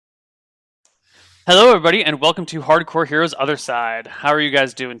Hello, everybody, and welcome to Hardcore Heroes Otherside. How are you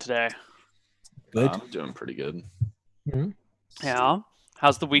guys doing today? Good. I'm doing pretty good. Mhm. Yeah.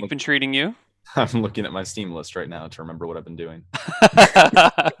 How's the week Look, been treating you? I'm looking at my Steam list right now to remember what I've been doing.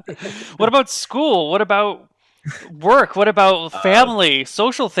 What about school? What about work? What about Uh, family,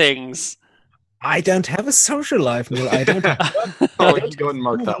 social things? I don't have a social life, Neil. I don't have work. I oh, we can don't go have ahead and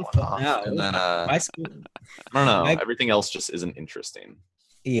mark school that on one for off. now. And then, My school, I don't know. my Everything else just isn't interesting.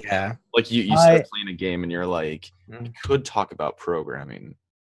 yeah. Like you I start playing a game and you're like, I could talk about programming,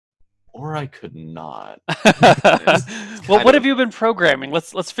 or I could not. It's Well, kind what have of. you been programming?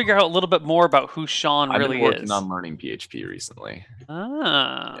 Let's figure out a little bit more about who Sean I've been really working is. on learning PHP recently.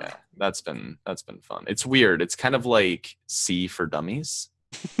 Ah. Yeah, that's been fun. It's weird. It's kind of like C for dummies.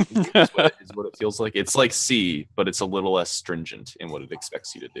 Is what it feels like. It's like C, but it's a little less stringent in what it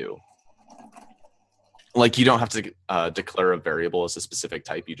expects you to do. Like you don't have to declare a variable as a specific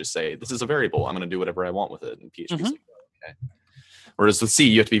type. You just say this is a variable. I'm going to do whatever I want with it. And PHP's Mhm. like, oh, okay. Whereas with C,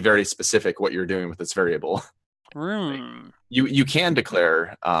 you have to be very specific what you're doing with this variable. Like, Hmm. you can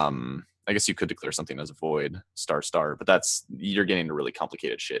declare. I guess you could declare something as a void star star, but you're getting into really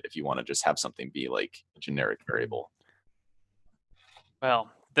complicated shit if you want to just have something be like a generic variable.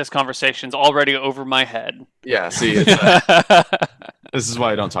 Well, this conversation's already over my head. Yeah. See, this is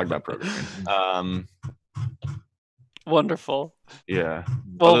why I don't talk about programming. Wonderful. Yeah.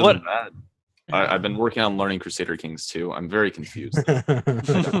 Well, Other than what? that, I've been working on learning Crusader Kings too. I'm very confused. I don't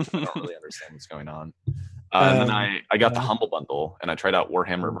really understand what's going on. And then um, I got the Humble Bundle and I tried out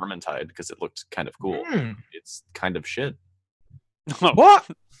Warhammer Vermintide because it looked kind of cool. hmm. It's kind of shit. What?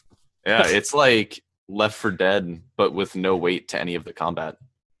 Yeah, it's like Left 4 Dead, but with no weight to any of the combat.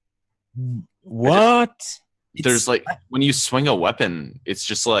 What? There's like when you swing a weapon, it's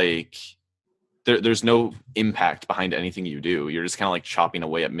just like there's no impact behind anything you do. You're just kind of like chopping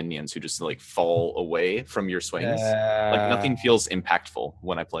away at minions who just like fall away from your swings. Like nothing feels impactful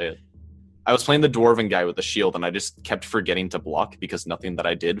when I play it. I was playing the dwarven guy with the shield, and I just kept forgetting to block because nothing that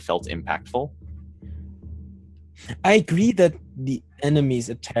I did felt impactful. I agree that the enemy's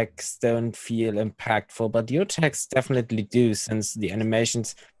attacks don't feel impactful, but your attacks definitely do, since the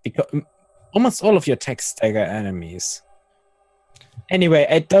animations, because almost all of your attacks stagger enemies. Anyway,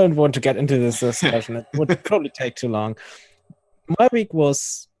 I don't want to get into this discussion. It would probably take too long. My week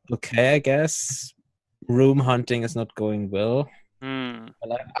was okay, I guess. Room hunting is not going well. Hmm.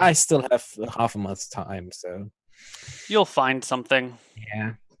 But I still have half a month's time, so You'll find something.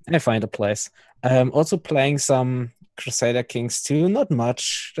 yeah, I find a place. Also playing some Crusader Kings 2, not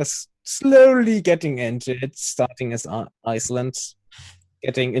much, just slowly getting into it, starting as Iceland,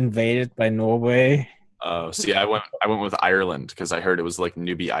 getting invaded by Norway. Oh, see, I went with Ireland because I heard it was like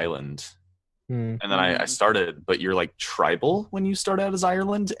Newbie Island. Hmm. And then I started, but you're like tribal when you start out as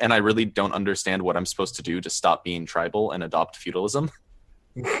Ireland, and I really don't understand what I'm supposed to do to stop being tribal and adopt feudalism.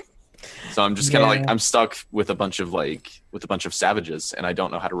 So I'm just kind of like Yeah. I'm stuck with a bunch of savages, and I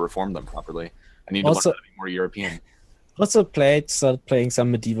don't know how to reform them properly. I need to learn Also, how to be more European. started playing some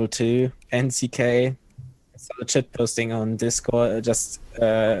Medieval 2, NCK. I saw the chat posting on Discord, just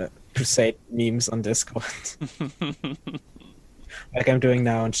Crusade memes on Discord, like I'm doing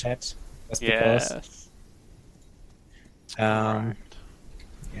now on chat, just because. Yes. Um,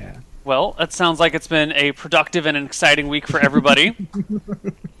 yeah. Well, that sounds like it's been a productive and an exciting week for everybody.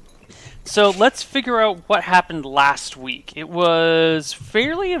 So let's figure out what happened last week. It was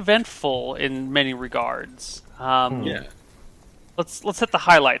fairly eventful in many regards. Yeah. Let's hit the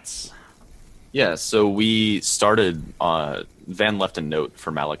highlights. Yeah, so we started. Van left a note for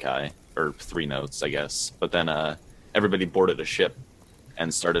Malachi, or 3 notes, I guess. But then everybody boarded a ship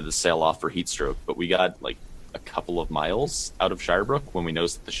and started to sail off for Heatstroke. But we got like a couple of miles out of Shirebrook when we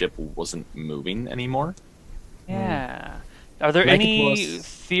noticed that the ship wasn't moving anymore. Yeah. Are there Like it any was-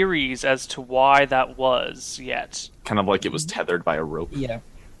 theories as to why that was yet? Kind of like it was tethered by a rope. Yeah.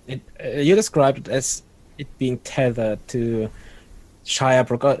 You described it as it being tethered to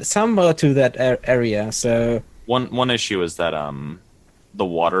Shirebrook, or somewhere to that area. So One issue is that the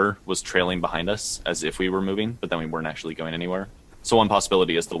water was trailing behind us as if we were moving, but then we weren't actually going anywhere. So one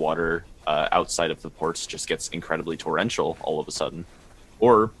possibility is the water outside of the ports just gets incredibly torrential all of a sudden,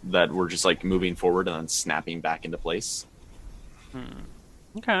 or that we're just like moving forward and then snapping back into place.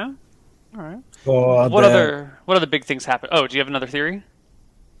 Okay. All right. or What other big things happen? Oh, do you have another theory?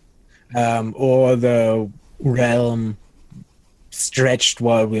 or the realm stretched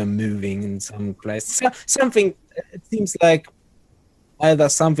while we are moving in some place. Something, it seems like either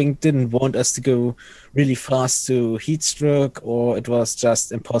something didn't want us to go really fast to Heatstroke, or it was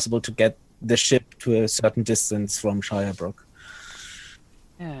just impossible to get the ship to a certain distance from Shirebrook.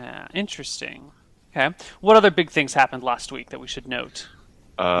 Yeah, interesting. Okay. What other big things happened last week that we should note?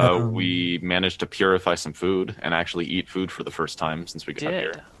 We managed to purify some food and actually eat food for the first time since we got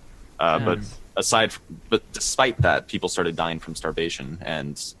here. But despite that, people started dying from starvation.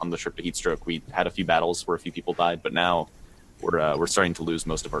 And on the trip to Heatstroke, we had a few battles where a few people died. But now we're starting to lose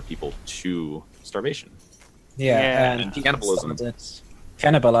most of our people to starvation. Yeah. And cannibalism.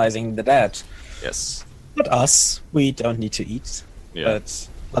 Cannibalizing the dead. Yes. Not us. We don't need to eat. Yeah. But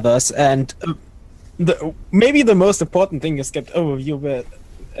others. And maybe the most important thing is you were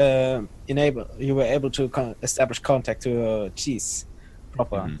able to establish contact to cheese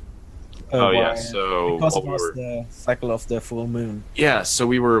proper. Mm-hmm. So because it was the cycle of the full moon. Yeah, so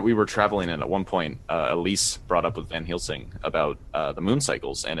we were traveling, and at one point, Elise brought up with Van Helsing about the moon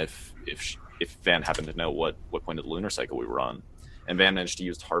cycles, and if Van happened to know what point of the lunar cycle we were on, and Van managed to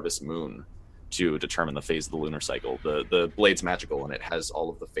use Harvest Moon to determine the phase of the lunar cycle. The blade's magical, and it has all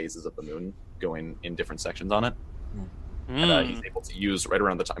of the phases of the moon going in different sections on it. And he's able to use right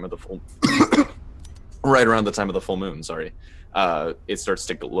around the time of the full moon. Sorry, it starts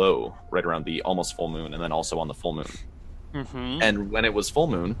to glow right around the almost full moon, and then also on the full moon. Mm-hmm. And when it was full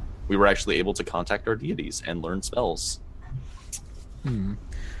moon, we were actually able to contact our deities and learn spells. And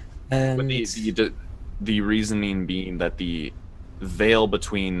But the reasoning being that the veil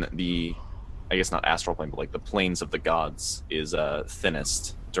between the, I guess not astral plane, but like the planes of the gods is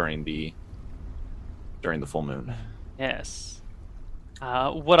thinnest during the full moon. Yes.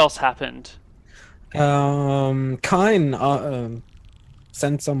 What else happened? Kine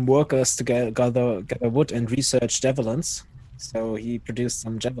sent some workers to gather wood and research javelins. So he produced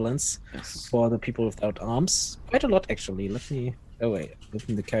some javelins for the people without arms. Quite a lot, actually.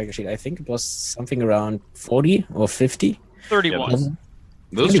 Open the character sheet. I think it was something around 40 or 50. 31. Yeah,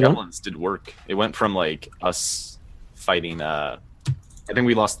 those javelins did work. It went from like us fighting. I think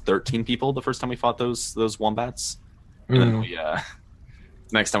we lost 13 people the first time we fought those wombats. And then we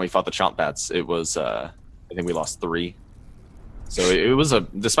next time we fought the chomp bats, it was I think we lost 3. So it was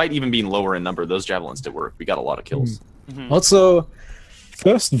despite even being lower in number, those javelins did work. We got a lot of kills. Mm-hmm. Also,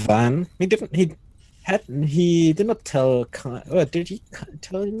 first Van, he did not tell Kine. Did he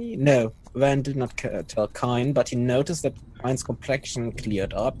tell me? No, Van did not tell Kine, but he noticed that Kine's complexion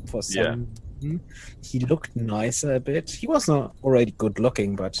cleared up for some. Yeah. He looked nicer a bit. He was not already good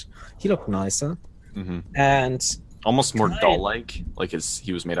looking, but he looked nicer. Mm-hmm. And almost more doll-like, like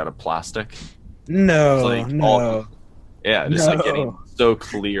he was made out of plastic. No, like no. Just like getting so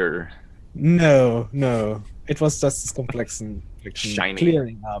clear. No. It was just his complexion shiny,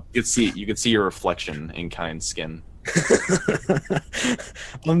 clearing up. You could see your reflection in Kine's skin.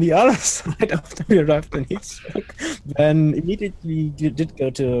 On the other side, after we arrived in Heatstroke, then immediately did go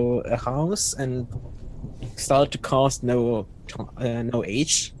to a house and started to cast no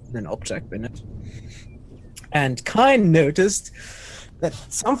age, an object in it. And Kine noticed that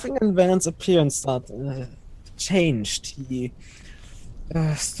something in Van's appearance changed. He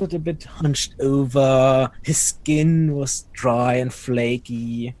stood a bit hunched over. His skin was dry and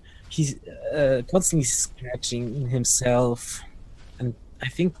flaky. He's constantly scratching himself. And I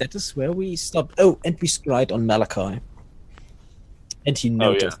think that is where we stopped. Oh, and we scryed on Malachi. And he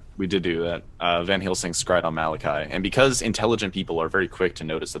noticed. Oh, yeah, we did do that. Van Helsing scryed on Malachi. And because intelligent people are very quick to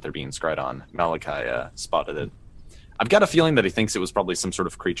notice that they're being scryed on, Malachi spotted it. I've got a feeling that he thinks it was probably some sort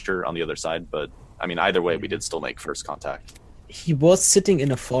of creature on the other side, but I mean, either way, we did still make first contact. He was sitting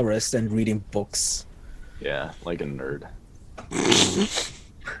in a forest and reading books. Yeah, like a nerd.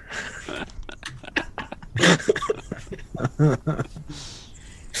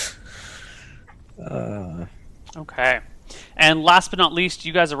 Okay. And last but not least,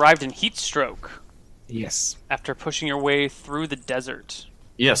 you guys arrived in Heatstroke. Yes. After pushing your way through the desert.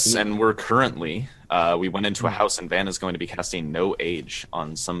 Yes, and we're currently, we went into a house, and Van is going to be casting No Age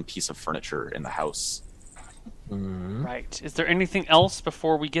on some piece of furniture in the house. Right. Is there anything else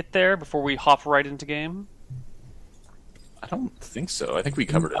before we get there, before we hop right into game? I don't think so. I think we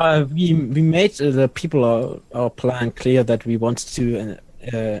covered it. We made the people our plan clear that we wanted to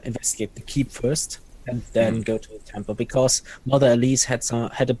investigate the keep first and then go to the temple, because Mother Elise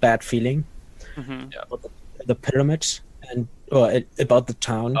had a bad feeling about the pyramid and about the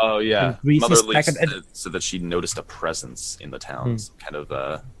town. Oh yeah, Mother Elise said that she noticed a presence in the town, kind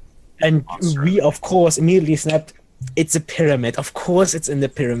of. And we, of course, immediately snapped, it's a pyramid. Of course it's in the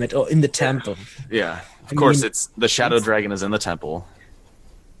pyramid or in the temple. Yeah, of course, it's the Shadow Dragon is in the temple.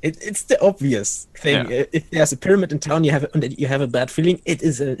 It's the obvious thing. Yeah. If there's a pyramid in town, you have a bad feeling, it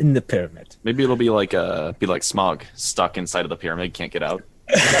is in the pyramid. Maybe it'll be like Smog, stuck inside of the pyramid, can't get out.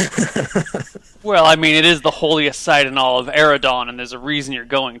 Well, I mean, it is the holiest site in all of Eridon, and there's a reason you're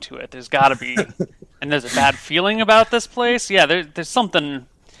going to it. There's got to be and there's a bad feeling about this place, yeah, there's something.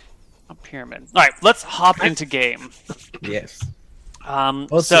 A pyramid. All right, let's hop into game. Yes.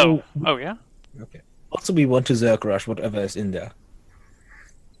 So, oh yeah. Okay. Also, we want to Zerg rush whatever is in there.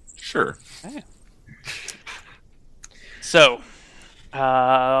 Sure. Okay. So,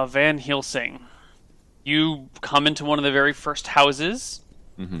 Van Helsing, you come into one of the very first houses.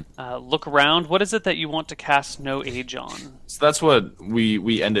 Look around. What is it that you want to cast No Age on? So that's what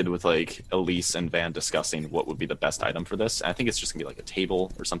we ended with, like Elise and Van discussing what would be the best item for this. I think it's just gonna be like a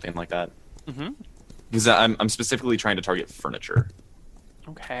table or something like that. Because I'm specifically trying to target furniture.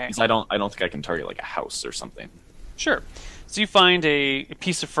 Okay. Because I don't think I can target like a house or something. Sure. So you find a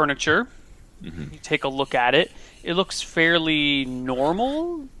piece of furniture. You take a look at it. It looks fairly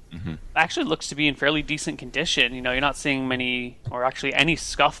normal. Actually looks to be in fairly decent condition. You know, you're not seeing many, or actually any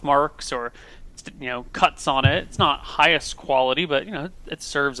scuff marks or, you know, cuts on it. It's not highest quality, but, you know, it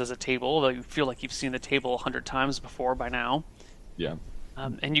serves as a table. Though you feel like you've seen the table 100 times before by now. Yeah.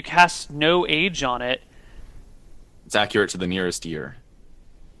 And you cast No Age on it. It's accurate to the nearest year.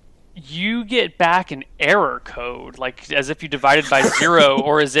 You get back an error code, like as if you divided by 0,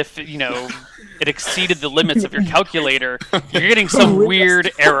 or as if, you know, it exceeded the limits of your calculator. You're getting some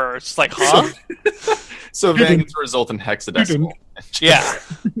weird error. It's like, huh? So Van gets a result in hexadecimal. Yeah.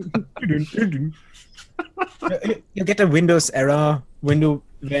 You get a Windows error window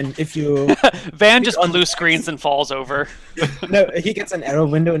when if you Van just blue screens and falls over. no, he gets an error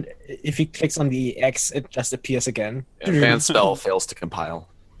window, and if he clicks on the X, it just appears again. Yeah, Van's spell fails to compile.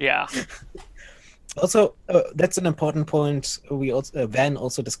 Yeah. Also, that's an important point. We also Van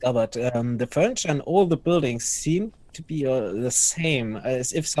also discovered the furniture and all the buildings seem to be the same,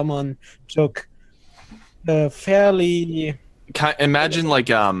 as if someone took fairly. Imagine like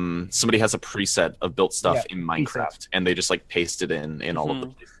somebody has a preset of built stuff in Minecraft, and they just like paste it in all of the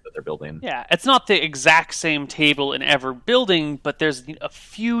places that they're building. Yeah, it's not the exact same table in every building, but there's a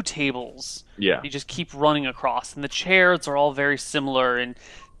few tables. Yeah. You just keep running across, and the chairs are all very similar, and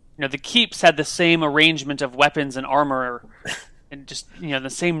you know the keeps had the same arrangement of weapons and armor, and just you know the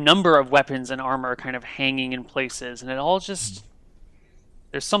same number of weapons and armor kind of hanging in places, and it all just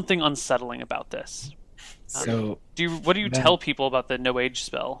there's something unsettling about this. So, what do you tell people about the No Age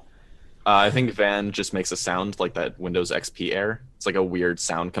spell? I think Van just makes a sound like that Windows XP error. It's like a weird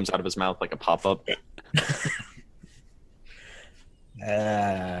sound comes out of his mouth, like a pop-up.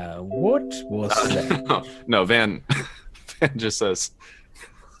 What was that? No, Van just says,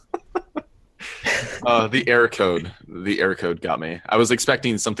 the error code. The error code got me. I was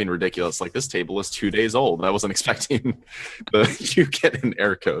expecting something ridiculous, like this table is 2 days old. I wasn't expecting you get an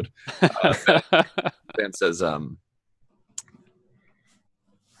error code. Van says,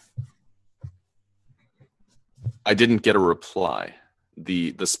 I didn't get a reply.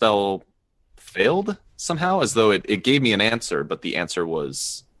 The spell failed somehow, as though it gave me an answer, but the answer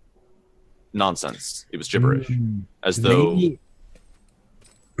was nonsense. It was gibberish. As though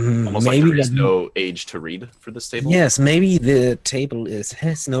almost like there is no age to read for this table. Yes, maybe the table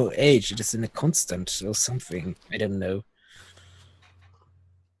has no age. It is in a constant or something. I don't know.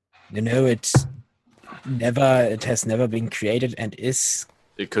 You know, it has never been created and is.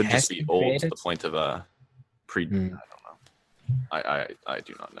 It could just be old created? to the point of a pre. I don't know. I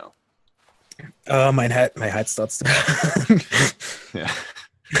do not know. Oh, my head starts to. Yeah,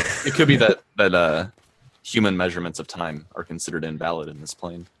 it could be that human measurements of time are considered invalid in this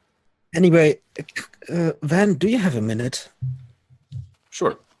plane. Anyway, Van, do you have a minute?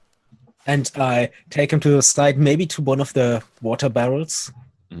 Sure. And I take him to the side, maybe to one of the water barrels,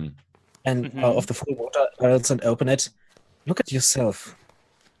 and of the full water barrels, and open it. Look at yourself.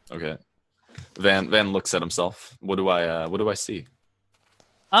 Okay. Van looks at himself. What do I see?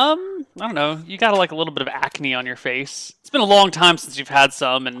 I don't know. You got like a little bit of acne on your face. It's been a long time since you've had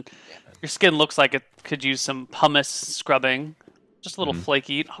some, and your skin looks like it could use some pumice scrubbing. Just a little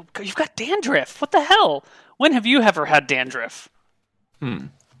flaky. Oh, you've got dandruff. What the hell? When have you ever had dandruff?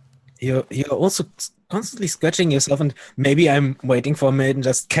 You're also constantly scratching yourself, and maybe I'm waiting for a minute and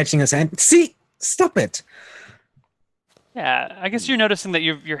just catching his hand. See, stop it. Yeah, I guess you're noticing that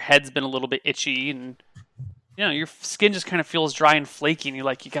your head's been a little bit itchy, and you know your skin just kind of feels dry and flaky, and you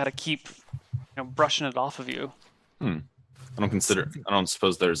got to keep brushing it off of you. I don't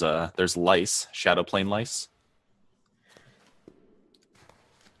suppose there's lice, shadow plane lice.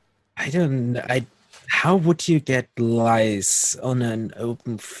 How would you get lice on an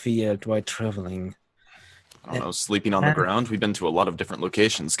open field while traveling? I don't know, sleeping on the ground. We've been to a lot of different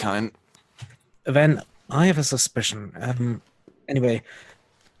locations, kind. Then I have a suspicion. Anyway,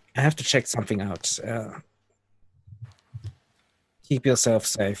 I have to check something out. Keep yourself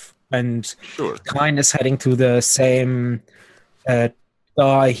safe. and Sure. Kine is heading to the same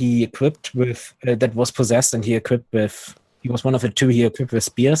guy he equipped with that was possessed, and he was one of the two he equipped with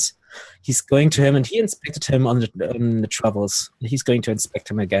spears. He's going to him, and he inspected him on the travels. He's going to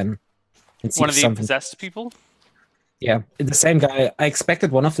inspect him again and see One if of the something. possessed people? Yeah, the same guy. I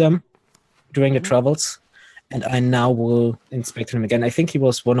expected one of them during the Mhm. travels, and I now will inspect him again. I think he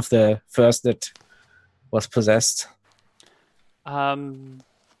was one of the first that was possessed. Looks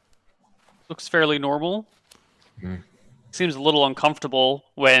fairly normal. Mm. Seems a little uncomfortable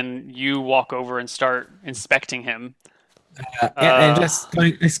when you walk over and start inspecting him. And just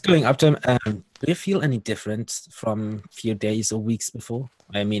going up to him. Do you feel any different from a few days or weeks before?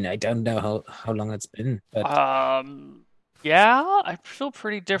 I mean, I don't know how long it's been, but Yeah, I feel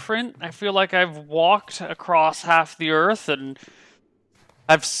pretty different. I feel like I've walked across half the earth and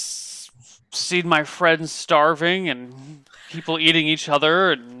I've seen my friends starving and people eating each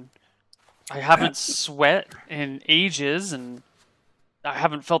other, and I haven't sweat in ages, and I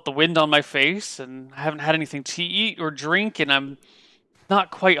haven't felt the wind on my face, and I haven't had anything to eat or drink, and I'm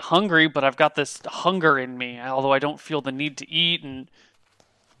not quite hungry, but I've got this hunger in me, although I don't feel the need to eat, and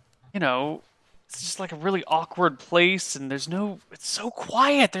it's just like a really awkward place, and it's so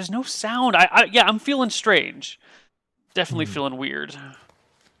quiet, there's no sound. Yeah, I'm feeling strange. Definitely feeling weird.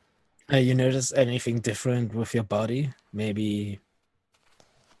 you notice anything different with your body? Maybe.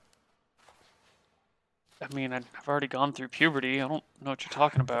 I mean, I've already gone through puberty. I don't know what you're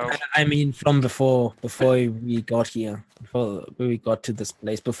talking about. I mean, from before we got here, before we got to this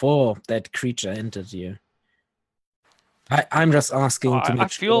place, before that creature entered you. I'm just asking to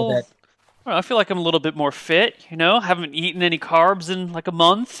make sure that. Well, I feel like I'm a little bit more fit, Haven't eaten any carbs in like a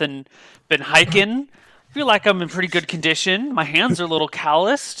month and been hiking. I feel like I'm in pretty good condition. My hands are a little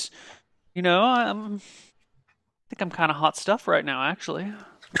calloused. I think I'm kind of hot stuff right now, actually.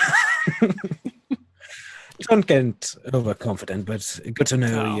 Don't get overconfident, but good to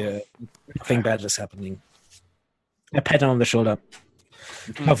know nothing bad is happening. A pat on the shoulder,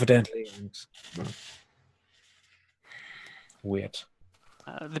 confidently, and weird.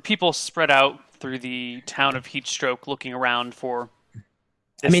 The people spread out through the town of Heatstroke, looking around for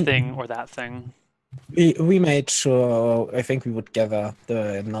this thing or that thing. We made sure. I think we would gather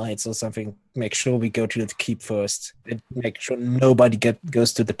the knights or something. Make sure we go to the keep first, and make sure nobody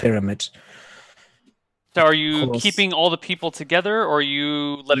goes to the pyramid. So are you keeping all the people together, or are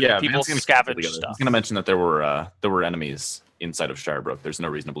you letting the people scavenge stuff? I was going to mention that there were enemies inside of Shirebrook. There's no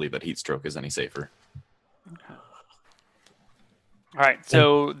reason to believe that Heatstroke is any safer. Okay. All right,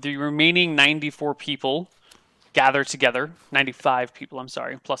 so the remaining 94 people gather together. 95 people, I'm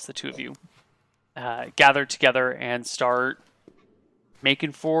sorry, plus the two of you. Gather together and start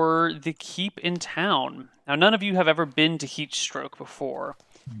making for the keep in town. Now, none of you have ever been to Heatstroke before.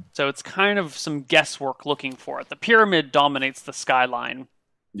 So it's kind of some guesswork looking for it. The pyramid dominates the skyline.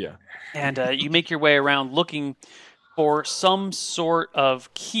 Yeah. And you make your way around looking for some sort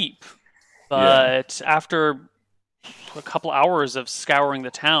of keep. But after a couple hours of scouring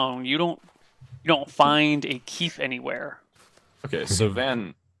the town, you don't find a keep anywhere. Okay, so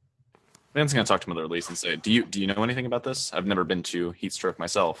Van's going to talk to Mother Elise and say, do you know anything about this? I've never been to Heatstroke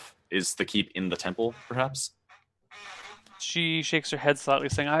myself. Is the keep in the temple, perhaps? She shakes her head slightly,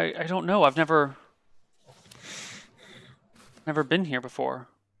 saying, I don't know. I've never been here before.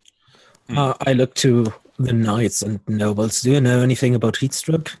 I look to the knights and nobles. Do you know anything about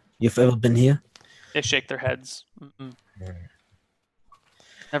Heatstroke? You've ever been here? They shake their heads. Mm-mm.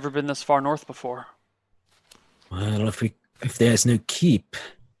 Never been this far north before. Well, if there's no keep.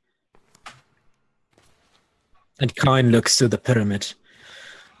 And Kine looks to the pyramid.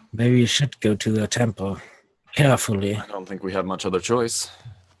 Maybe we should go to the temple. Carefully. I don't think we have much other choice.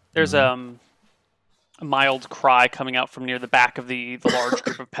 There's a mild cry coming out from near the back of the large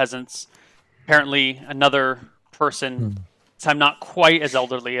group of peasants. Apparently, another person, this time not quite as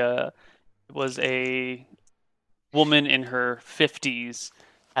elderly, it was a woman in her 50s,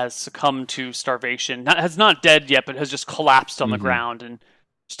 has succumbed to starvation. Has not dead yet, but has just collapsed on the ground and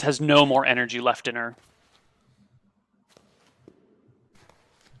just has no more energy left in her.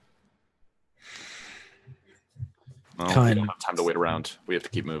 Well, we don't have time to wait around. We have to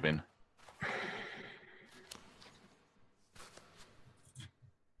keep moving.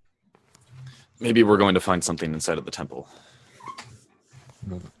 Maybe we're going to find something inside of the temple.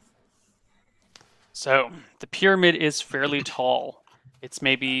 So, the pyramid is fairly tall. It's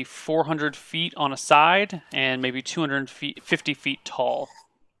maybe 400 feet on a side and maybe 250 feet tall.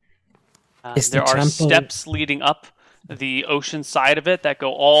 There are steps leading up the ocean side of it that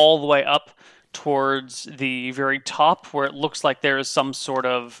go all the way up towards the very top, where it looks like there is some sort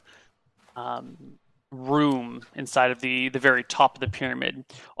of room inside of the very top of the pyramid.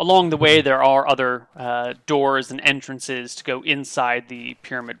 Along the way, there are other doors and entrances to go inside the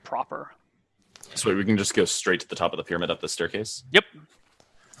pyramid proper. So we can just go straight to the top of the pyramid up the staircase? Yep.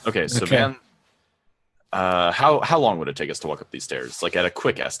 Okay, so Van, how long would it take us to walk up these stairs? Like at a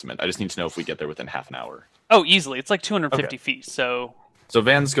quick estimate. I just need to know if we get there within half an hour. Oh, easily. It's like 250 feet, so... So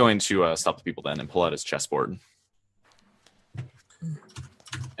Van's going to stop the people then and pull out his chessboard.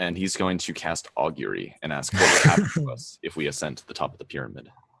 And he's going to cast Augury and ask what will happen to us if we ascend to the top of the pyramid.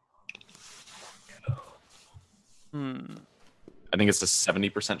 I think it's a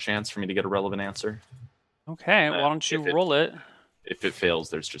 70% chance for me to get a relevant answer. Okay, why don't you roll it? If it fails,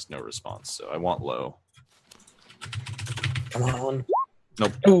 there's just no response. So I want low. Come on.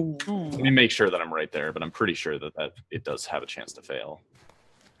 Nope. Oh. Let me make sure that I'm right there, but I'm pretty sure that it does have a chance to fail.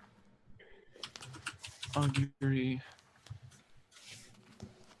 Augury.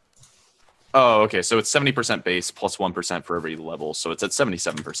 Oh, okay. So it's 70% base plus 1% for every level. So it's at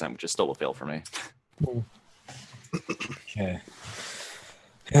 77%, which is still a fail for me. Okay.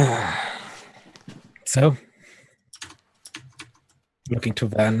 So, looking to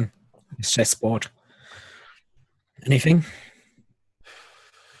Van, his chessboard. Anything?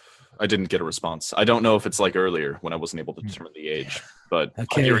 I didn't get a response. I don't know if it's like earlier when I wasn't able to determine the age, but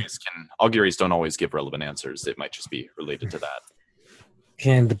Okay. Auguries don't always give relevant answers. It might just be related to that.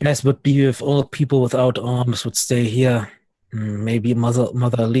 Okay, and the best would be if all people without arms would stay here. Maybe Mother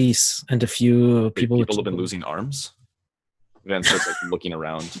Elise and a few people. People have been losing arms. Van starts like looking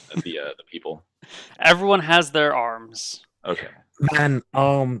around at the people. Everyone has their arms. Okay. Man,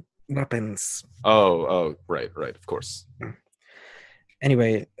 weapons. Oh, right, of course.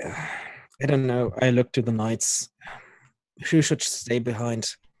 Anyway, I don't know. I look to the knights. Who should stay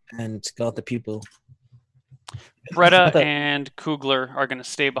behind and guard the people? Bretta and Kugler are going to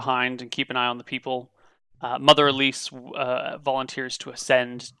stay behind and keep an eye on the people. Mother Elise volunteers to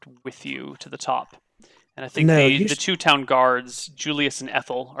ascend with you to the top. And I think the two town guards, Julius and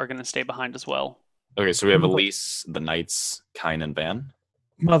Ethel, are going to stay behind as well. Okay, so we have Elise, the knights, Kine, and Van.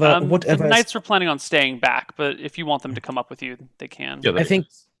 Mother, whatever. The knights were planning on staying back, but if you want them to come up with you, they can. Yeah, I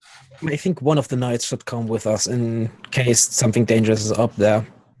think one of the knights should come with us in case something dangerous is up there,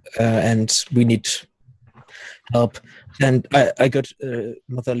 and we need help. And I got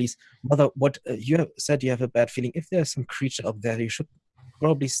Mother Elise. Mother, what you said? You have a bad feeling. If there's some creature up there, you should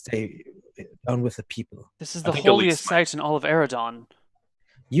probably stay down with the people. This is the holiest site in all of Eridon.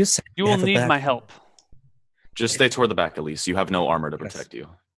 You said you will need my help. Just stay toward the back, Elise. You have no armor to protect you.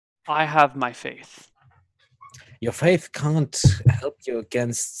 I have my faith. Your faith can't help you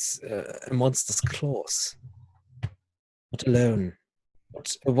against a monster's claws. Not alone.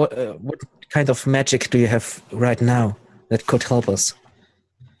 What kind of magic do you have right now that could help us?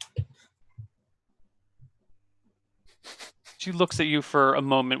 She looks at you for a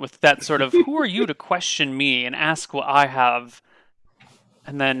moment with that sort of, who are you to question me and ask what I have?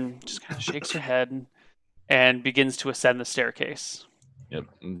 And then just kind of shakes her head and begins to ascend the staircase. Yep,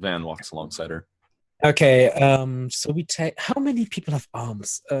 Van walks alongside her. Okay, so we take... How many people have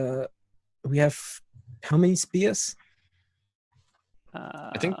arms? We have... How many spears?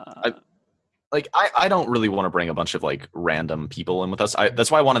 I think... I don't really want to bring a bunch of, like, random people in with us. That's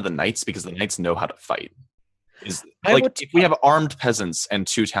why I wanted the knights, because the knights know how to fight. If we have armed peasants and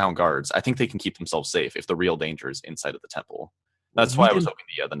two town guards, I think they can keep themselves safe if the real danger is inside of the temple. That's why I was hoping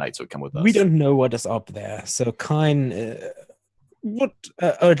the knights would come with us. We don't know what is up there, so Kine would,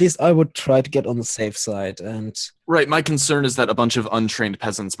 or at least I would try to get on the safe side. And right, my concern is that a bunch of untrained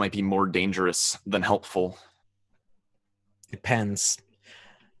peasants might be more dangerous than helpful. Depends.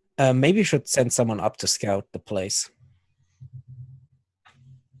 Maybe you should send someone up to scout the place.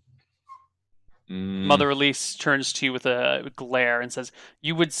 Mother Elise turns to you with a glare and says,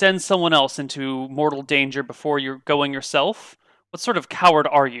 "You would send someone else into mortal danger before you're going yourself? What sort of coward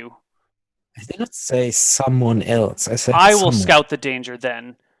are you?" I did not say someone else. I said I will scout the danger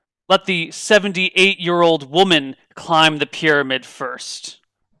then. Let the 78-year-old woman climb the pyramid first.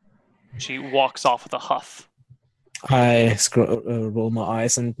 She walks off with a huff. I roll my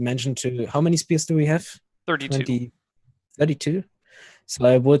eyes and mention to... How many spears do we have? 32. 32? So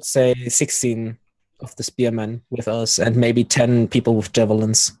I would say 16 of the spearmen with us and maybe 10 people with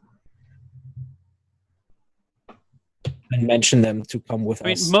javelins. And mention them to come with us. I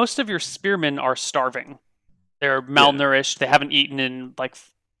mean, most of your spearmen are starving. They're malnourished. They haven't eaten in like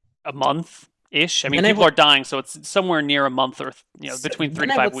a month-ish. I mean, people are dying, so it's somewhere near a month or between 3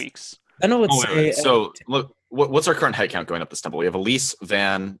 to 5 weeks. Then I would say... Wait. So, look, what's our current head count going up this temple? We have Elise,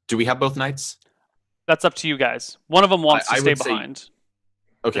 Van. Do we have both knights? That's up to you guys. One of them wants to stay behind.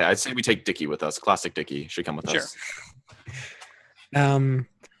 Okay, I'd say we take Dickie with us. Classic Dickie should come with Sure. us. He I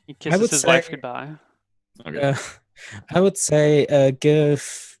kisses would his say- wife goodbye. Okay. I would say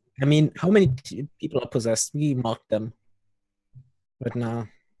give. I mean, how many people are possessed? We marked them right now.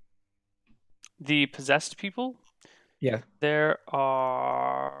 The possessed people? Yeah. There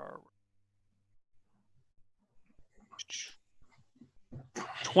are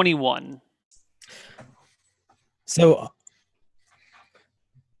 21. So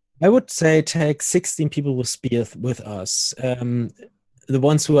I would say take 16 people with spears with us. The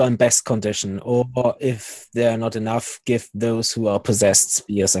ones who are in best condition, or if they're not enough, give those who are possessed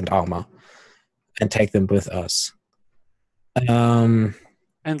spears and armor and take them with us. And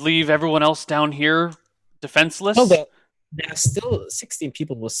leave everyone else down here defenseless? Well, there are still 16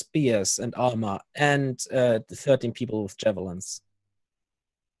 people with spears and armor and 13 people with javelins.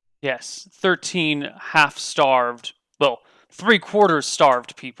 Yes, 13 half-starved, well, 3/4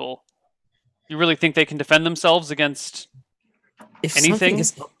 starved people. You really think they can defend themselves against If anything?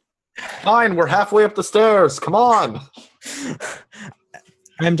 Fine, we're halfway up the stairs. Come on.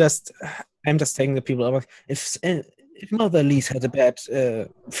 I'm just taking the people over. If Mother Elise had a bad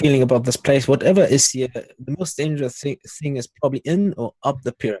feeling about this place, whatever is here, the most dangerous thing is probably in or up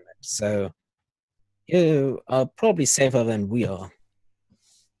the pyramid. So you are probably safer than we are.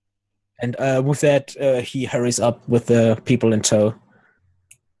 And with that, he hurries up with the people in tow.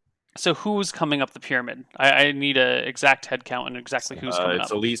 So who's coming up the pyramid? I need an exact head count and exactly who's coming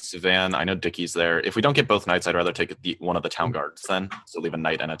It's up. Elise, Van. I know Dickie's there. If we don't get both knights, I'd rather take one of the town guards then. So leave a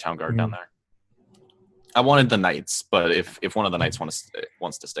knight and a town guard down there. I wanted the knights, but if one of the knights wants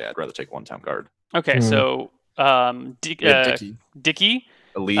to stay, I'd rather take one town guard. Okay, so Dickie, Dickie,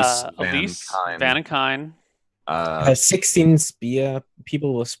 Elise, Van, and Kine. 16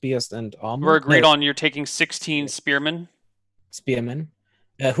 people with spears and armor. We're agreed on you're taking 16 spearmen. Spearmen.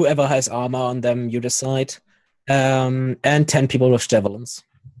 Whoever has armor on them, you decide. And 10 people with javelins.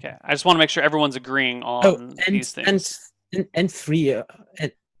 Okay, I just want to make sure everyone's agreeing on these things. And three.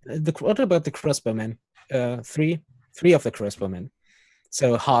 What about the crossbowmen? Three of the crossbowmen.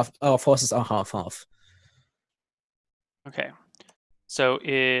 So half. Our forces are half. Okay, so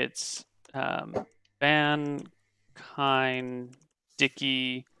it's Van, Kine,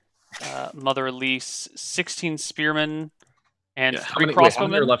 Dickie, Mother Elise, 16 spearmen, and 3 crossbowmen. How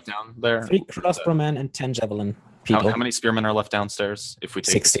many are left down there? 3 crossbowmen and 10 javelin people. How many spearmen are left downstairs? If we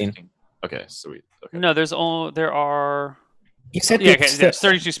take 16. Okay, sweet. Okay. No, there are. You said Yeah, okay, there's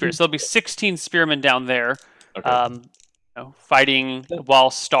 32 spears. So there'll be 16 spearmen down there, Okay. fighting while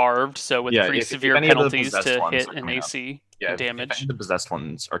starved. So with Yeah, pretty if severe any of the penalties possessed to ones hit are and coming up. AC Yeah, damage. if the possessed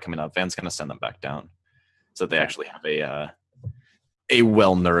ones are coming up, Van's gonna send them back down, so they actually have a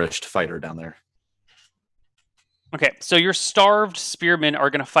well-nourished fighter down there. Okay, so your starved spearmen are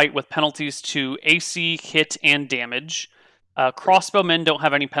going to fight with penalties to AC, hit, and damage. Crossbowmen don't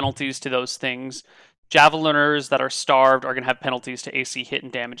have any penalties to those things. Javeliners that are starved are going to have penalties to AC, hit,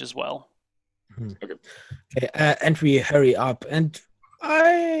 and damage as well. Okay, and we hurry up. And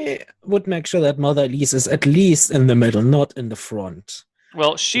I would make sure that Mother Elise is at least in the middle, not in the front.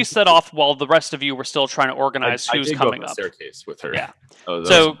 Well, she set off while the rest of you were still trying to organize I who's did coming go up up. the staircase with her. Yeah. Oh,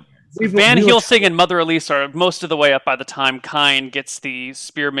 So Van we were- Helsing and Mother Elise are most of the way up by the time Kine gets the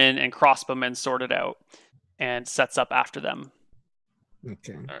spearmen and crossbowmen sorted out and sets up after them.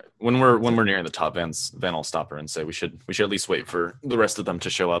 Okay. all right. When we're nearing the top, Van will stop her and say we should at least wait for the rest of them to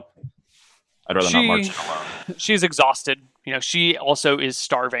show up. I'd rather not march alone. She's exhausted. You know, she also is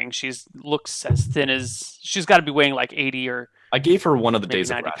starving. Looks as thin as she's got to be weighing like 80 or I gave her one of the maybe days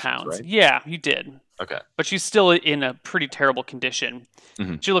of 90 rations, pounds. right? Yeah, you did. Okay. But she's still in a pretty terrible condition.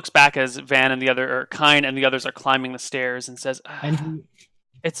 Mhm. She looks back as Van and Kine and the others are climbing the stairs and says, And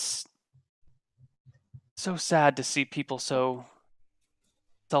 "It's so sad to see people so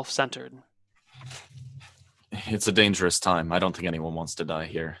self-centered." It's a dangerous time. I don't think anyone wants to die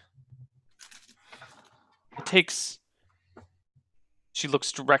here. It takes, she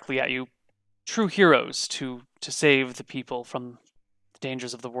looks directly at you, true heroes to save the people from the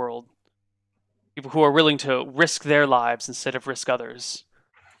dangers of the world. People who are willing to risk their lives instead of risk others.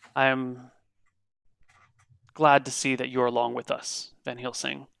 I am glad to see that you're along with us, Van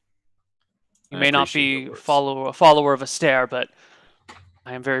Helsing. You I may not appreciate be your words. a follower of Astaire, but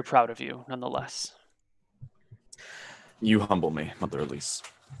I am very proud of you nonetheless. You humble me, Mother Elise.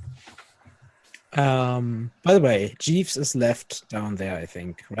 by the way, Jeeves is left down there, I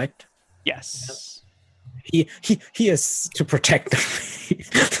think, right? Yes. He is to protect them.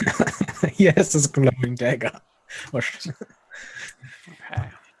 He has his glowing dagger. Okay.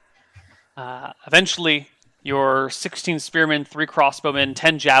 Eventually, Your 16 spearmen, 3 crossbowmen,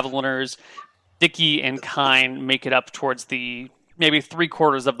 10 javeliners, Dicky and Kine make it up towards the maybe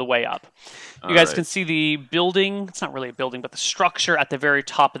 3/4 of the way up. You guys can see the building. It's not really a building, but the structure at the very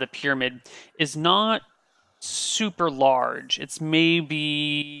top of the pyramid is not super large. It's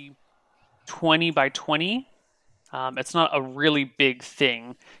maybe 20 by 20. It's not a really big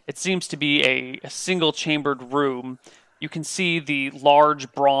thing. It seems to be a single-chambered room. You can see the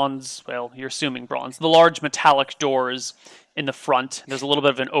large bronze, well, you're assuming bronze, the large metallic doors in the front. There's a little bit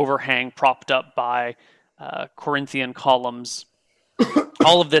of an overhang propped up by Corinthian columns.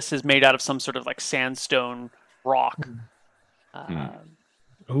 All of this is made out of some sort of like sandstone rock.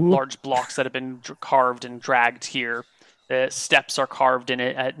 Large blocks that have been carved and dragged here. The steps are carved in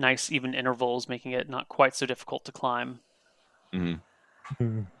it at nice even intervals, making it not quite so difficult to climb.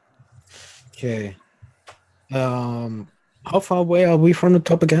 Okay. How far away are we from the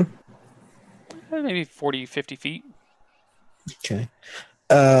top again? Maybe 40, 50 feet. Okay.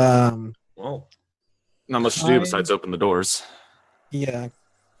 Well, not much to do besides open the doors. Yeah.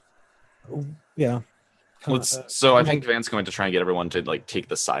 Yeah. So I think Van's going to try and get everyone to like take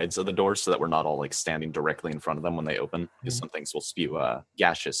the sides of the doors so that we're not all like standing directly in front of them when they open. Because some things will spew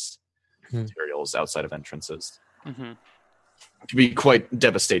gaseous materials outside of entrances. It could be quite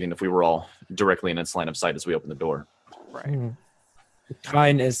devastating if we were all directly in its line of sight as we open the door. Right.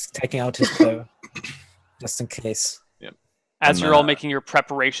 Kine is taking out his bow just in case. Yep. As you're all making your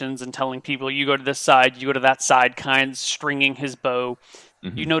preparations and telling people you go to this side, you go to that side, Kine's stringing his bow.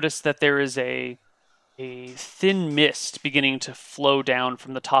 You notice that there is a thin mist beginning to flow down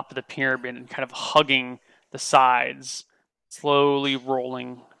from the top of the pyramid and kind of hugging the sides, slowly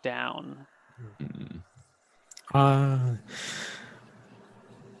rolling down. I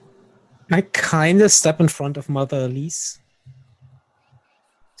kind of step in front of Mother Elise.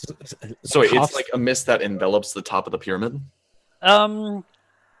 So it's like a mist that envelops the top of the pyramid?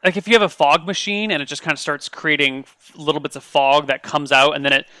 Like if you have a fog machine and it just kind of starts creating little bits of fog that comes out and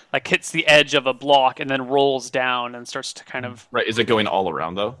then it like hits the edge of a block and then rolls down and starts to kind of... Right. Is it going all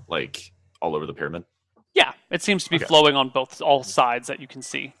around though? Like all over the pyramid? Yeah. It seems to be flowing on all sides that you can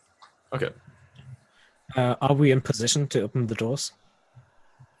see. Okay. Are we in position to open the doors?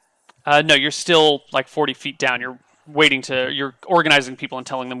 No, you're still like 40 feet down. You're organizing people and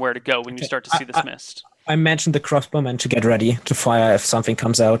telling them where to go when you start to see this mist. I mentioned the crossbowmen to get ready to fire if something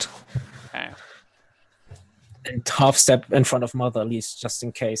comes out. Okay. And half step in front of Mother Elise just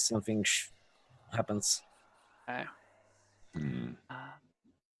in case something happens. Okay.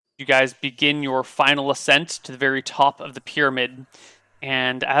 You guys begin your final ascent to the very top of the pyramid.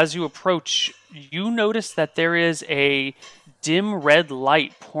 And as you approach, you notice that there is a dim red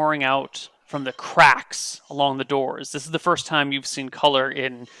light pouring out from the cracks along the doors. This is the first time you've seen color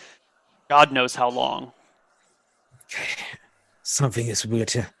in God knows how long. Something is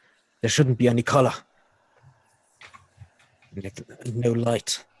weird here. There shouldn't be any color. No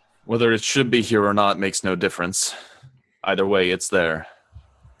light. Whether it should be here or not makes no difference. Either way, it's there.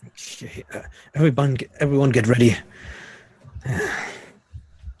 Okay, everyone get ready.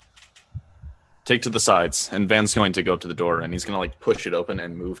 Take to the sides, and Van's going to go to the door, and he's going to like push it open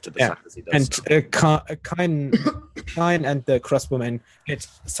and move to the side as he does. And Kine and the crossbowmen get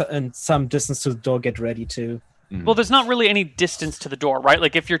some distance to the door. Get ready too. Well, there's not really any distance to the door, right?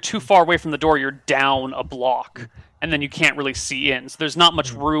 Like if you're too far away from the door, you're down a block, and then you can't really see in. So there's not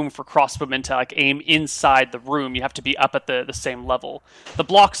much room for crossbowmen to like aim inside the room. You have to be up at the same level. The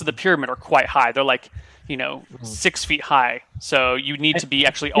blocks of the pyramid are quite high. They're like 6 feet high. So you need to be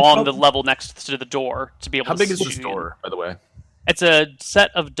actually on the level next to the door to be able to see. How big is this door, by the way? It's a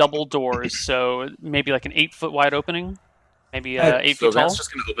set of double doors, so maybe like an 8-foot wide opening. Maybe 8 feet tall. So Van's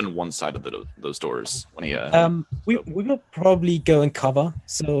just going to open one side of those doors when he... we will probably go and cover.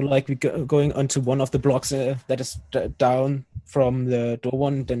 So like we going onto one of the blocks that is down from the door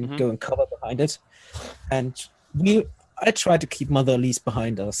one, then go and cover behind it. And I try to keep Mother Elise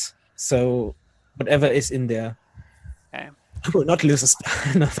behind us. So whatever is in there, I will not lose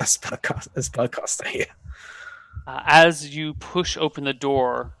another spellcaster here. As you push open the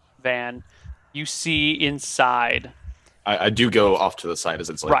door, Van, you see inside... I do go off to the side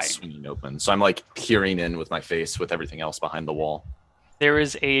as it's like swinging open. So I'm like peering in with my face with everything else behind the wall. There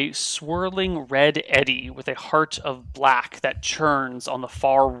is a swirling red eddy with a heart of black that churns on the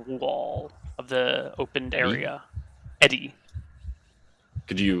far wall of the opened area. Eddy.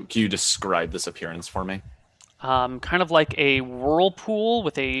 Can you describe this appearance for me? Kind of like a whirlpool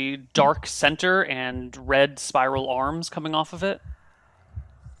with a dark center and red spiral arms coming off of it.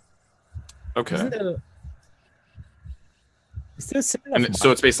 Okay. Is there and so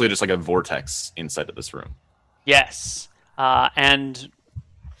it's basically just like a vortex inside of this room. Yes. And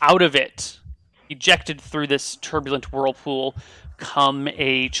out of it, ejected through this turbulent whirlpool, come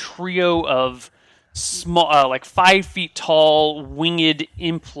a trio of small, like 5 feet tall, winged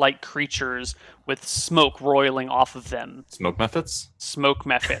imp-like creatures with smoke roiling off of them. Smoke methods? Smoke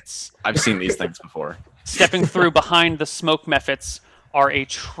mephits. I've seen these things before. Stepping through behind the smoke mephits are a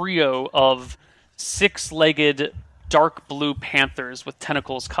trio of 6-legged dark blue panthers with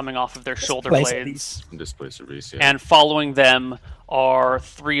tentacles coming off of their shoulder blades. Displacer beast, yeah. And following them are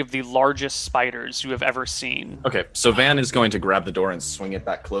 3 of the largest spiders you have ever seen. Okay, so Van is going to grab the door and swing it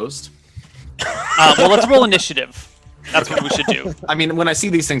back closed. Well, let's roll initiative. That's what we should do. I mean, when I see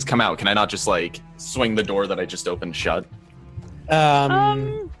these things come out, can I not just, like, swing the door that I just opened shut?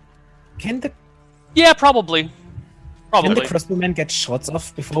 Can the Yeah, probably. Can the crossbowmen get shots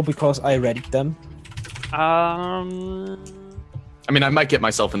off before because I readied them? I mean, I might get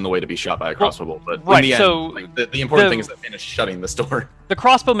myself in the way to be shot by a crossbow bolt, but right, in the end, so like, the important thing is that Van is shutting this door. The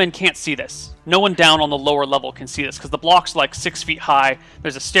crossbowmen can't see this. No one down on the lower level can see this because the block's like 6 feet high.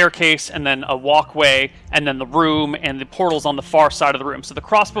 There's a staircase and then a walkway and then the room and the portal's on the far side of the room. So the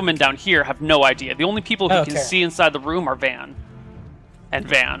crossbowmen down here have no idea. The only people who can see inside the room are Van. And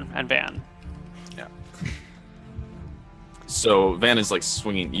Van. And Van. Yeah. So Van is like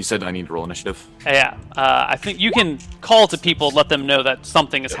swinging. You said I need to roll initiative? Yeah. I think you can call to people, let them know that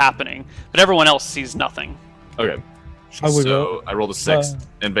something is happening, but everyone else sees nothing. Okay. So I rolled a 6,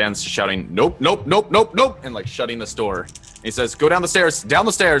 and Van's shouting, nope, nope, nope, nope, nope, and like shutting this door. And he says, go down the stairs, down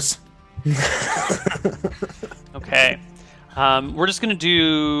the stairs. Okay. We're just going to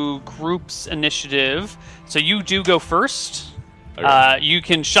do groups initiative. So you do go first. Okay. You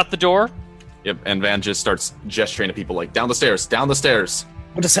can shut the door. Yep, and Van just starts gesturing to people like, down the stairs, down the stairs.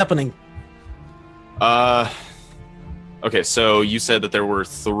 What is happening? Okay, so you said that there were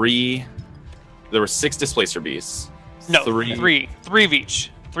 6 displacer beasts. No, three of each.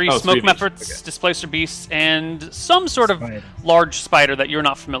 3 smoke mephits, displacer beasts, and some sort of large spider that you're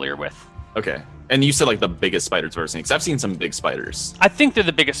not familiar with. Okay, and you said like the biggest spiders I've ever seen, because I've seen some big spiders. I think they're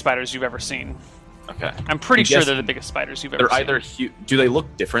the biggest spiders you've ever seen. Okay. I'm pretty sure they're the biggest spiders you've ever seen. They're either do they look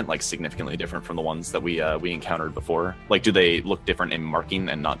different, like significantly different from the ones that we encountered before? Like, do they look different in marking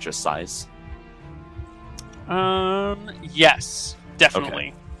and not just size? Yes, definitely.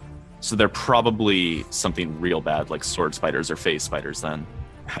 Okay. So they're probably something real bad, like sword spiders or phase spiders. Then,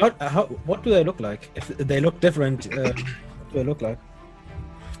 what do they look like? If they look different, what do they look like?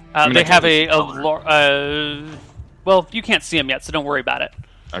 They have well, you can't see them yet, so don't worry about it.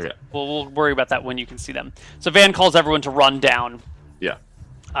 Okay. We'll worry about that when you can see them. So Van calls everyone to run down. Yeah.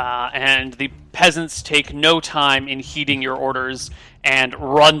 And the peasants take no time in heeding your orders and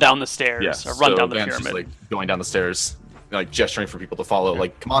run down the stairs. Yes. Or run down the Van's pyramid. just, like, going down the stairs, like gesturing for people to follow.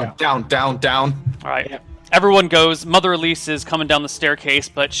 Like, come on, down, down, down. All right. Yeah. Everyone goes. Mother Elise is coming down the staircase,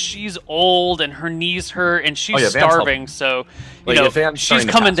 but she's old and her knees hurt and she's starving. So, you know, she's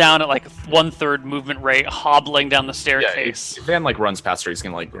coming down at like 1/3 movement rate, hobbling down the staircase. Yeah, if Van like runs past her, he's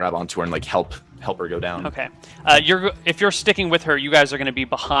gonna like grab onto her and like help her go down. Okay. If you're sticking with her, you guys are going to be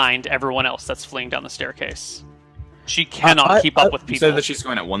behind everyone else that's fleeing down the staircase. She cannot keep up with people. You said that she's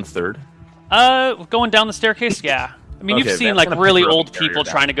going at 1/3. Going down the staircase, yeah. I mean, you've seen like really old people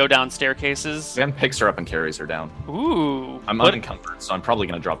trying to go down staircases. Van picks her up and carries her down. Ooh. I'm unencumbered, so I'm probably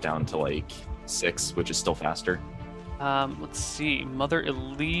going to drop down to like 6, which is still faster. Let's see. Mother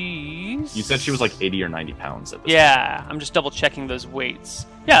Elise. You said she was like 80 or 90 pounds at this point. I'm just double checking those weights.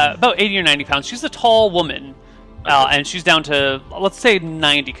 Yeah, about 80 or 90 pounds. She's a tall woman. And she's down to, let's say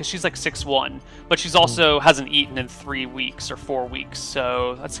 90, because she's like 6'1". But she's also hasn't eaten in 3 weeks or 4 weeks,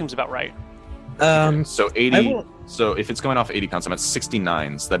 so that seems about right. So 80. So if it's going off 80 pounds, I'm at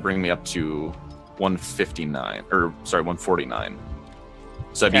 69. So that brings me up to 159, or sorry, 149.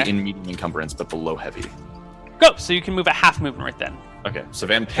 So I'd be in medium encumbrance, but below heavy. Go. So you can move a half movement right then. Okay. So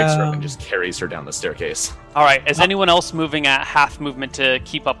Van picks her up and just carries her down the staircase. All right. Is anyone else moving at half movement to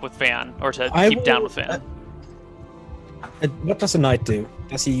keep up with Van, or to keep down with Van? What does the knight do?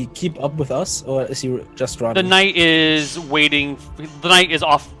 Does he keep up with us, or is he just running? The knight is waiting. The knight is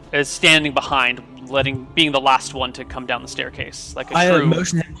standing behind, being the last one to come down the staircase, like a true. I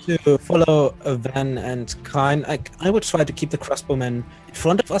motion him to follow Van and Kine. I would try to keep the crossbowmen in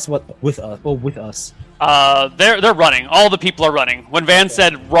front of us, with us. They're running. All the people are running. When Van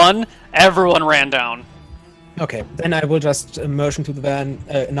said run, everyone ran down. Okay, then I will just motion to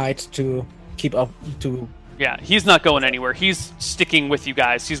the knight to keep up to. Yeah, he's not going anywhere. He's sticking with you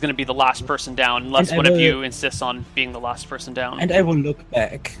guys. He's going to be the last person down, unless one of you insists on being the last person down. And I will look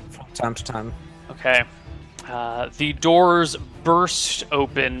back from time to time. Okay. The doors burst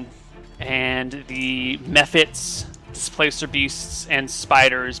open, and the mephits, displacer beasts, and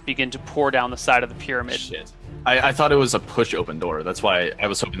spiders begin to pour down the side of the pyramid. Shit. I thought it was a push open door. That's why I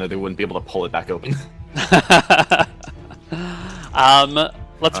was hoping that they wouldn't be able to pull it back open.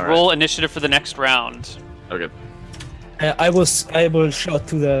 Let's roll initiative for the next round. Okay. I will shout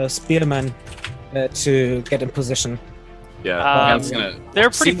to the spearman to get in position. Yeah, they're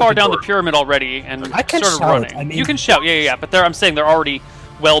pretty far down the pyramid already, and I can sort of shout. running. I mean, you can shout, yeah. But I'm saying they're already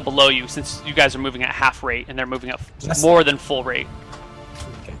well below you, since you guys are moving at half rate, and they're moving at more than full rate.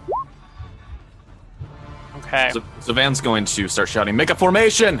 Okay. So Van's going to start shouting, "Make a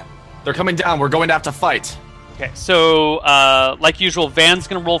formation! They're coming down. We're going to have to fight." Okay. So, like usual, Van's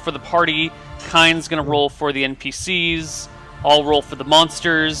gonna roll for the party. Kind's gonna roll for the NPCs. I'll roll for the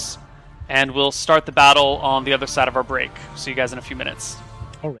monsters. And we'll start the battle on the other side of our break. See you guys in a few minutes.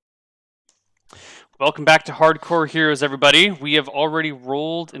 All right. Welcome back to Hardcore Heroes, everybody. We have already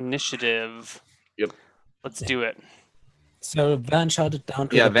rolled initiative. Yep. Let's do it. So Van shouted down.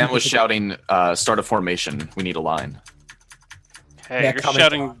 Yeah, Van was shouting, "Start a formation. We need a line." Okay, you're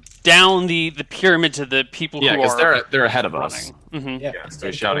shouting down the pyramid to the people who are because they're ahead of us. Mm-hmm. Yeah, So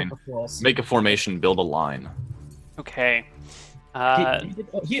he's shouting, "Make a formation. Build a line." Okay.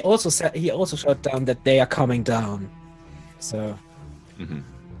 He also shouted down that they are coming down. So. Mm-hmm.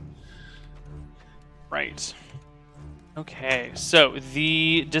 Right. Okay, so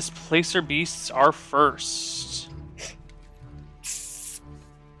the displacer beasts are first.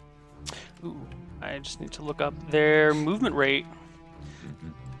 Ooh, I just need to look up their movement rate.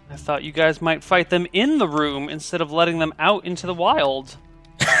 I thought you guys might fight them in the room instead of letting them out into the wild.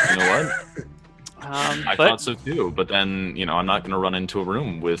 You know what? I thought so too, but then, I'm not going to run into a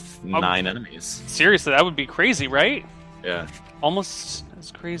room with 9 enemies. Seriously, that would be crazy, right? Yeah. Almost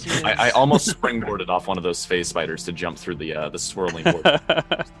as crazy as... I almost springboarded off one of those phase spiders to jump through the swirling board.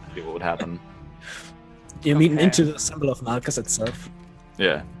 See what would happen. You mean into the symbol of Marcus itself?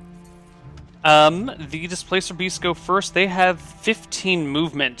 Yeah. The displacer beasts go first. They have 15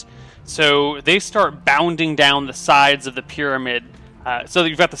 movement, so they start bounding down the sides of the pyramid. So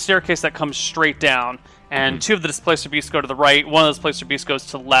you've got the staircase that comes straight down, and 2 of the displacer beasts go to the right, 1 of the displacer beasts goes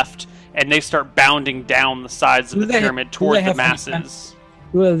to the left, and they start bounding down the sides of the pyramid toward the masses.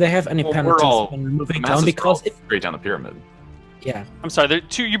 Will they have any penalties when moving down? Because straight down the pyramid. Yeah. I'm sorry,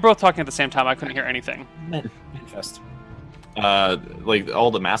 you're both talking at the same time. I couldn't hear anything. First.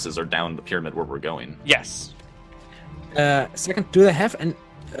 All the masses are down the pyramid where we're going. Yes. Second, do they have an?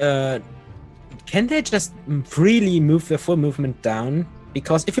 Can they just freely move their full movement down?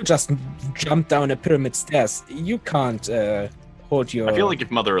 Because if you just jump down a pyramid stairs, you can't hold your. I feel like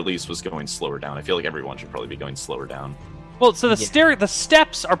if Mother Elise was going slower down, I feel like everyone should probably be going slower down. Well, so the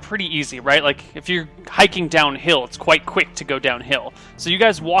steps are pretty easy, right? Like, if you're hiking downhill, it's quite quick to go downhill. So you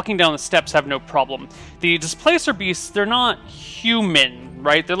guys walking down the steps have no problem. The displacer beasts, they're not human,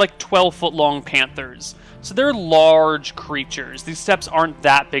 right? They're like 12-foot long panthers. So they're large creatures. These steps aren't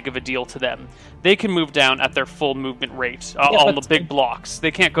that big of a deal to them. They can move down at their full movement rate on the big blocks. They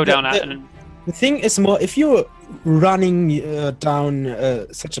can't go down at... The thing is more, if you're running down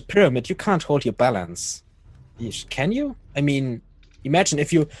such a pyramid, you can't hold your balance. Can you? I mean, imagine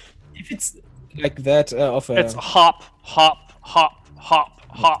if it's like that It's hop, hop, hop, hop,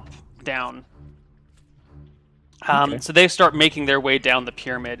 hop down. So they start making their way down the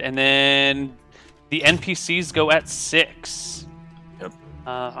pyramid, and then the NPCs go at 6. Yep.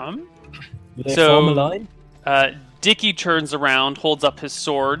 Do they form a line? Dicky turns around, holds up his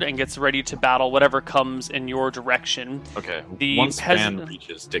sword, and gets ready to battle whatever comes in your direction. Okay. Once Van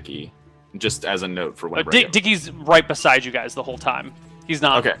reaches Dicky, just as a note for whenever. Dicky's right beside you guys the whole time. He's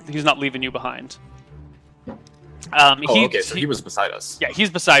not. Okay. He's not leaving you behind. So he was beside us. Yeah, he's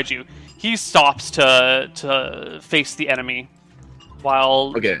beside you. He stops to face the enemy,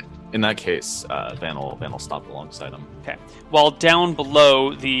 while. Okay. In that case, Van will stop alongside him. Okay. While down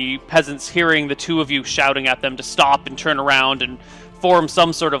below, the peasants, hearing the 2 of you shouting at them to stop and turn around and form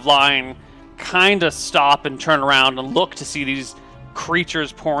some sort of line, kind of stop and turn around and look to see these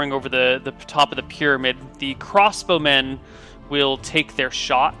creatures pouring over the top of the pyramid. The crossbowmen will take their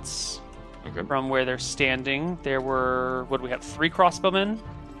shots from where they're standing. There were, what do we have, 3 crossbowmen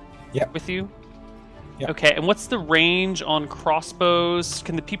with you? Yep. Okay, and what's the range on crossbows?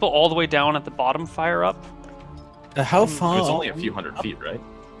 Can the people all the way down at the bottom fire up? How far? It's only a few hundred feet, right?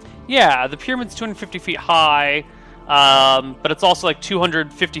 Yeah, the pyramid's 250 feet high, but it's also like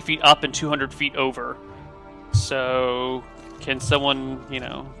 250 feet up and 200 feet over. So, can someone,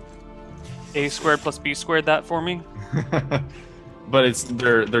 A squared plus B squared that for me? But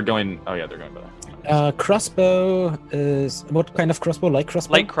they're going. Oh yeah, they're going by that. Crossbow is what kind of crossbow? Light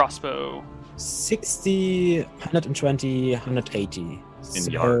crossbow. Light crossbow. 60, 120, 180.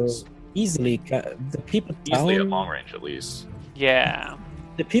 In yards. Easily, the people Easily down. at long range, at least. Yeah.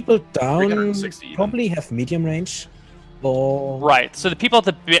 The people down 360 even. probably have medium range. Or Right. So the people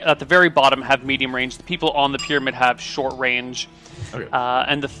at the very bottom have medium range. The people on the pyramid have short range. Okay.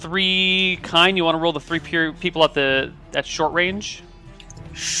 And the three you want to roll the three people at short range?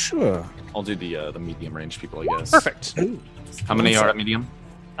 Sure. I'll do the medium range people, I guess. Perfect. Ooh. How many are at medium?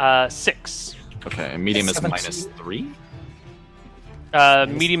 6. Okay, and medium is 17. -3.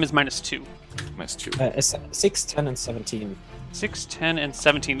 Medium is -2. -2. 6, 10, and 17. 6, 10, and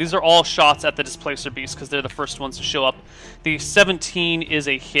 17. These are all shots at the Displacer Beast because they're the first ones to show up. The 17 is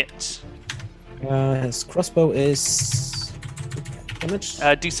a hit. His crossbow is damage.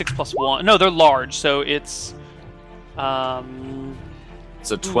 D6 plus 1. No, they're large, so it's...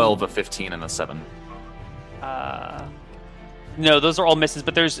 It's a 12, a 15, and a 7. No, those are all misses,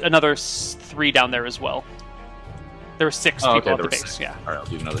 but there's another 3 down there as well. There were 6 people at the base, 6. yeah. Alright, I'll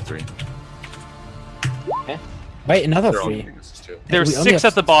do another 3. Wait, another They're all 3. doing misses too. There's We only 6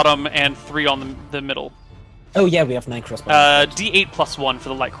 have- at the bottom and 3 on the middle. Oh yeah, we have 9 crossbow. D8 plus 1 for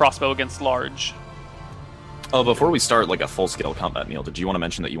the light crossbow against large. Oh, before we start like a full-scale combat, Neil, did you want to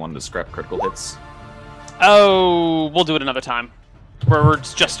mention that you wanted to scrap critical hits? Oh, we'll do it another time. We're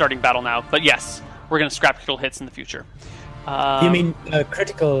just starting battle now, but yes, we're going to scrap critical hits in the future. You mean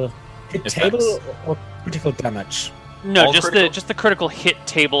critical hit Effects. table or critical damage? No, all just critical? the critical hit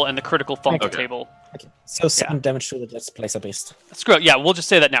table and the critical fumble Okay. table. Okay. So 7 damage to the Displacer Beast. Screw it. Yeah, we'll just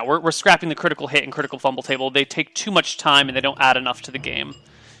say that now. We're scrapping the critical hit and critical fumble table. They take too much time and they don't add enough to the game.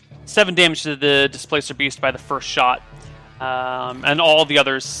 7 damage to the Displacer Beast by the first shot, and all the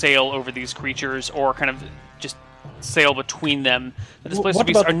others sail over these creatures or kind of just sail between them. The Displacer What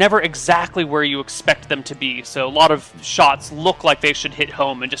Beasts about- are never exactly where you expect them to be, so a lot of shots look like they should hit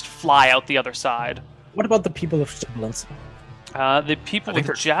home and just fly out the other side. What about the people with javelins? The people I think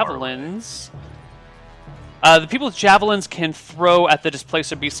with they're far away. javelins. The people with javelins can throw at the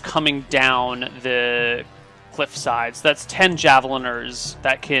Displacer Beast coming down the cliff sides. That's 10 javeliners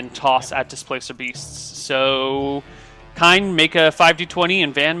that can toss at Displacer Beasts. So, Kine, make a 5d20,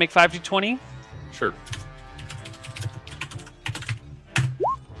 and Van, make 5d20. Sure.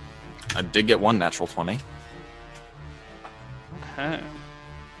 I did get one natural 20. Okay.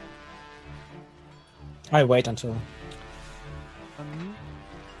 I wait until.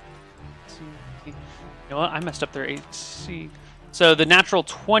 You know what? I messed up their AC. So the natural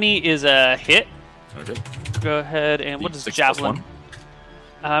 20 is a hit. Okay. Go ahead and what does 6 plus javelin? 1?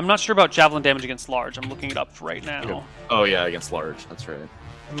 I'm not sure about javelin damage against large. I'm looking it up right now. Okay. Oh yeah, against large. That's right.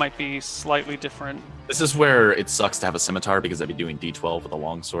 It might be slightly different. This is where it sucks to have a scimitar because I'd be doing D12 with a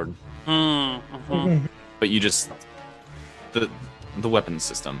longsword. Mm-hmm. But you just the weapon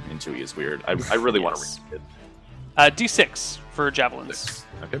system in 2E is weird. I really want to Yes. read it. D6 for javelins. 6.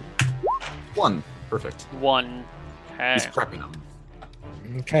 Okay. 1. Perfect. 1. Okay. He's prepping them.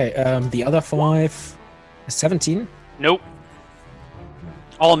 Okay, the other 5 is 17. Nope.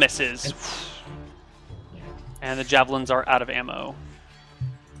 All misses. And the javelins are out of ammo.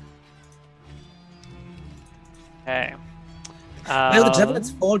 Okay. Well, the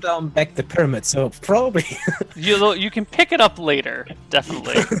javelins fall down back the pyramid, so probably. You can pick it up later,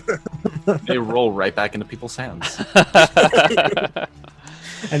 definitely. They roll right back into people's hands.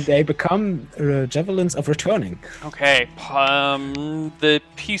 And they become javelins of returning. Okay. The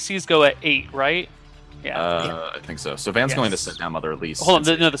PCs go at 8, right? Yeah. I think so. So Van's going to Yes. sit down Mother Elise. Hold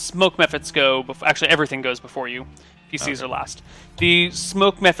on. The smoke methods go before. Actually, everything goes before you. PCs Okay. are last. The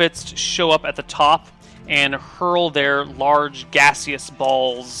smoke methods show up at the top and hurl their large gaseous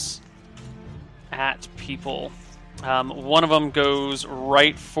balls at people. One of them goes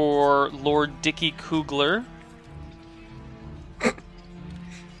right for Lord Dickie Kugler.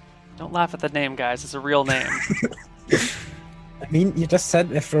 Don't laugh at the name, guys. It's a real name. I mean, you just said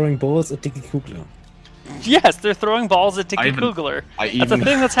they're throwing balls at Dickie Kugler. Yes, they're throwing balls at Dickie I even- Kugler. I That's a even-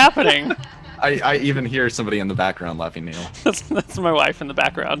 thing that's happening. I even hear somebody in the background laughing, Neil. That's my wife in the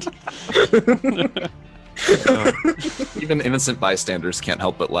background. Even innocent bystanders can't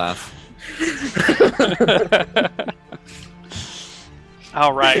help but laugh.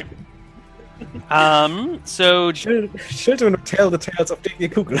 All right. So Children who tell the tales of Dickie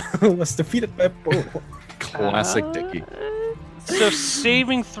Kugler who was defeated by Bo. Classic Dickie. so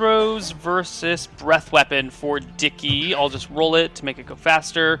saving throws versus breath weapon for Dickie. I'll just roll it to make it go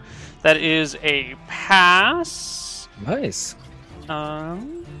faster. That is a pass. Nice.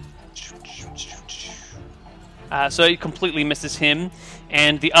 So it completely misses him.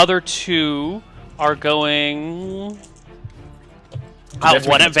 And the other two are going...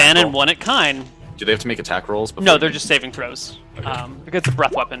 one at Van and one at Kine. Do they have to make attack rolls? No, they're just saving throws. Okay. Because it's a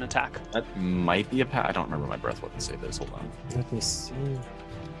breath weapon attack. That might be a I don't remember my breath weapon save is. Hold on. Let me see.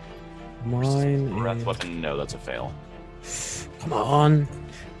 Mine. Breath weapon. No, that's a fail. Come on.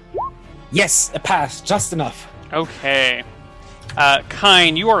 Yes, a pass. Just enough. Okay.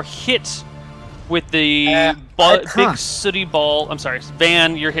 Kine, you are hit with the big sooty ball. I'm sorry,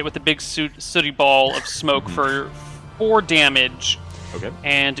 Van, you're hit with the big sooty ball of smoke for 4 damage. Okay.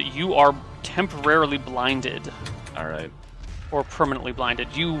 And you are temporarily blinded. All right. Or permanently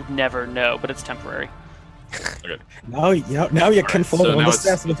blinded. You never know, but it's temporary. Okay. Now you can fall so on now the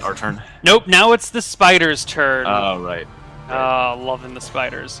stairs. it's our turn. Nope, now it's the spider's turn. Oh, right. Loving the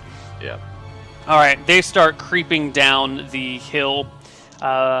spiders. Yeah. All right, they start creeping down the hill.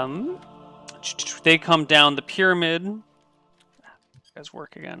 They come down the pyramid. You guys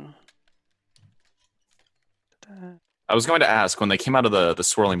work again. I was going to ask, when they came out of the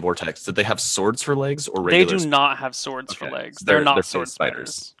swirling vortex, did they have swords for legs or regular? They do not have swords for legs. So They're not they're sword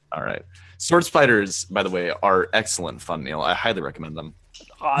spiders. All right. Sword spiders, by the way, are excellent fun, Neil. I highly recommend them.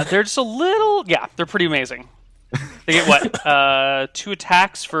 They're just a little... Yeah, they're pretty amazing. They get what? 2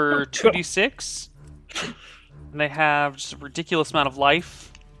 attacks for 2d6. And they have just a ridiculous amount of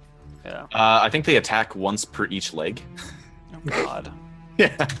life. Yeah. I think they attack once per each leg. Oh, God.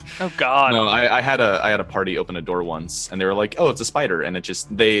 Yeah. Oh, God. No, I had a party open a door once, and they were like, "Oh, it's a spider," and it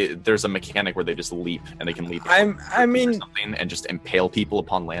just there's a mechanic where they just leap, and they can leap. I mean, something and just impale people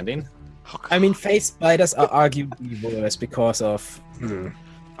upon landing. I mean, phase spiders are arguably worse because of.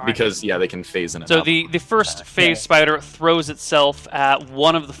 Because they can phase in. So the first phase spider throws itself at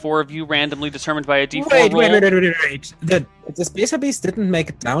one of the 4 of you, randomly determined by a d4 roll. Wait. The Displacer Beast didn't make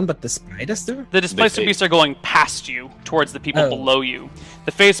it down, but the spiders do? The Displacer Beasts are going past you, towards the people below you.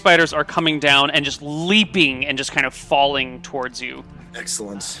 The phase spiders are coming down and just leaping and just kind of falling towards you.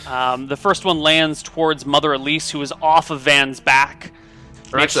 Excellent. The first one lands towards Mother Elise, who is off of Van's back.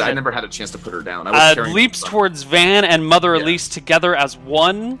 Or actually, I never had a chance to put her down. I was carrying leaps towards Van and Mother Elise together as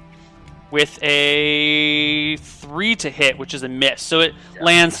one with a 3 to hit, which is a miss. So it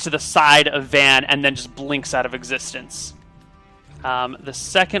lands to the side of Van and then just blinks out of existence. The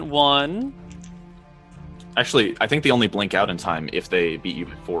second one... Actually, I think they only blink out in time if they beat you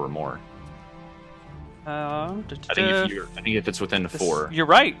by 4 or more. I think if it's within 4. You're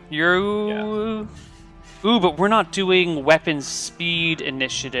right. Ooh, but we're not doing weapon speed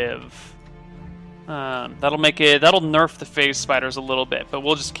initiative. That'll nerf the phase spiders a little bit, but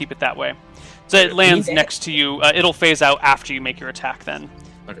we'll just keep it that way. So it lands next to you. It'll phase out after you make your attack then.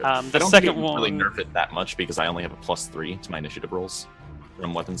 Okay. The second one really nerf it that much because I only have a +3 to my initiative rolls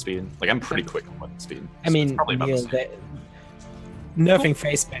from weapon speed. Like, I'm pretty quick on weapon speed. I mean, nerfing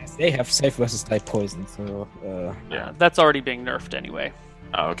phase spiders, they have safe versus light poison, so that's already being nerfed anyway.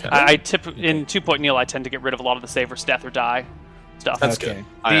 Oh, okay. In 2 Neil, I tend to get rid of a lot of the save versus death or die stuff. That's good.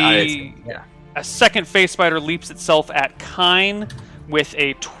 A second phase spider leaps itself at Kine with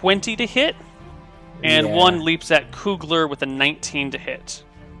a 20 to hit, and one leaps at Kugler with a 19 to hit.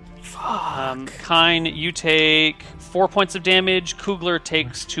 Kine, you take 4 points of damage. Kugler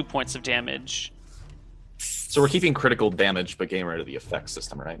takes 2 points of damage. So we're keeping critical damage, but getting rid of the effect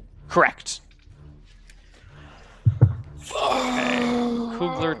system, right? Correct. Okay.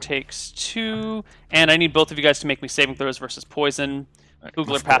 Kugler takes 2, and I need both of you guys to make me saving throws versus poison.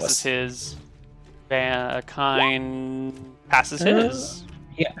 Kugler passes his. Kine passes his.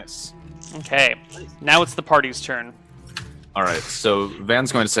 Yes. Okay. Now it's the party's turn. All right. So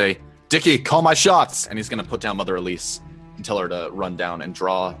Van's going to say, "Dickie, call my shots," and he's going to put down Mother Elise and tell her to run down and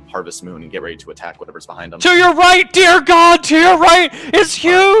draw Harvest Moon and get ready to attack whatever's behind him. To your right, dear God! To your right! It's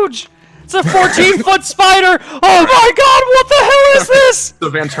huge! It's a 14-foot spider! Oh my God! What the hell is this? So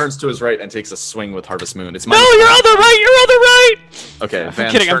Van turns to his right and takes a swing with Harvest Moon. It's no, your other right! Your other right! Okay, Van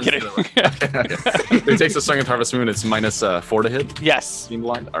I'm kidding. Okay. He takes a swing with Harvest Moon. It's -4 to hit. Yes. Being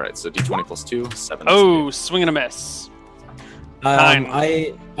blind. All right, so D20 plus 2, 7. Oh, swing and a miss.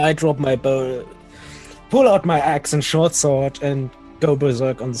 I drop my bow, pull out my axe and short sword, and go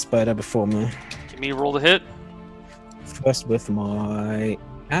berserk on the spider before me. Give me a roll to hit. First with my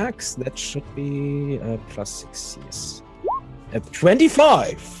axe, that should be a +6, yes.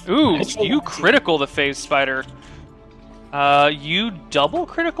 25! Ooh, you critical the phase spider. You double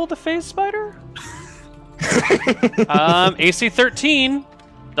critical the phase spider? AC 13,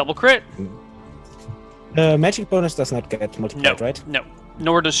 double crit. Magic bonus does not get multiplied, right? No,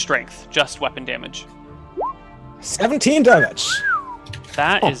 nor does strength, just weapon damage. 17 damage!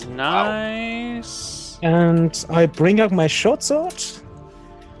 That is nice. And I bring out my short sword.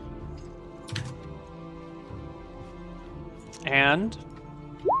 And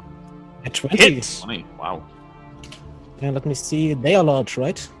A 20. hit. 20. Wow. Yeah, let me see. They are large,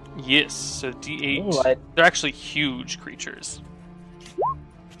 right? Yes, so D8. Alright. They're actually huge creatures.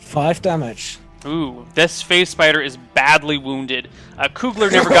 5 damage. Ooh, this phase spider is badly wounded.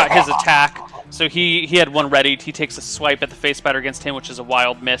 Kugler never got his attack, so he had one readied. He takes a swipe at the phase spider against him, which is a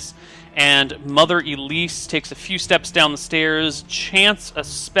wild miss. And Mother Elise takes a few steps down the stairs, chants a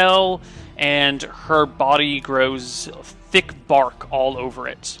spell, and her body grows thick bark all over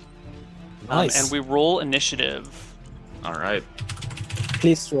it. Nice. And we roll initiative. All right.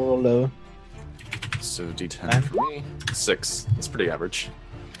 Please roll low. So D10 for me. 6. That's pretty average.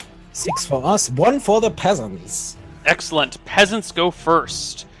 6 for us, 1 for the peasants. Excellent. Peasants go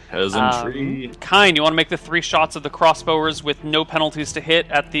first. Peasantry. Kine, you want to make the 3 shots of the crossbowers with no penalties to hit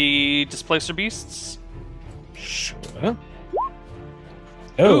at the displacer beasts? Sure.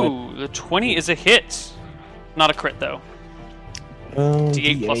 Ooh, the 20 is a hit. Not a crit, though.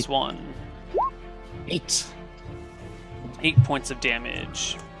 D8 plus 1. 8. 8 points of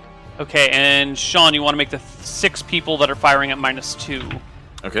damage. Okay, and Sean, you want to make the 6 people that are firing at -2.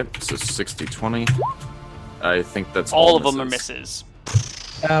 Okay, so 60, 20. I think that's All of them are misses.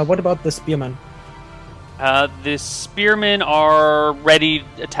 What about the spearman? The spearmen are ready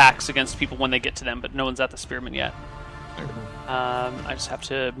attacks against people when they get to them, but no one's at the spearmen yet. I just have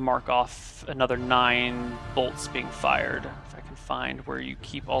to mark off another 9 bolts being fired, if I can find where you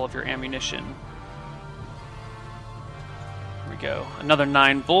keep all of your ammunition. There we go. Another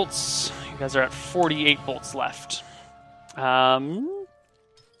 9 bolts. You guys are at 48 bolts left.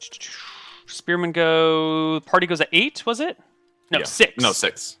 Spearmen go... Party goes at 8, was it? No, Yeah. 6. No,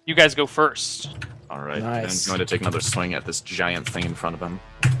 6. You guys go first. All right. Nice. And he's going to take another swing at this giant thing in front of him.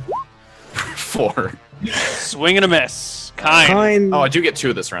 4. Swing and a miss. Kind. Kind. Oh, I do get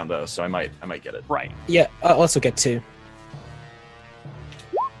 2 this round though, so I might get it. Right. Yeah, I also get 2.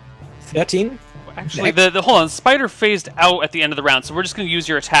 13. Actually, the hold on. Spider phased out at the end of the round, so we're just going to use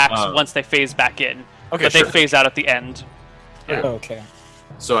your attacks once they phase back in. Okay, But sure. they phase out at the end. Yeah. Okay.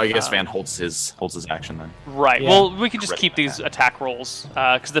 So I guess Van holds his action then. Right. Yeah. Well, we can just Ready keep for these that. attack rolls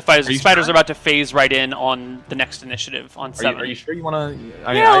because the Are you spiders sure? are about to phase right in on the next initiative on 7. Are you sure you want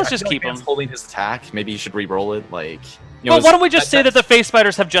to? Yeah, let's just keep him. Holding his attack. Maybe you should re-roll it. Like, Well, why don't we just say that the phase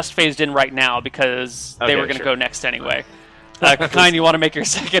spiders have just phased in right now because they Okay, were going to sure. go next anyway. Kine, you want to make your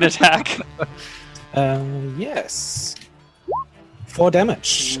second attack? Yes. 4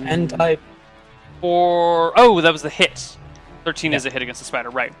 damage. And I... Oh, that was the hit. 13 is a hit against the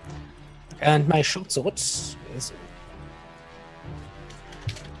spider, right? And my short sword is...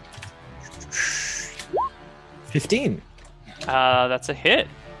 15. That's a hit.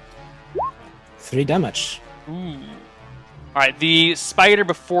 3 damage. Ooh. All right, the spider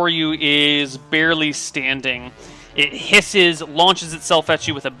before you is barely standing. It hisses, launches itself at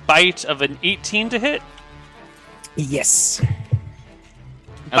you with a bite of an 18 to hit. Yes.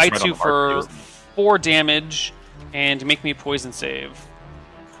 Bites right on you the mark, for isn't it? 4 damage, and make me a poison save.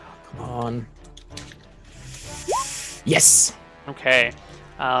 Come on. Yes. Okay.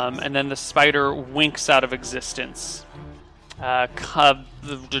 And then the spider winks out of existence. Van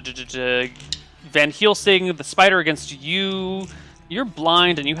Helsing, the spider against you. You're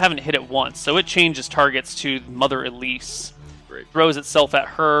blind and you haven't hit it once, so it changes targets to Mother Elise. Great. Throws itself at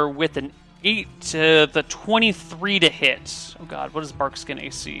her with an 8 to the 23 to hit. Oh god, what is Barkskin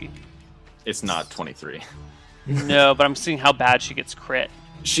AC? It's not 23. No, but I'm seeing how bad she gets crit.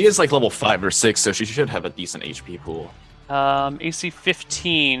 She is like level 5 or 6, so she should have a decent HP pool. AC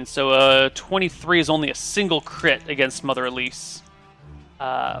 15, so 23 is only a single crit against Mother Elise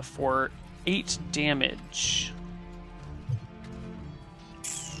for 8 damage.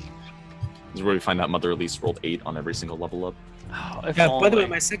 This is where we find out Mother Elise rolled 8 on every single level up. Oh, if By the way, only.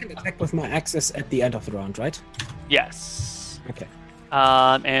 my second attack with my axe is at the end of the round, right? Yes. Okay.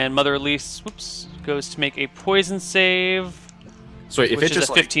 And Mother Elise, whoops, goes to make a poison save, So if which it is just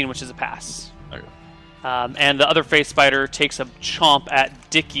a like, 15, which is a pass. Okay. And the other face spider takes a chomp at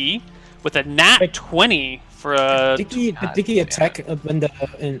Dicky with a nat Wait. 20 for a... Did Dicky attack when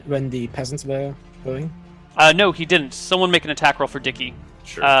the peasants were going? No, he didn't. Someone make an attack roll for Dicky.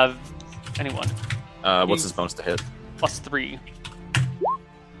 Sure. Anyone. What's his bonus to hit? +3.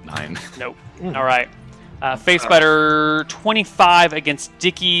 9. Nope. All right. Face Spider 25 against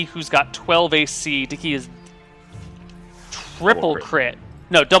Dicky, who's got 12 AC. Dicky is triple Double crit.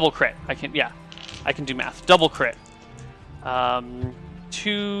 No, double crit. I can do math. Double crit.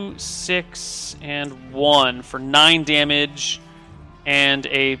 2, 6, and 1 for 9 damage, and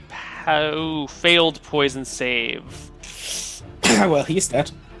a Failed poison save. Well, he's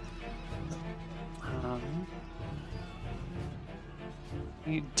dead.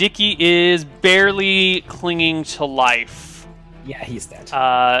 Dicky is barely clinging to life. Yeah, he's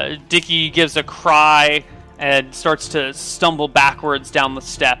dead. Dicky gives a cry and starts to stumble backwards down the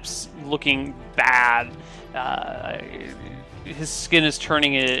steps, looking bad. His skin is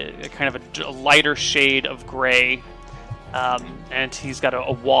turning a kind of a lighter shade of gray, and he's got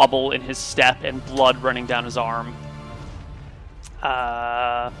a wobble in his step and blood running down his arm.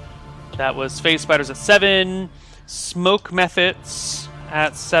 That was Phase Spiders at 7, Smoke Methods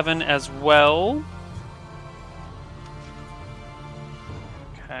at 7 as well.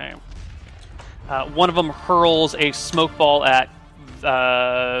 Okay. One of them hurls a smoke ball at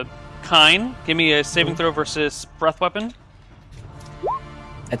Kine. Give me a saving throw versus breath weapon.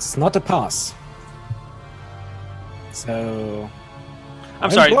 It's not a pass. So I'm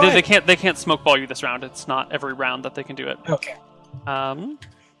sorry, they can't smoke ball you this round. It's not every round that they can do it. Okay.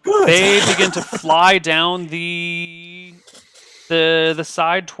 Good. They begin to fly down the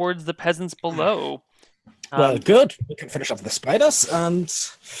side towards the peasants below. Well, good. We can finish off the spiders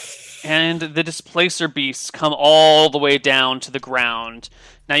and the displacer beasts come all the way down to the ground.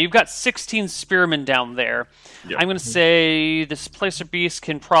 Now you've got 16 spearmen down there. Yep. I'm going to say displacer beasts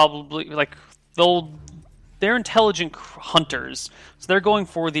can probably they're intelligent hunters, so they're going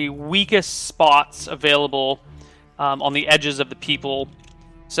for the weakest spots available on the edges of the people.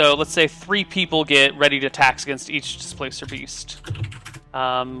 So let's say 3 people get ready to attack against each displacer beast.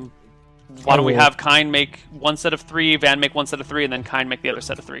 Why don't we have Kine make one set of 3, Van make one set of 3, and then Kine make the other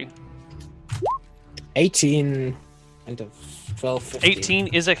set of 3? 18 and 12, 15. 18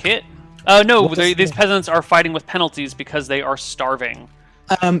 is a hit. No, these peasants are fighting with penalties because they are starving.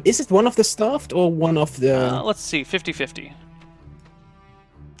 Is it one of the starved or one of the... let's see, 50-50.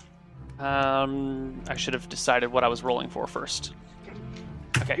 I should have decided what I was rolling for first.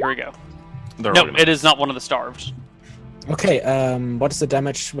 Okay, here we go. No, it is not one of the starved. Okay, what is the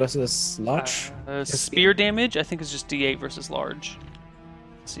damage versus large? Spear damage, I think, is just D8 versus large.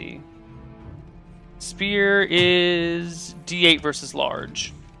 Let's see. Spear is D8 versus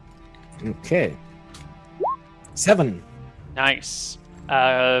large. Okay. 7. Nice.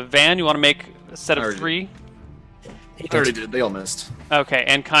 Van, you want to make a set of 3? I already did. They all missed. Okay,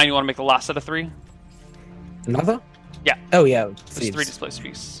 and Kine, you want to make the last set of 3? Another? Yeah. Oh, yeah. There's 3 displacer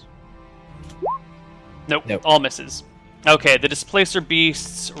beasts. Nope, all misses. Okay, the displacer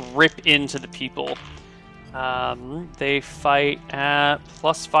beasts rip into the people. They fight at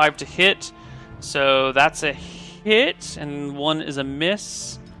 +5 to hit, so that's a hit, and 1 is a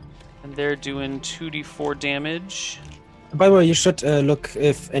miss. And they're doing 2d4 damage. By the way, you should look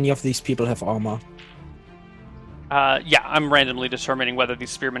if any of these people have armor. Yeah, I'm randomly determining whether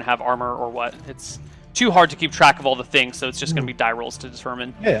these spearmen have armor or what. It's too hard to keep track of all the things, so it's just going to be die rolls to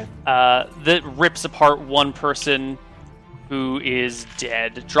determine. Yeah. That rips apart one person who is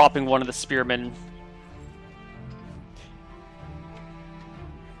dead, dropping one of the spearmen.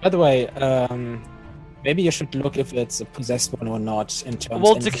 By the way, maybe you should look if it's a possessed one or not. In terms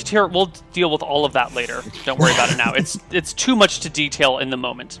we'll deal with all of that later. Don't worry about it now. It's too much to detail in the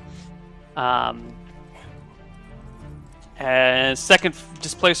moment. Second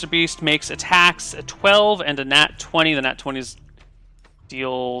displacer beast makes attacks a 12 and a nat 20. The nat 20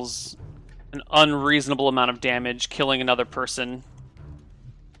 deals an unreasonable amount of damage, killing another person.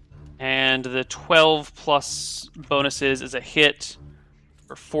 And the 12 plus bonuses is a hit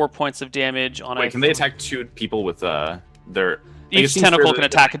for 4 points of damage on Wait, can they attack 2 people with their... Each tentacle can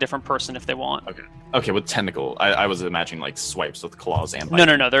attack a different person if they want. Okay, with tentacle. I was imagining like swipes with claws and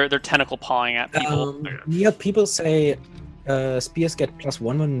biting. No. They're tentacle pawing at people. Yeah, people say spears get +1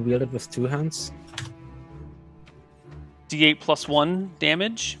 when wielded with 2 hands. D8 +1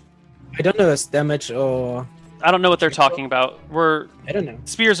 damage? I don't know if it's damage or... I don't know what they're talking about. I don't know.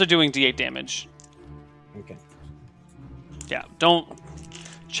 Spears are doing D8 damage. Okay. Yeah, don't...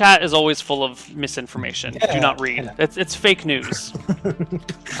 Chat is always full of misinformation. Yeah, do not read. It's fake news.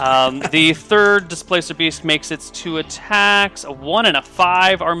 The third displacer beast makes its 2 attacks. A 1 and a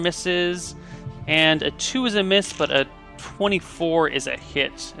 5 are misses. And a 2 is a miss, but a 24 is a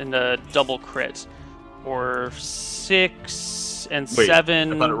hit and a double crit. Or 6 and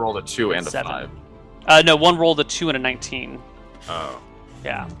 7. I thought it rolled a 2 and 7. a 5. No, one rolled a 2 and a 19. Oh.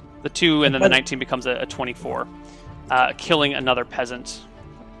 Yeah. The 2 and then the 19 becomes a 24. Killing another peasant.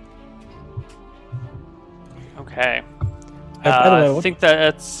 Okay. By the way, I think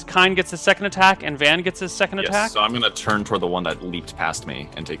that's Kine gets his second attack and Van gets his second attack. Yes, so I'm gonna turn toward the one that leaped past me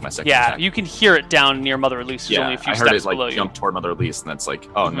and take my second Yeah, attack. you can hear it down near Mother Elise. There's only a few I heard steps it like below jump toward Mother Elise, and that's like,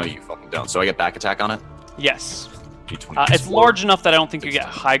 oh no, you fucking don't. So I get back attack on it. you. Yes. D20 It's four. large enough that I don't think you get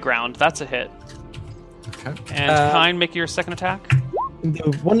high ground. That's a hit. Okay. And Kine, make your second attack.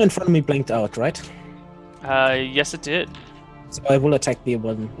 The one in front of me blinked out, right? Yes, it did. So I will attack the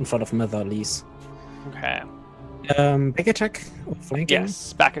one in front of Mother Elise. Okay. Back attack or flanking?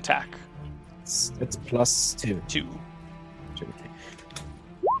 Yes, back attack. It's +2. 2.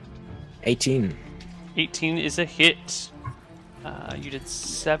 18. 18 is a hit. You did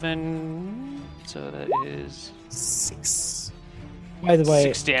 7, so that is 6. By the way,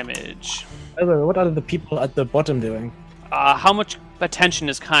 6 damage. what are the people at the bottom doing? How much attention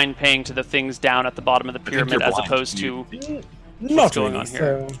is Kine paying to the things down at the bottom of the think pyramid you're as blind. opposed to... Not going really, on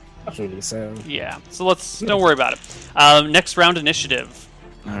here? Not really, so... Yeah, so don't worry about it. Next round initiative.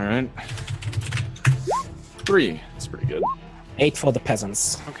 All right. 3. That's pretty good. 8 for the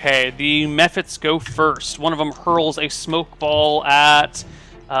peasants. Okay, the Mephits go first. One of them hurls a smoke ball at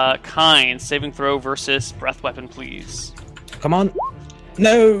Kine. Saving throw versus breath weapon, please. Come on.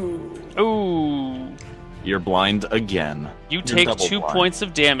 No! Ooh. You're blind again. You You're take double 2 blind. points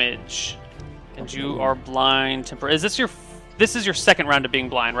of damage. And you are blind temporarily. Is this your... This is your second round of being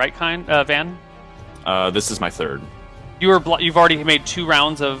blind, right, Kine? Van? This is my third. You've already made 2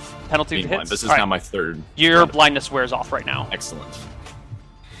 rounds of penalty Being hits? blind. This is All now right. my third. Your round. blindness wears off right now. Excellent.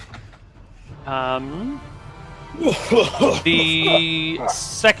 The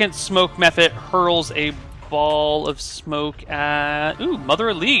second smoke method hurls a ball of smoke at... Ooh, Mother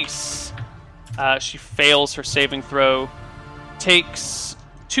Elise. She fails her saving throw, takes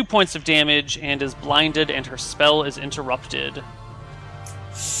 2 points of damage, and is blinded, and her spell is interrupted.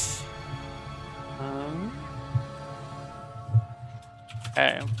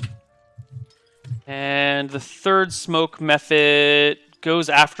 Okay. And the third smoke method goes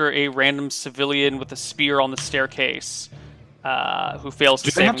after a random civilian with a spear on the staircase, who fails to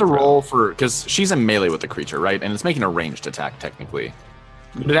Do they save have to throw. roll for... Because she's in melee with the creature, right? And it's making a ranged attack, technically.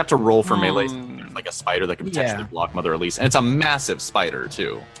 Would it have to roll for melee? There's like a spider that could potentially Yeah. block Mother Elise. And it's a massive spider,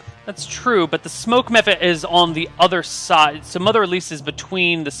 too. That's true, but the smoke method is on the other side. So Mother Elise is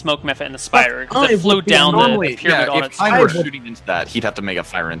between the smoke method and the spider. Because I it flew would be down the Normally, pyramid on if its Kine were side. shooting into that, he'd have to make a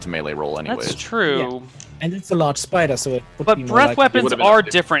fire into melee roll anyway. That's true. And it's a large spider, so it would But be more breath likely- weapons would've been are a-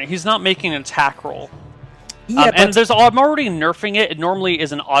 different. He's not making an attack roll. Yeah, And but I'm already nerfing it. It normally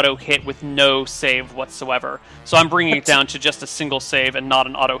is an auto hit with no save whatsoever. So I'm bringing it down to just a single save and not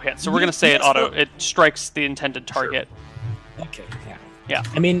an auto hit. So we're going to say Yes, it strikes the intended target. okay, yeah. Yeah.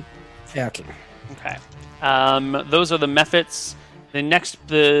 I mean, yeah, okay. Okay. Those are the methods.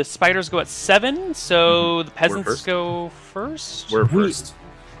 The spiders go at 7, so the peasants first. go first. We're first.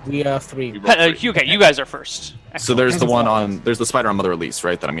 We are 3. We roll three. Okay, you guys are first. So there's the one on... There's the spider on Mother Elise,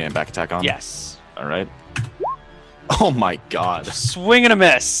 right? That I'm getting back attack on? Yes. All right. Oh my god. Swing and a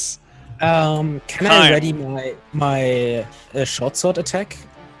miss. Can Time. I ready my short sword attack?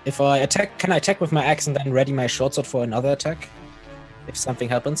 If I attack, can I attack with my axe and then ready my short sword for another attack? If something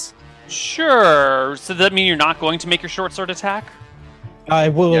happens, Sure. So does that mean you're not going to make your short sword attack? I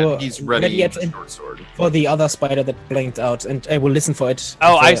will Yeah, he's ready it for short sword. for the other spider that blinked out, and I will listen for it.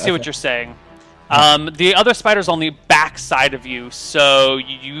 Oh, if I see what you're saying. The other spider's on the back side of you, so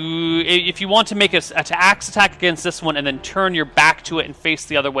if you want to make an axe attack against this one and then turn your back to it and face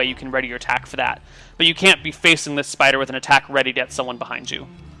the other way, you can ready your attack for that. But you can't be facing this spider with an attack ready at someone behind you.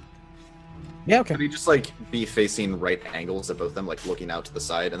 Yeah, okay. Could he just like be facing right angles at both of them, like looking out to the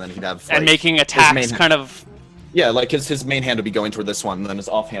side, and then he'd have like, And making his attacks main- kind of... Yeah, like his main hand would be going toward this one, and then his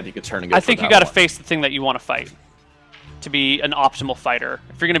offhand he could turn and go. I think for you that got to one. face the thing that you want to fight to be an optimal fighter.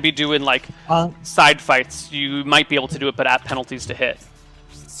 If you're going to be doing like Uh, side fights, you might be able to do it, but at penalties to hit.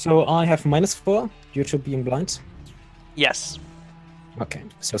 so I have -4 due to being blind. Yes. Okay,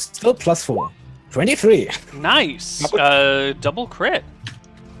 so still +4. 23. Nice. Double crit.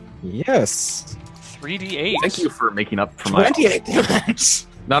 Yes. 3d8. Thank you for making up for my... 28 damage.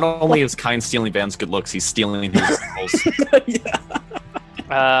 Not only is Kine stealing Van's good looks, he's stealing his rolls.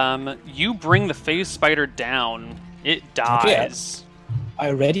 Yeah. You bring the phase spider down. It dies.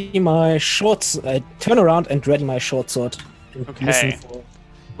 I ready my short. I turn around and ready my short sword. And Okay. listen for-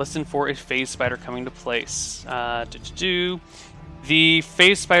 Listen for a phase spider coming to place. The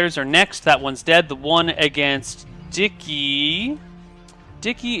phase spiders are next. That one's dead. The one against Dicky.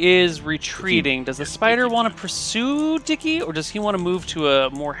 Dicky is retreating. Does the spider want to pursue Dicky, or does he want to move to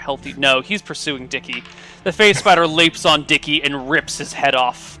a more healthy... No, he's pursuing Dicky. The phase spider leaps on Dicky and rips his head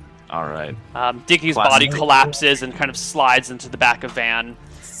off. All right. Dickie's Classic. body collapses and kind of slides into the back of Van.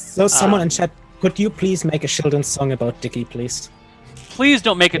 So someone in chat, could you please make a children's song about Dickie, please? Please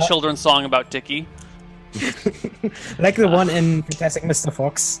don't make a children's song about Dickie. Like the one in Fantastic Mr.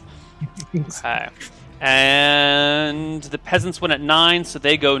 Fox. Okay. And the peasants went at 9, so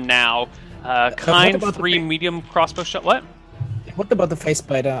they go now. Kind about the 3 medium crossbow shot. What? What about the face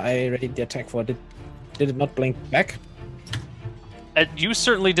spider I ready the attack for? Did it not blink back? You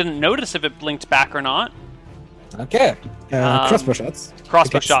certainly didn't notice if it blinked back or not. Okay. Crossbow shots.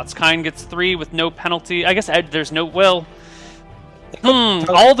 Crossbow Okay. shots. Kind gets 3 with no penalty. I guess there's no... Well...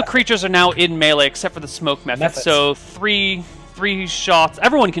 all the creatures are now in melee except for the smoke method. So three shots.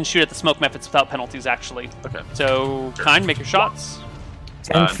 Everyone can shoot at the smoke methods without penalties, actually. Okay. So, Kind, make your shots.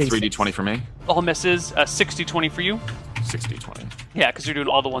 3d20 for me. All misses. 60-20 for you. 60-20. Yeah, because you're doing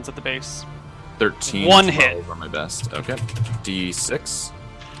all the ones at the base. 13. One 12 hit. are my best. Okay. D6.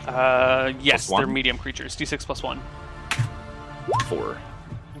 Yes, Plus one? they're medium creatures. D6 plus 1. 4.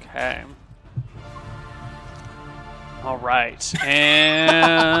 Okay. All right.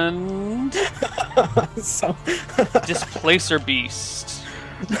 And... So Displacer Beast.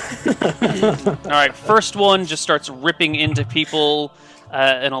 Alright, first one just starts ripping into people.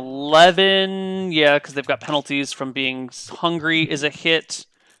 An 11, yeah, because they've got penalties from being hungry, is a hit.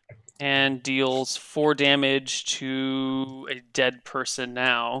 And deals 4 damage to a dead person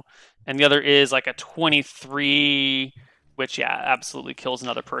now. And the other is like a 23, which, yeah, absolutely kills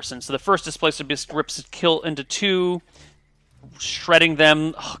another person. So the first Displacer Beast rips a kill into 2, shredding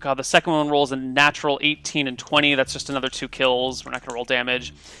them. Oh god, the second one rolls a natural 18 and 20. That's just another 2 kills. We're not going to roll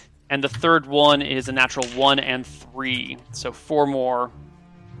damage. And the third one is a natural 1 and 3. So 4 more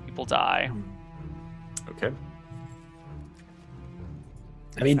people die. Okay.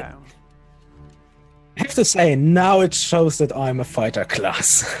 I mean, Okay. I have to say, now it shows that I'm a fighter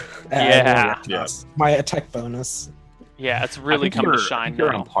class. Yeah. warrior class. My attack bonus. Yeah, it's really I think coming to you're- I shine think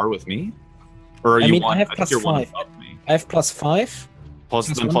You're now. on par with me? Or are I you mean, I one? have think plus you're one 5. above me. I have +5 Plus, Plus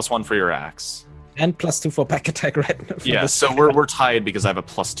then one? +1 for your axe. and +2 for back attack, right? For Yeah, this. so we're tied because I have a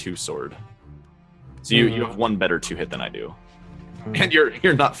 +2 sword. So you have one better 2 hit than I do. And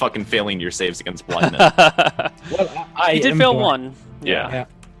you're not fucking failing your saves against blindness. Well, I He did am fail blind. 1. Yeah. Yeah.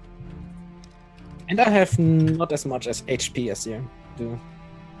 And I have not as much as HP as you do.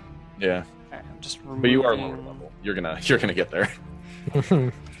 Yeah. Okay, I'm just But you are removing- lower level. You're gonna get there.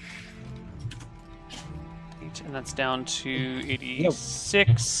 And that's down to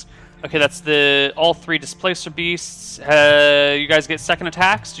 86. Okay, that's all 3 Displacer Beasts. You guys get second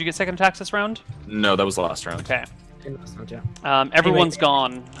attacks? Did you get second attacks this round? No, that was the last round. Okay. Yeah. Everyone's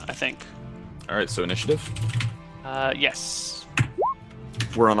gone, I think. All right, so initiative. Yes.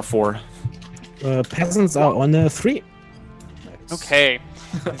 We're on a 4. Peasants are on a 3. Okay.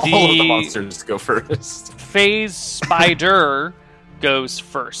 All of the monsters go first. Phase Spider goes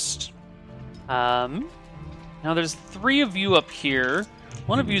first. Now there's 3 of you up here.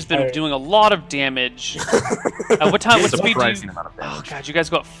 One of you's been doing a lot of damage. What speed do you... Surprising amount of Oh damage. god, you guys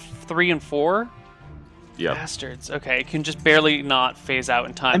go up 3 and 4? Yep. Bastards. Okay, you can just barely not phase out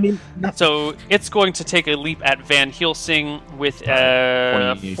in time. I mean, not So it's going to take a leap at Van Helsing with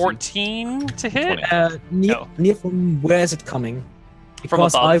 20 14 to hit. 20. near from where is it coming? From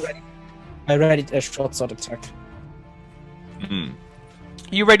Because above. I read it a short sword attack. Mm.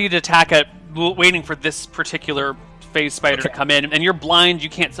 You ready to attack at waiting for this particular phase spider to Okay. come in, and you're blind. You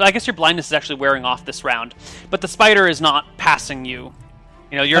can't. So I guess your blindness is actually wearing off this round, but the spider is not passing you.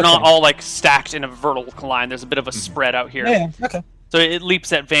 You know, you're not Okay. all like stacked in a vertical line. There's a bit of a spread out here. Yeah, okay. So it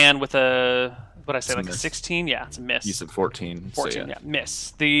leaps at Van with a what I say, It's a like a miss. 16. Yeah, it's a miss. You said 14. 14, So yeah,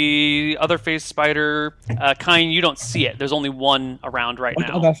 miss. The other phase spider, Kind, you don't see it. There's only one around right What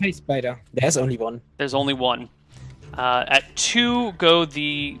now. other face spider? There's only one. There's only one. At 2 go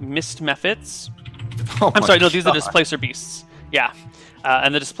the mist methods. Oh I'm my sorry, no, these are God. displacer beasts. Yeah.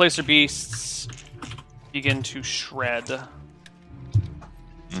 And the displacer beasts begin to shred.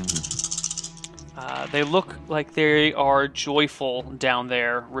 They look like they are joyful down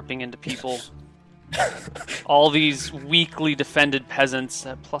there, ripping into people. All these weakly defended peasants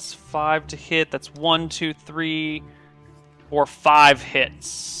at +5 to hit. That's 1, 2, 3, 4, 5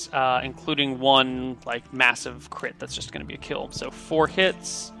 hits, including one like massive crit. That's just going to be a kill. So 4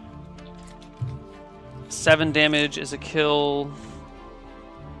 hits. 7 damage is a kill.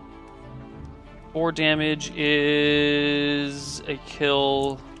 4 damage is a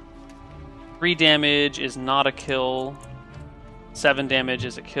kill. 3 damage is not a kill. 7 damage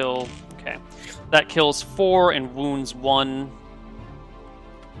is a kill. Okay. That kills 4 and wounds 1.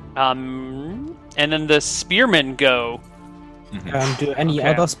 And then the spearmen go. Do any Okay.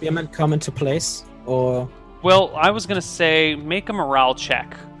 other spearmen come into place, or Well, I was gonna say make a morale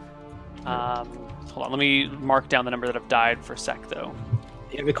check. Hold on, let me mark down the number that have died for a sec, though.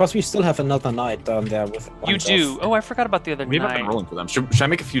 yeah, because we still have another knight down there with. a You bunch do. of- Oh, I forgot about the other We haven't been knight. rolling for them. Should I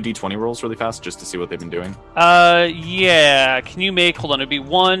make a few d20 rolls really fast just to see what they've been doing? Yeah. Can you make? Hold on. It'd be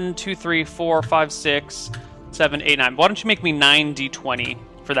 1, 2, 3, 4, 5, 6, 7, 8, 9. Why don't you make me 9 d20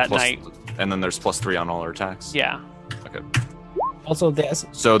 for that Plus- knight? And then there's +3 on all our attacks. Yeah. Okay. Also, there's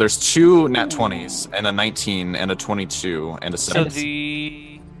So there's 2 nat 20s and a 19 and a 22 and a So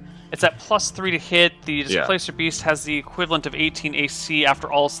 7. it's at +3 to hit. The Yeah. Displacer Beast has the equivalent of 18 AC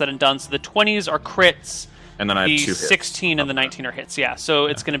after all is said and done. So the 20s are crits. And then I have The 2 hits. 16 and the 19 are hits. Yeah. So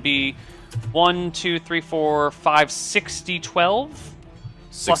it's going to be 1, 2, 3, 4, 5, 60, 12.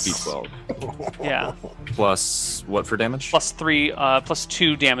 60, plus- 12. Yeah. Plus what for damage? +3,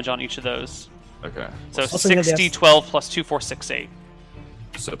 +2 damage on each of those. Okay. So Also, yeah, 60, there's- 12 plus 2, 4, 6, 8.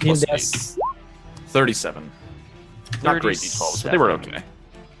 So yeah, plus 8. there's 37. Not great d12s, but they were okay.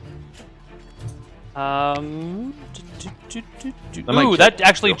 That might Ooh, kill that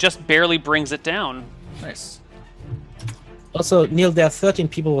actually you. just barely brings it down. Nice. also Neil. There are 13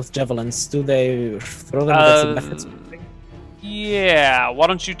 people with javelins. Do they throw them against the methods? Yeah, why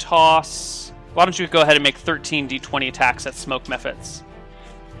don't you go ahead and make 13 d20 attacks at smoke methods?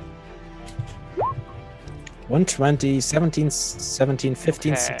 120, 17, 17,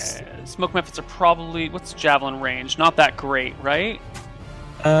 15, 16. Smoke methods are probably, what's javelin range? Not that great, right?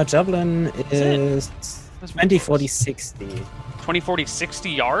 Javelin is What's 20, 40, 60. 20, 40, 60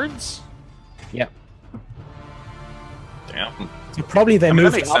 yards? Yeah. Damn. So probably they I mean, that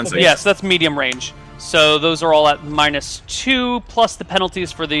moved makes up sense, a bit. Yes, that's medium range. So those are all at -2, plus the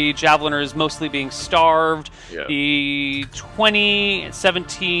penalties for the javeliners mostly being starved. Yeah. The 20 and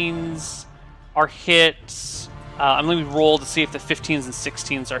 17s are hits. I'm going to roll to see if the 15s and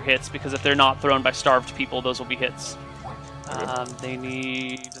 16s are hits, because if they're not thrown by starved people, those will be hits. They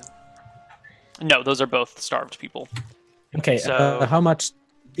need... No, those are both starved people. Okay, So- how much?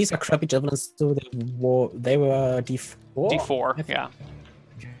 These are crappy javelins, so they were D4? D4, yeah.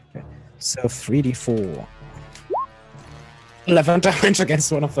 So 3D4. 11 damage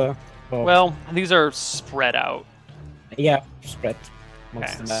against one of the... Oh, Well, these are spread out. yeah, spread. Okay,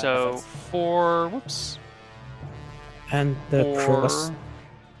 amongst the so methods. 4... Whoops. And the 4 cross...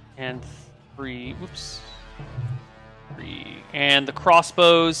 and 3. Whoops. 3. And the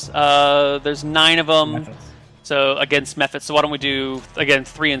crossbows, there's 9 of them. methods. So against methods. So why don't we do, again,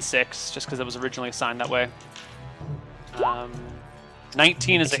 3 and 6, just because it was originally assigned that way.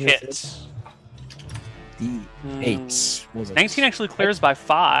 19 is a 19 is hit. D8 was it? 19 actually clears by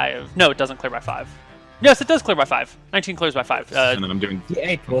 5. No, it doesn't clear by 5. Yes, it does clear by 5. 19 clears by 5. And then I'm doing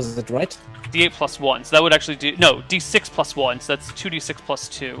D8 was it, right? D8 plus 1. So that would actually do... No, D6 plus 1. So that's 2D6 plus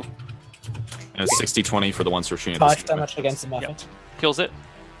 2. a 60-20 for the ones who are shooting. 5 damage against the method. Kills it.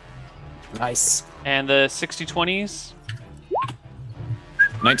 Nice. And the 60-20s?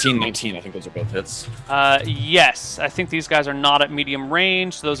 19, I think those are both hits. Yes. I think these guys are not at medium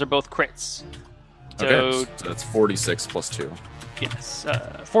range. So those are both crits. So, Okay, so that's 46 plus 2. yes.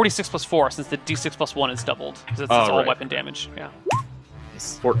 46 plus 4, since the D6 plus 1 is doubled. Because it's Oh, all right. weapon damage. Yeah.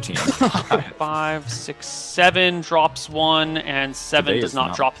 14. 5, 6, 7 drops 1, and 7 Today does is not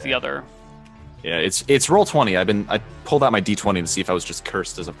not drop bad. the other. Yeah, it's roll 20. I pulled out my d20 to see if I was just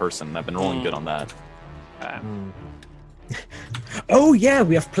cursed as a person. I've been rolling good on that. Oh yeah,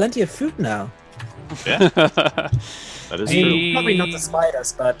 we have plenty of food now. Yeah, that is I mean, true. probably not the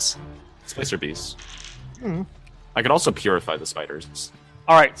spiders, but Spicer beasts. Hmm. I could also purify the spiders.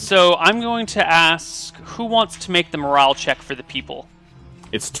 All right, so I'm going to ask who wants to make the morale check for the people.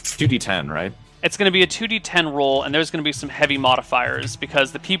 It's 2d10, right? It's going to be a 2d10 roll, and there's going to be some heavy modifiers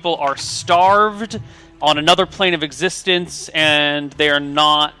because the people are starved on another plane of existence, and they are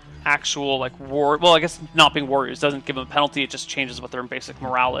not actual like war. Well, I guess not being warriors doesn't give them a penalty; it just changes what their basic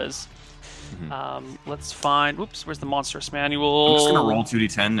morale is. Let's find. Whoops, where's the monstrous manual? I'm just gonna roll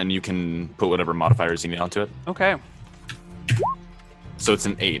 2d10, and you can put whatever modifiers you need onto it. Okay. So it's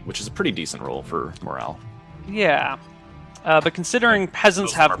an 8, which is a pretty decent roll for morale. Yeah. But considering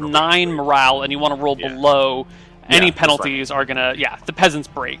peasants Those have are really 9 great. morale and you want to roll Yeah. below, any Yeah, that's penalties are gonna. Yeah, the peasants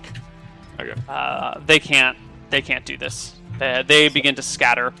break. Okay. They can't do this. They begin to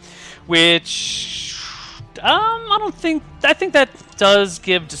scatter, which I don't think. I think that does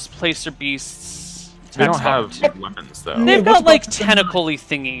give displacer beasts. They don't attacks have opportunity. weapons though. They've What got about like the- tentacle-y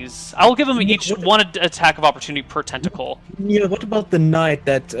thingies. I'll give them each one attack of opportunity per tentacle. yeah, what about the knight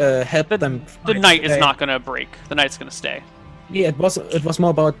that helped them? The fight knight is today? not going to break. The knight's going to stay. Yeah, it was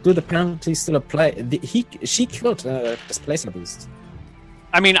more about do the penalties still apply? She killed Displacer Beast.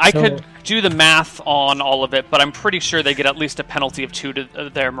 I mean, I could do the math on all of it, but I'm pretty sure they get at least a penalty of 2 to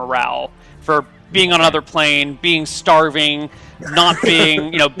their morale for being on another plane, being starving, not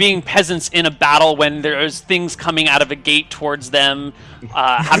being, being peasants in a battle when there's things coming out of a gate towards them,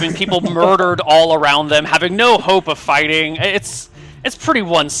 having people murdered all around them, having no hope of fighting. It's pretty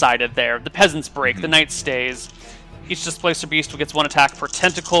one-sided there. The peasants break, the knight stays. Each Displacer Beast gets 1 attack per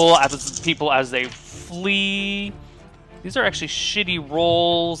tentacle as people as they flee. These are actually shitty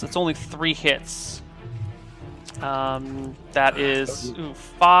rolls. It's only 3 hits. That is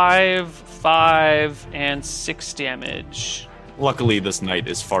 5, 5, and 6 damage. Luckily, this knight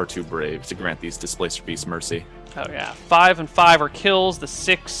is far too brave to grant these Displacer Beasts mercy. Oh yeah, 5 and 5 are kills. The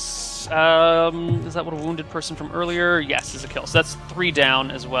 6, is that what a wounded person from earlier? Yes, is a kill. So that's 3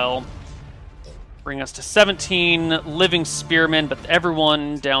 down as well. Bring us to 17 living spearmen, but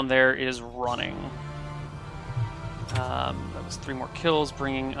everyone down there is running. That was 3 more kills,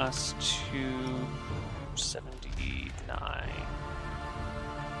 bringing us to 79.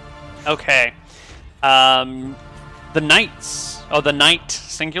 Okay. The knights. Oh, the knight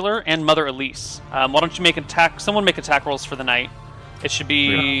singular and Mother Elise. Why don't you make an attack? Someone make attack rolls for the knight. It should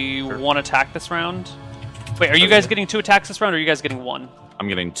be 1 attack this round. Wait, are you guys getting 2 attacks this round, or are you guys getting 1? I'm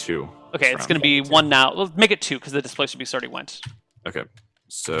getting 2. Okay, it's going to be 1 now. Let's make it 2 because the Displacer Beast already went. Okay,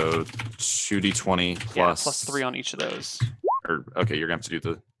 so 2d20 plus... Yeah, plus 3 on each of those. Okay, you're going to have to do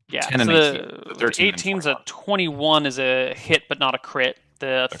the 10 so and 18. The 13 18's a 21 is a hit, but not a crit.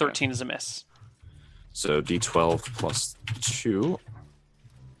 The 13 is a miss. So d12 plus 2. You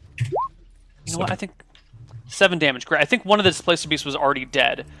know what? I think 7 damage. Great. I think one of the Displacer Beasts was already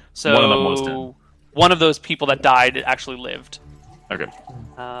dead. So one of them was dead. One of those people that died actually lived. Okay.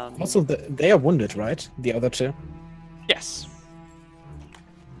 Also, they are wounded, right? The other 2? Yes.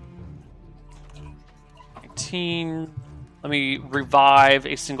 19. Let me revive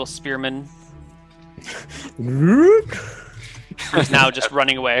a single spearman. Who's now just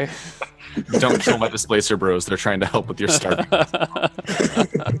running away. Don't kill my Displacer bros. They're trying to help with your start.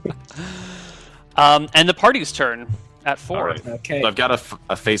 And the party's turn at 4. Right. Okay. So I've got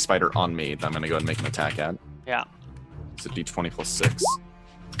a phase spider on me that I'm going to go ahead and make an attack at. Yeah. It's a d20 plus 6.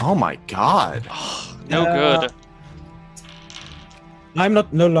 Oh my god. No good. I'm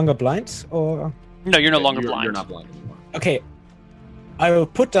no longer blind, or... No, you're no longer blind. You're not blind anymore. Okay. I will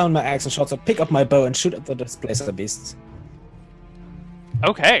put down my axe and shots, pick up my bow, and shoot at the Displacer Beasts.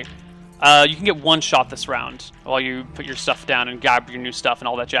 Okay. You can get 1 shot this round while you put your stuff down and grab your new stuff and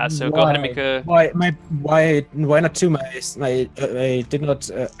all that jazz. So go ahead and make a... Why not 2? I did not...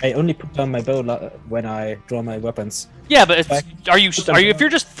 I only put down my bow when I draw my weapons. Yeah, but if you're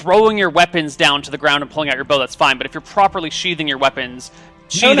just throwing your weapons down to the ground and pulling out your bow, that's fine. But if you're properly sheathing your weapons,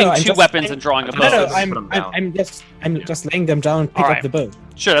 sheathing 2 weapons and drawing a bow... I'm just laying them down and pick up the bow.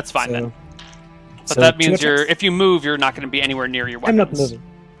 Sure, that's fine then. But that means if you move, you're not going to be anywhere near your weapons. I'm not moving.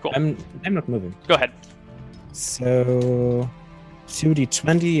 Cool. I'm not moving. Go ahead. So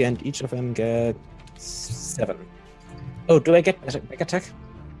 2d20 and each of them get 7. Oh, do I get back attack?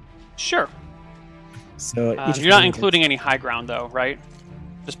 Sure. So you're not including any high ground though, right?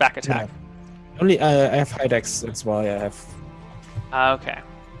 Just back attack. No. Only I have high dex, that's why I have. Okay.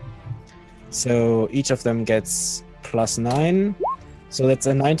 So each of them gets plus 9. So that's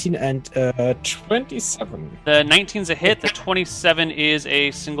a 19 and 27. The 19's a hit, the 27 is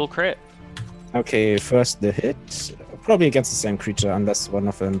a single crit. Okay, first the hit. Probably against the same creature, unless one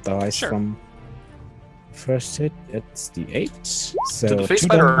of them dies from first hit. It's the 8. So did the face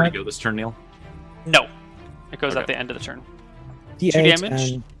spider already go this turn, Neil? No. It goes at the end of the turn. The 2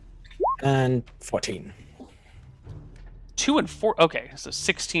 damage? And 14. 2 and 4. Okay, so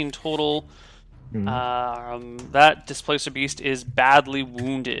 16 total. That Displacer Beast is badly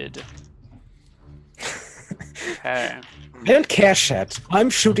wounded. Okay. I don't care, Shat. I'm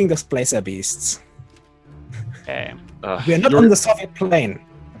shooting Displacer Beasts. Okay. We're not on the Soviet plane.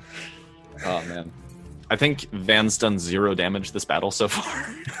 Oh, man. I think Van's done 0 damage this battle so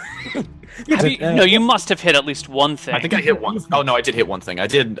far. No, you must have hit at least one thing. I think I hit one. Oh, no, I did hit one thing. I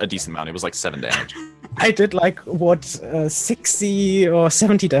did a decent amount. It was like 7 damage. I did 60 or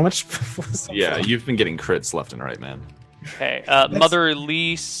 70 damage. Yeah, you've been getting crits left and right, man. Okay, Mother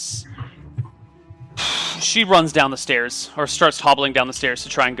Elise... She runs down the stairs, or starts hobbling down the stairs to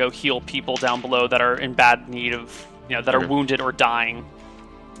try and go heal people down below that are in bad need of, that are wounded or dying.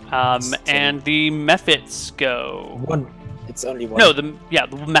 And the Mephits go. One. It's only one. No, the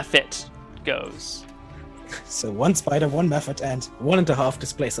Mephit goes. So 1 spider, 1 Mephit, and 1.5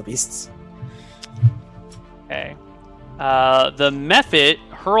 Displacer Beasts. Okay. The Mephit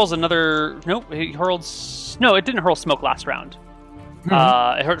hurls another. Nope, he hurls. No, it didn't hurl smoke last round. It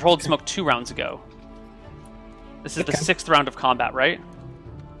hurled smoke 2 rounds ago. This is the 6th round of combat, right?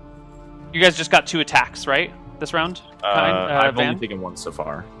 You guys just got 2 attacks, right? This round? I've Van? only taken 1 so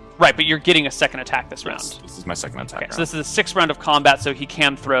far. Right, but you're getting a second attack this round. Yes, this is my second attack. Okay, so this is the 6th round of combat, so he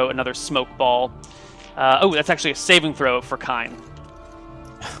can throw another smoke ball. Oh, that's actually a saving throw for Kine.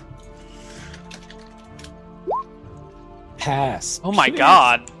 Pass. Oh my Please.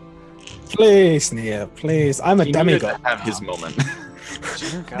 God. Please, Nia, please. I'm a He needed demigod. to have his moment.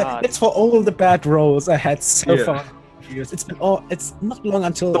 Dear God. It's for all the bad rolls I had so Yeah. far. It's been all. It's not long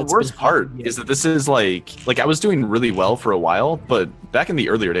until The it's worst been part half a year. is that this is like I was doing really well for a while, but back in the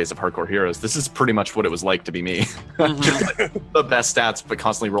earlier days of Hardcore Heroes, this is pretty much what it was like to be me. Just like, the best stats, but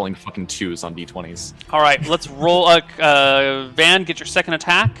constantly rolling fucking 2s on d20s. All right, let's roll. Van, get your second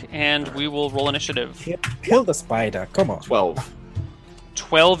attack, and we will roll initiative. Kill the spider. Come on. 12.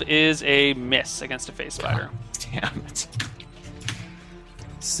 12 is a miss against a phase spider. Damn it.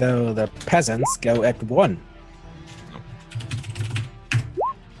 So the peasants go at 1.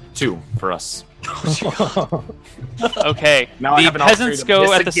 2 for us. Okay, Now I the have an peasants opportunity to go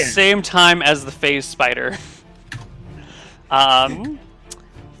miss at the again. same time as the phase spider. Phase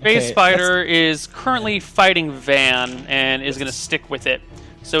Okay, spider is currently fighting Van and is going to stick with it.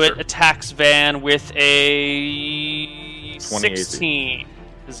 So it Sure. attacks Van with a 20 AC. 16.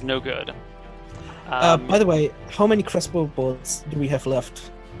 Is no good. By the way, how many crossbow bolts do we have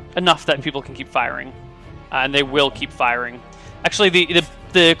left? Enough that people can keep firing, and they will keep firing. Actually,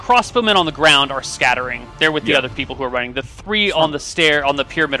 the crossbowmen on the ground are scattering. They're with the Yeah. other people who are running. The 3 on the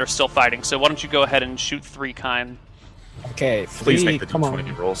pyramid are still fighting. So why don't you go ahead and shoot 3, Kine? Okay, Please 3, make the come on.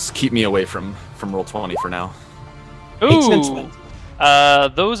 d20 rolls. Keep me away from roll 20 for now. 18 and Ooh,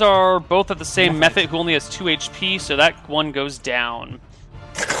 20. those are both at the same method. Who only has 2 HP, so that one goes down.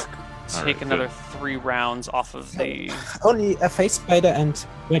 All Take right, another good. 3 rounds off of the. Only a face spider and...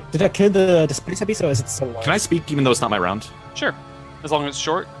 Wait, did I kill the displacer beast or is it still alive? Can I speak even though it's not my round? Sure, as long as it's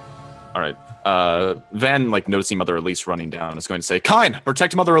short. All right. Van, noticing Mother Elise running down, is going to say, Kine,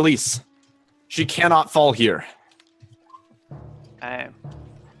 protect Mother Elise. She cannot fall here. Okay.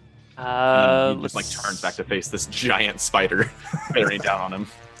 And he just turns back to face this giant spider bearing down on him.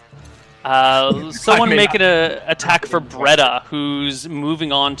 Someone I may make an attack for Bretta, who's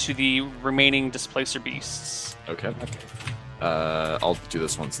moving on to the remaining displacer beasts. Okay. I'll do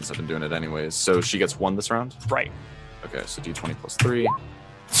this one since I've been doing it anyways. So she gets 1 this round? Right. Okay, so d20 plus 3.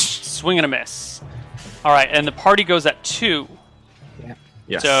 Swing and a miss. All right, and the party goes at 2.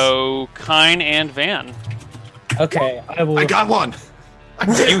 Yes. So Kine and Van. Okay, I will... I got 1!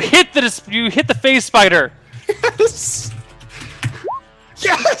 You hit the phase spider. Yes!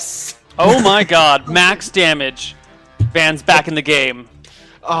 Yes! Oh my God! Max damage. Van's back in the game.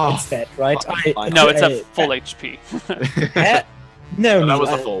 Oh, It's dead, right? No, it's at full HP. No, that was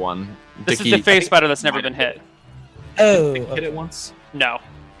I- the full one. This is Dickie- the phase spider that's never been hit. Oh, Hit it once? No,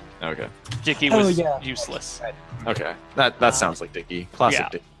 Okay. Dickie Oh, was yeah. useless. Okay. That sounds like Dickie. Classic yeah.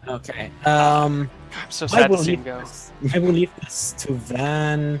 Dickie. okay. I'm so I sad will to see him leave go. this. I will leave this to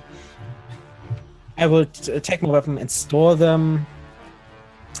Van. I will take my weapon and store them.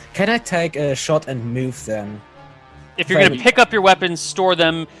 Can I take a shot and move them? If you're going to pick up your weapons, store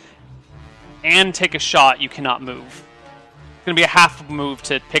them, and take a shot, you cannot move. It's going to be a half move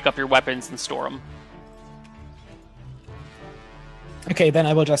to pick up your weapons and store them. Okay, then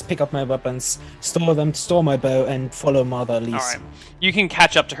I will just pick up my weapons, store them, store my bow, and follow Mother Elise. All right. You can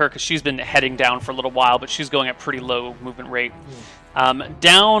catch up to her because she's been heading down for a little while, but she's going at pretty low movement rate.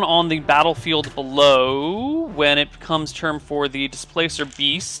 Down on the battlefield below, when it becomes turn for the displacer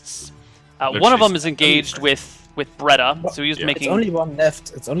beasts, one of them is engaged with Bretta, so he's Yeah. making. It's only one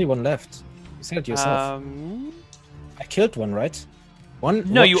left. It's only one left. You said it yourself. I killed one, right? One?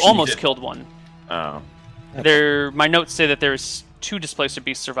 No, one- you she almost did. killed one. Oh. My notes say that there's 2 displacer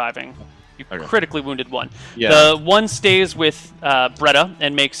beasts surviving. You Okay. critically wounded one. Yeah. The one stays with Bretta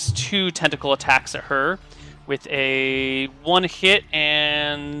and makes 2 tentacle attacks at her with a 1 hit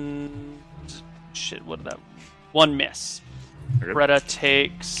and shit. What did that? 1 miss. Okay. Bretta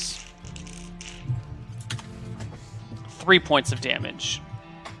takes 3 points of damage.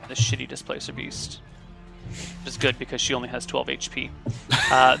 The shitty displacer beast. Which is good because she only has 12 HP.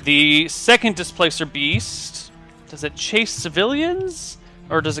 The second displacer beast, does it chase civilians?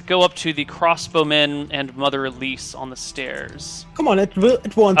 Or does it go up to the crossbowmen and Mother Elise on the stairs? Come on, it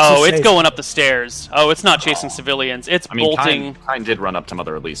wants Oh, to it's save- going up the stairs. Oh, it's not chasing civilians. It's I mean, bolting. Kine did run up to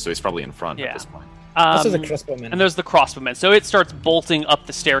Mother Elise, so he's probably in front Yeah. at this point. Also the crossbowman. And there's the crossbowman. So it starts bolting up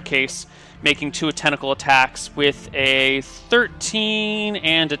the staircase, making 2 tentacle attacks with a 13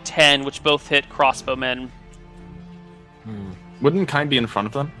 and a 10, which both hit crossbowmen. Wouldn't Kind be in front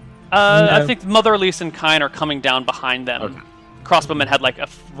of them? I think Mother Elise and Kine are coming down behind them. Okay. Crossbowmen had like a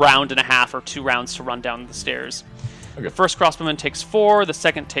round and a half or 2 rounds to run down the stairs. Okay. The first crossbowman takes 4, the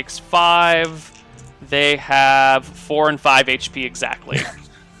second takes 5. They have 4 and 5 HP exactly.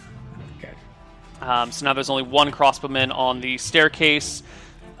 Okay. So now there's only 1 crossbowman on the staircase.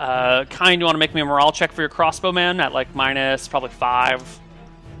 Kine, you want to make me a morale check for your crossbowman at like minus probably 5?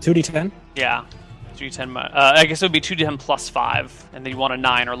 2d10? Yeah. 2d10. I guess it would be 2d10 plus 5, and then you want a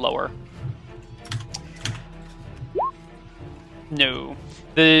 9 or lower. No.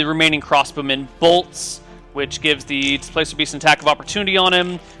 The remaining crossbowman bolts, which gives the Displacer Beast an attack of opportunity on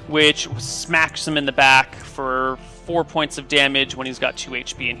him, which smacks him in the back for 4 points of damage when he's got 2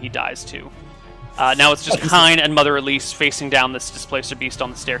 HP, and he dies too. Now it's just Kine and Mother Elise facing down this Displacer Beast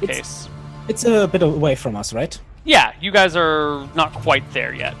on the staircase. It's a bit away from us, right? Yeah, you guys are not quite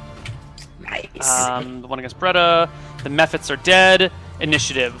there yet. Nice. The one against Bretta. The Mephits are dead.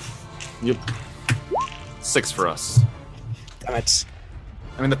 Initiative. Yep. 6 for us. Damn it.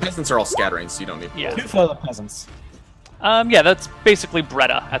 I mean, the peasants are all scattering, so you don't need. Yeah. 2 for the peasants. Yeah, that's basically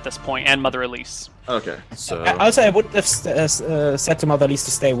Bretta at this point, and Mother Elise. Okay, so Also, I would have said to Mother Elise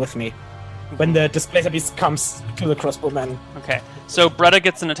to stay with me when the Displacer Beast comes to the crossbowman. Okay, so Bretta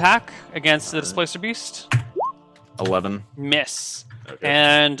gets an attack against the Displacer Beast. 11. Miss. Okay.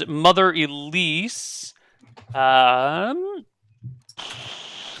 And Mother Elise,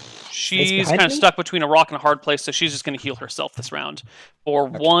 she's behind kind of me? stuck between a rock and a hard place, so she's just going to heal herself this round for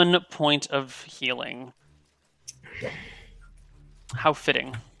 1 point of healing. How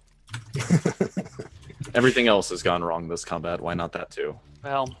fitting. Everything else has gone wrong this combat. Why not that too?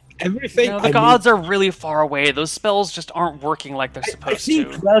 Well, Everything. the gods are really far away. Those spells just aren't working like they're I supposed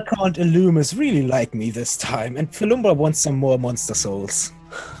think to. Velcount Illumis really like me this time, and Philumbra wants some more monster souls.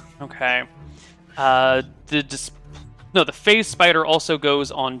 Okay. The phase spider also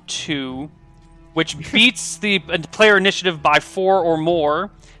goes on 2, which beats the player initiative by 4 or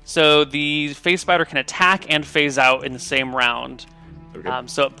more. So the phase spider can attack and phase out in the same round. Okay.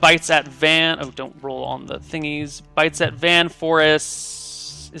 So it bites at Van. Oh, don't roll on the thingies. Bites at Van Forest.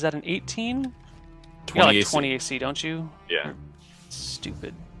 Is that an 18? You got like 20 AC, don't you? Yeah.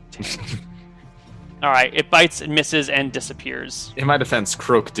 Stupid. All right, it bites, and misses, and disappears. In my defense,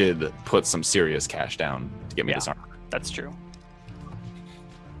 Croak did put some serious cash down to get me this armor. That's true.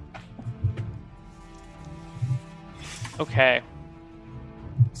 Okay.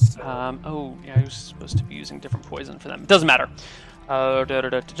 Oh, yeah, I was supposed to be using different poison for them. Doesn't matter.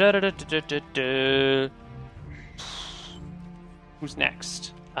 Who's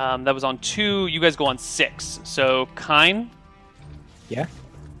next? That was on 2. You guys go on 6. So, Kine, Yeah.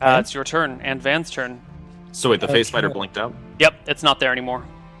 it's your turn, and Van's turn. So wait, the phase Okay. spider blinked out? Yep, it's not there anymore.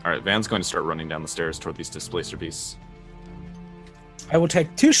 Alright, Van's going to start running down the stairs toward these Displacer Beasts. I will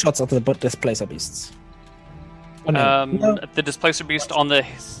take 2 shots at the Displacer Beasts. Oh, no. The Displacer Beast on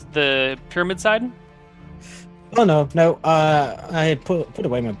the pyramid side? No. I put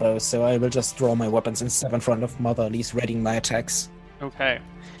away my bow, so I will just draw my weapons and step in front of Mother Elise, readying my attacks. Okay.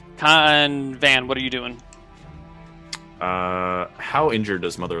 Kine, Van, what are you doing? How injured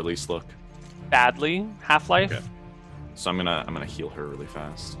does Mother Elise look? Badly. Half-life? Okay. So I'm gonna heal her really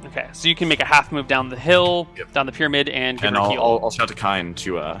fast. Okay, so you can make a half move down the hill, Yep. down the pyramid, and give And her a heal. I'll shout to Kine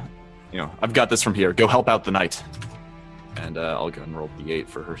to, I've got this from here. Go help out the knight. And I'll go and roll D8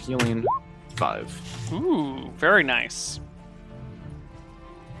 for her healing. 5. Ooh, very nice.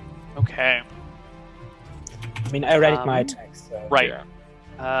 Okay, I mean, I readied my Um, attacks. So. right. Yeah.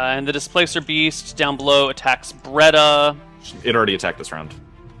 And the Displacer Beast down below attacks Bretta. It already attacked this round.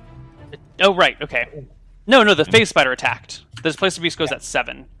 Oh, right, okay. No, the Phase Spider attacked. The Displacer Beast goes at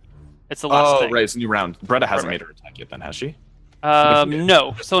 7. It's the last thing. Right, it's a new round. Bretta hasn't Right. made her attack yet then, has she?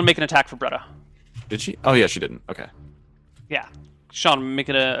 No, someone make an attack for Bretta. Did she? Oh yeah, she didn't. Okay. Yeah. Sean, make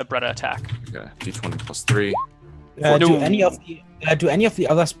it a Bretta attack. Okay. D20 plus 3. No. Do any of the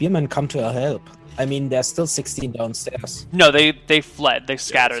other spearmen come to our help? I mean, there's still 16 downstairs. No, they fled. They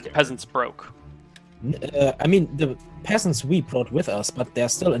scattered. The scattered. peasants broke. I mean, the peasants we brought with us, but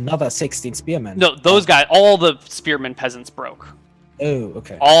there's still another 16 spearmen. No, those guys, all the spearmen peasants broke. Oh,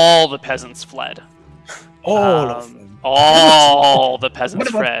 okay. All the peasants fled. All of them. All the What peasants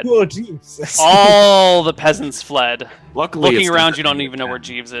about fled. poor Jeeves? All the peasants fled. Luckily, Looking it's around, dead you at don't even know where -10.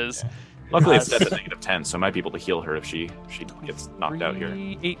 Jeeves is. Luckily, it's dead at -10, so I might be able to heal her if she gets knocked out here.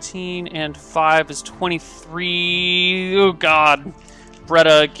 18 and 5 is 23. Oh, God.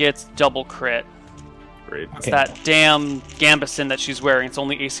 Bretta gets double crit. Great. It's that damn gambeson that she's wearing. It's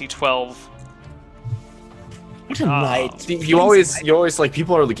only AC 12. What a night. You always like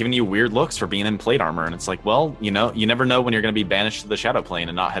people are giving you weird looks for being in plate armor, and it's like, well, you never know when you're going to be banished to the shadow plane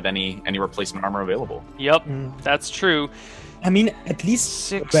and not have any replacement armor available. Yep, that's true. I mean, at least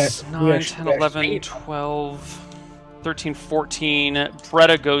 6, 9, 10, 11, 12, 13, 14.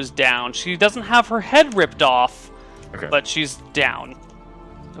 Bretta goes down. She doesn't have her head ripped off, but she's down.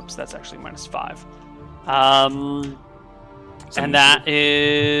 Oops, that's actually -5. And that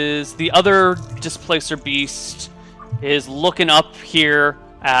is the other Displacer Beast is looking up here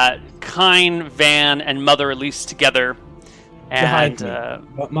at Kine, Van, and Mother Elise together. And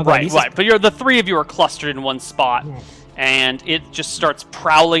right. But the three of you are clustered in one spot, and it just starts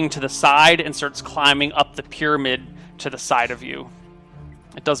prowling to the side and starts climbing up the pyramid to the side of you.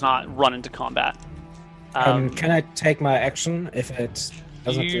 It does not run into combat. Can I take my action if it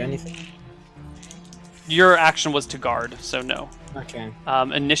doesn't do anything? Your action was to guard, so no. Okay.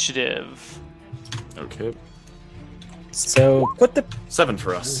 Initiative. Okay. So put the 7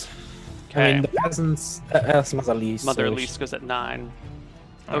 for us. I mean, the peasants. Mother Elise. Mother Elise goes at 9.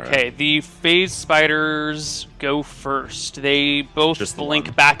 Okay, the phase spiders go first. They both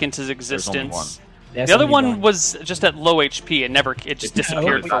blink back into existence. The other one was just at low HP and it just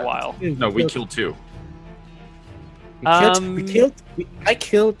disappeared for a while. No, we killed 2. I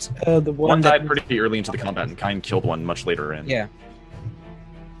killed the one died pretty early into the combat, and Kine killed one much later in. Yeah.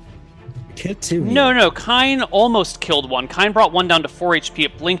 Killed 2. No. Kine almost killed one. Kine brought one down to 4 HP.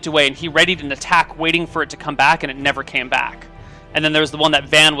 It blinked away, and he readied an attack, waiting for it to come back, and it never came back. And then there was the one that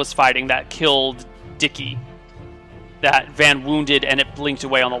Van was fighting that killed Dicky. That Van wounded, and it blinked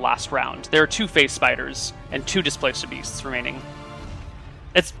away on the last round. There are 2 phase spiders and 2 displacer beasts remaining.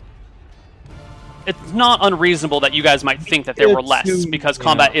 It's not unreasonable that you guys might think that there were less, because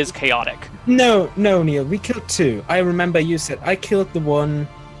combat is chaotic. No, Neil, we killed 2. I remember you said I killed the one.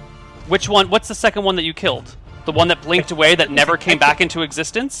 Which one? What's the second one that you killed? The one that blinked away that never came back into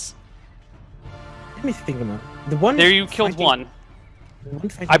existence? Let me think about it. The one. There you killed one.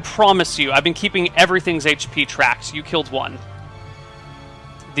 I promise you, I've been keeping everything's HP tracked. You killed one.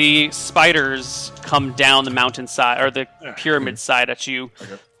 The spiders come down the mountainside, or the pyramid side at you,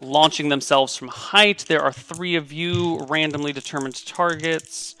 launching themselves from height. There are 3 of you, randomly determined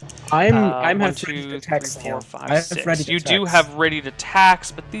targets. I'm 1, 2, 3, 4, 5, 6. You do have readied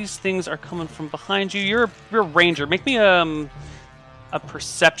attacks, but these things are coming from behind you. You're a ranger. Make me a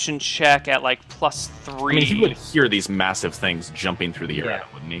perception check at like +3. I mean, he would hear these massive things jumping through the air,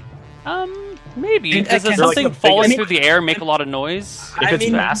 wouldn't he? Maybe. Does something falling through the air make a lot of noise? If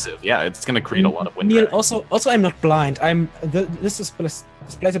it's massive, yeah, it's going to create a lot of wind. Neil, also, I'm not blind. This is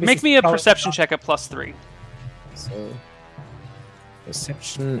Make me a perception check at +3. So,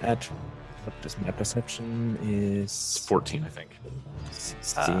 perception at what is my perception is? It's 14, I think.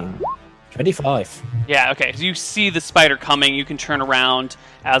 16. 25. Yeah, okay. So you see the spider coming. You can turn around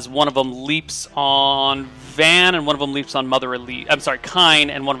as one of them leaps on Van and one of them leaps on Mother Elise. I'm sorry, Kine,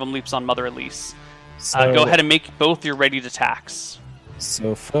 and one of them leaps on Mother Elise. So, go ahead and make both your readied attacks.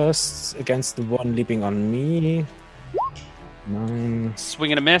 So first against the one leaping on me. 9.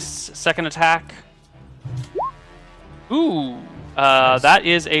 Swing and a miss. Second attack. Ooh. That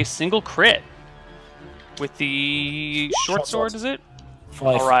is a single crit. With the short sword, is it?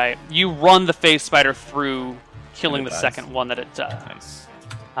 5. Alright. You run the phase spider through, killing the second one that it does. Nice.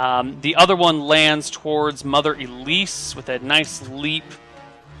 The other one lands towards Mother Elise with a nice leap.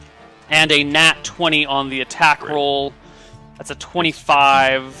 And a nat 20 on the attack roll. That's a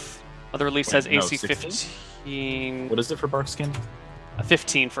 25. Mother Elise has AC 15. What is it for Barkskin? A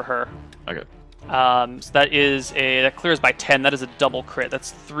 15 for her. Okay. So that clears by 10. That is a double crit.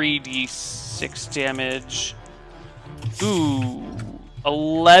 That's 3d6 damage. Ooh.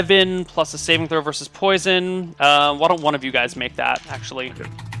 11 plus a saving throw versus poison. Why don't one of you guys make that, actually? Okay.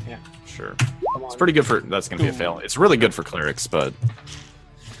 Yeah, sure. It's pretty good for... That's going to be a fail. It's really good for clerics, but...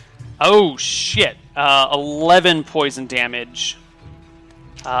 Oh, shit. 11 poison damage.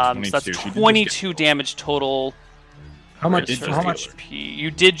 So that's 22 damage total. How much? HP?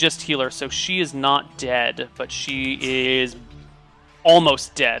 You did just heal her, so she is not dead, but she is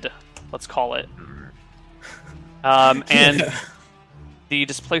almost dead. Let's call it. And the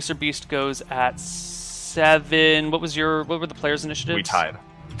Displacer Beast goes at 7. What were the players' initiatives? We tied.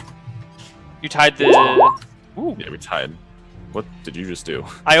 You tied the... Ooh. Yeah, we tied. What did you just do?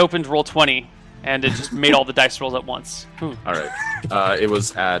 I opened Roll20, and it just made all the dice rolls at once. All right. It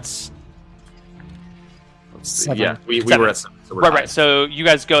was at... Let's see. 7. Yeah, we were at 7. So we're right. So you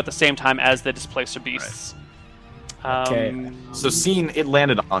guys go at the same time as the Displacer Beasts. Okay. So seeing it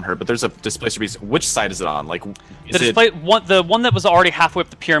landed on her, but there's a displacer beast. Which side is it on? Like, is the one that was already halfway up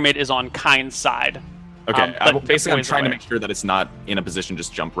the pyramid is on Kind's side. Okay, but basically I'm ways trying to away. make sure that it's not in a position to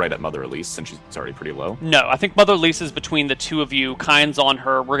just jump right at Mother Elise since she's already pretty low. No, I think Mother Elise is between the two of you. Kind's on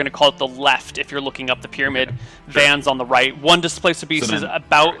her. We're going to call it the left if you're looking up the pyramid. Okay, sure. Van's on the right. One displacer beast So is then-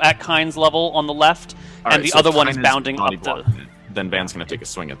 about at Kind's level on the left, All and right, the so other if one is Kind bounding body up the... blocking it, then Van's going to take a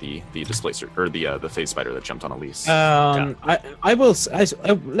swing at the displacer, or the phase spider that jumped on Elise. I will.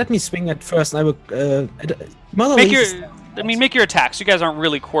 Let me swing at first. And I will. Mother Make Elise your... I mean, make your attacks. You guys aren't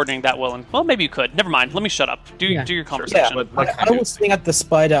really coordinating that well. And, well, maybe you could. Never mind. Let me shut up. Do your Yeah, conversation. but like I will swing at the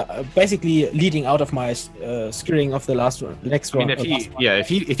spider, basically leading out of my skewering of the last one, next I mean, one. if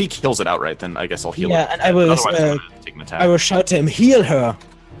he kills it outright, then I guess I'll heal Yeah, it. and I will. Otherwise, I'm gonna take an attack. I will shout to him, "Heal her!"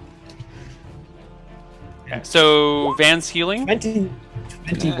 Okay, so Van's healing.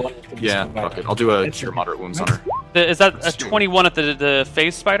 21. Yeah, fuck it. I'll do a cure moderate wounds on her. Is that a 21 at the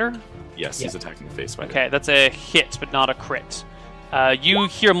phase spider? Yes, he's attacking the face spider. Okay, that's a hit, but not a crit. You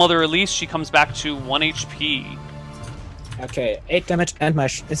hear Mother Elise. She comes back to 1 HP. Okay, 8 damage, and my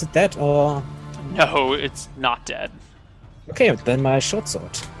is it dead or? No, it's not dead. Okay, then my short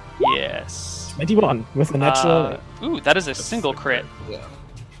sword. Yes. 21 with a natural Ooh, that is a single crit.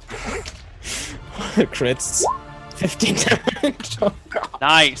 crits. 15 damage. Oh, God.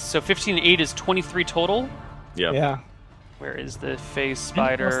 Nice. So 15 and 8 is 23 total. Yeah. Yeah, Where is the phase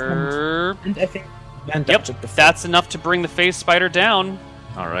spider? and I think Van Yep, dodged it before. that's enough to bring the phase spider down.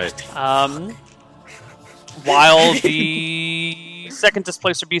 All right. While the second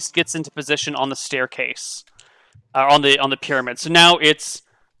displacer beast gets into position on the staircase, on the pyramid. So now it's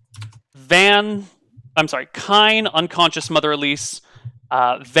Kine, unconscious Mother Elise,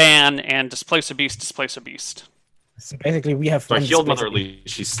 Van, and displacer beast. So basically, we have. So I one healed displacer Mother Elise.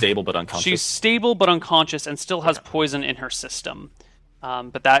 She's stable but unconscious. She's stable but unconscious and still has poison in her system.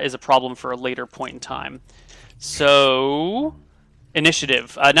 But that is a problem for a later point in time. So,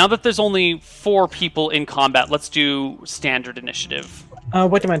 initiative. Now that there's only 4 people in combat, let's do standard initiative.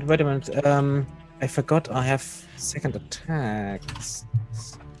 Wait a minute. I forgot I have second attacks.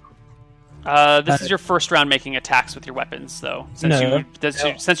 This is your first round making attacks with your weapons, though.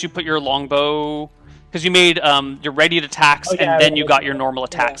 Since you put your longbow, because you made your readied attacks Oh, yeah, and then I you readied got your it. normal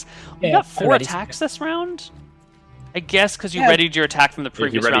attacks. Yeah, You got I 4 readied attacks this round, I guess, because you Yeah. readied your attack from the you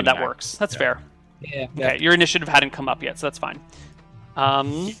previous readied round. That an act. works. That's Yeah. fair. Yeah. Okay, your initiative hadn't come up yet, so that's fine.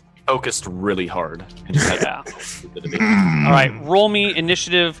 Focused really hard. And just had Yeah. the debate. All right, roll me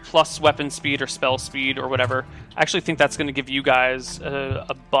initiative plus weapon speed or spell speed or whatever. I actually think that's going to give you guys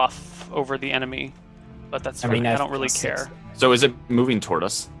a buff over the enemy, but that's fine. I don't really care. So is it moving toward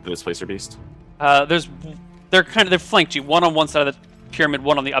us, the displacer beast? They're flanked you, one on one side of the pyramid,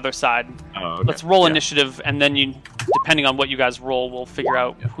 one on the other side. Oh, okay. Let's roll Yeah. initiative, and then depending on what you guys roll, we'll figure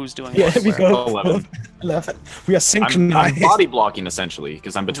out who's doing Yeah, what. we where. go. 11. 11. We are I'm synchronized. body blocking essentially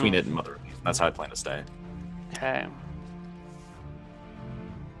because I'm between it and Mother Elise. That's how I plan to stay. Okay.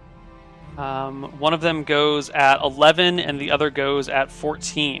 One of them goes at 11, and the other goes at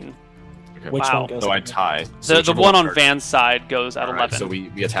 14. Okay. Which Wow. one goes? So I on? tie. The one on Van's side goes at All right, 11. so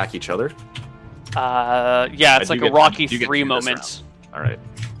we attack each other. Yeah, it's I like do a get- Rocky I do get 3 through this moment. All right.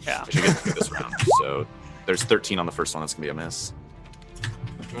 Yeah. I should get through this round. So there's 13 on the first one. That's gonna be a miss.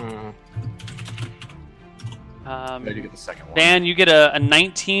 I do get the second one. Van, you get a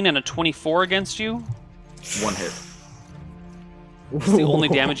 19 and a 24 against you. One hit. It's the only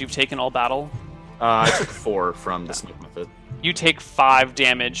damage you've taken all battle. I took 4 from the smoke method. You take 5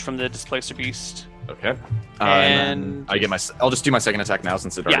 damage from the displacer beast. Okay. And- then I get my. I'll just do my second attack now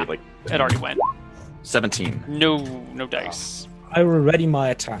since it already It already went. 17. No dice. I will ready my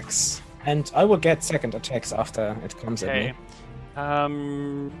attacks, and I will get second attacks after it comes at Okay.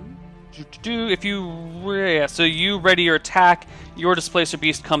 me. If you so you ready your attack, your displacer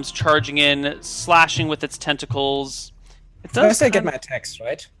beast comes charging in, slashing with its tentacles. It does. First, I get my attacks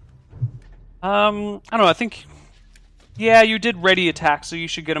right. I don't know. I think. Yeah, you did ready attack, so you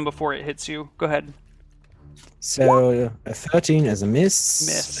should get him before it hits you. Go ahead. So a 13 is a miss.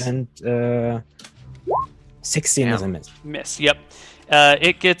 Miss. And 16 is a miss. Miss. Yep.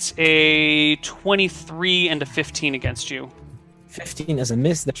 It gets a 23 and a 15 against you. 15 is a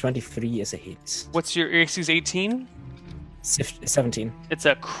miss. The 23 is a hit. What's your AC's 18? 17. It's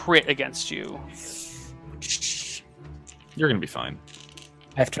a crit against you. You're gonna be fine.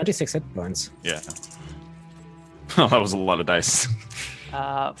 I have 26 hit points. Yeah. Oh, that was a lot of dice.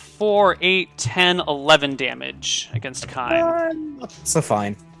 4, 8, 10, 11 damage against Kine. So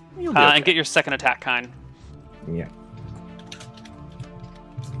fine. You'll be okay. And get your second attack, Kine. Yeah.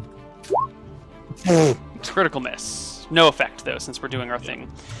 Oh, Critical miss. No effect, though, since we're doing our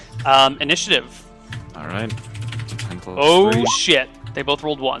thing. Initiative. All right. 10 plus Oh, 3. shit. They both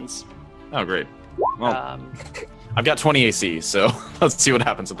rolled 1s. Oh, great. Well, Um, I've got 20 AC, so let's see what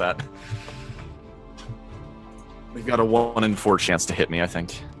happens with that. We've got a 1 in 4 chance to hit me, I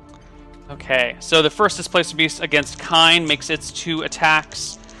think. okay, so the first Displacer Beast against Kine makes its 2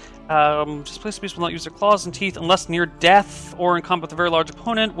 attacks. Displacer Beasts will not use their claws and teeth unless near death or in combat with a very large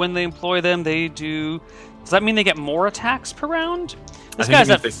opponent. When they employ them, they do... Does that mean they get more attacks per round? I This think guy's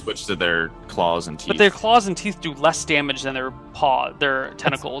it means at... they switch to their claws and teeth. But their claws and teeth do less damage than their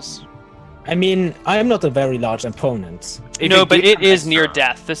tentacles. I mean, I'm not a very large opponent. If No, it but gives it them is extra- near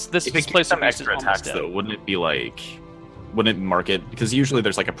death. This If it gives Displacer them Beast is extra almost attacks, dead. though, wouldn't it be like... Wouldn't it mark it? Because usually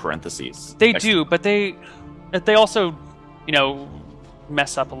there's like a parentheses. They next to do, but they also,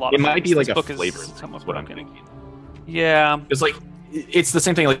 mess up a lot It of might things. be like This a book is flavor thing, somewhat is what I'm broken. thinking. Yeah. It's like it's the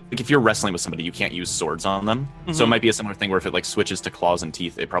same thing. Like if you're wrestling with somebody, you can't use swords on them. So it Mhm. might be a similar thing where if it like switches to claws and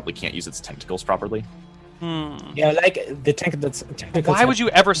teeth, it probably can't use its tentacles properly. Yeah, like the tentacles. Why would you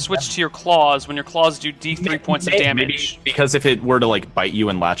ever switch to your claws when your claws do D3 points of Maybe- damage? Because if it were to like bite you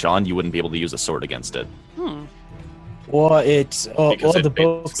and latch on, you wouldn't be able to use a sword against it. Or it, or Because it the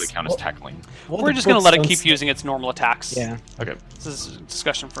basically books. counts as tackling. or We're the just going to books let it don't keep say- using its normal attacks. Yeah, Okay. This is a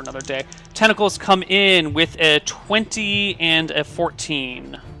discussion for another day. Tentacles come in with a 20 and a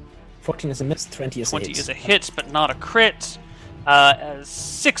 14. 14 is a miss, 20 is 20 a hit. is a hit, but not a crit.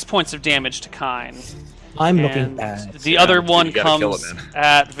 6 points of damage to Kine. I'm looking And bad. the other dude, one you gotta kill comes it, man.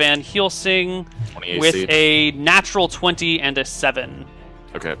 at Van Helsing 20 with AC. a natural 20 and a 7.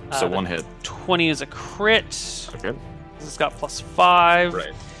 Okay, so the- one hit. 20 is a crit. Okay. This has got plus 5.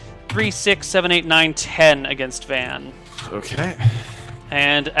 Right. 3, 6, 7, 8, 9, 10 against Van. Okay.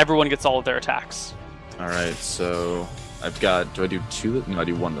 And everyone gets all of their attacks. All right. So I've got. Do I do 2? No, I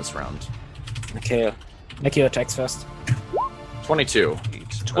do 1 this round. Okay, make your attacks first. 22.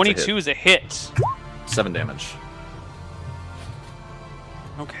 22 is a hit. 7 damage.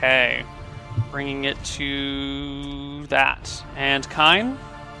 Okay. Bringing it to that. And Kine?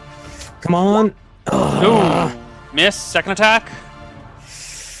 Come on. Ooh. Miss. Second attack.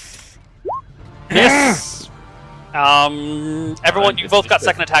 Miss. Everyone, you both got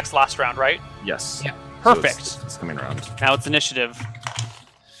second attacks last round, right? Yes. Yeah. Perfect. It's coming around. Now it's initiative.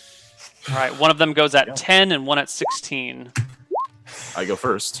 All right, one of them goes at 10 and one at 16. I go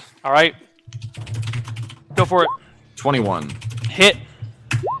first. All right. Go for it. 21. Hit.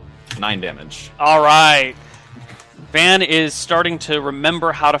 9 damage. All right. Van is starting to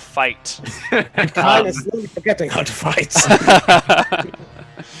remember how to fight. Kyle is slowly forgetting how to fight.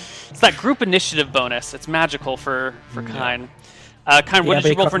 It's that group initiative bonus. It's magical for Kine. Kine, what Yeah, did you but roll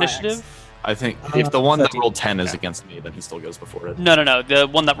he for cut my initiative? I think if the one that 13. rolled 10 is against me, then he still goes before it. No. The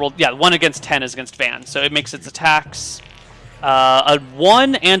one that rolled, the one against 10 is against Van. So it makes its attacks a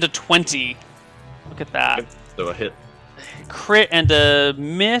 1 and a 20. Look at that. So a hit. Crit and a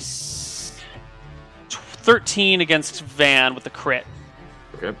miss. 13 against Van with the crit.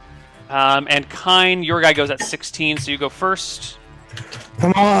 Okay. And Kine, your guy goes at 16, so you go first.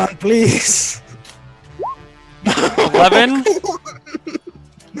 Come on, please. 11.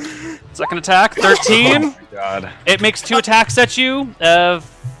 Second attack, 13. God. It makes 2 attacks at you.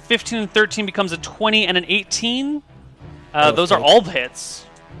 15 and 13 becomes a 20 and an 18. Those are Okay. all hits.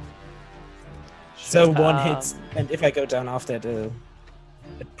 So one hits, and if I go down after it, it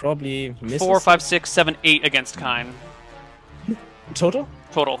probably misses. 4, 5, 6, 7, 8 against Kine. Total?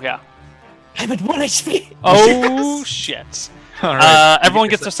 Total, yeah. I'm at 1 HP. Oh, shit. All right. Everyone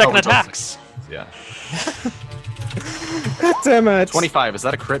gets their second Oh, that's- attacks. Yeah. God damn it. 25. Is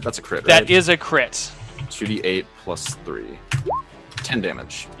that a crit? That's a crit, That right? is a crit. 2d8 plus 3. 10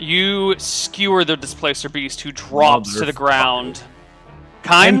 damage. You skewer the Displacer Beast, who drops to the ground.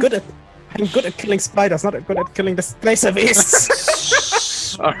 I'm Kine? good at killing spiders, not good at killing displacer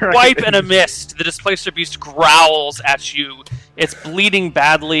beasts. Wipe and a mist. The Displacer Beast growls at you. It's bleeding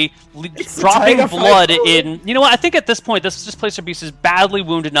badly, dropping tiger blood fight. in. You know what? I think at this point, this Displacer Beast is badly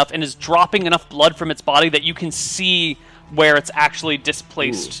wounded enough and is dropping enough blood from its body that you can see where it's actually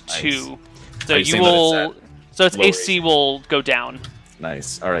displaced Ooh, nice. to. So Are you you saying that it's will. So its low AC will go down.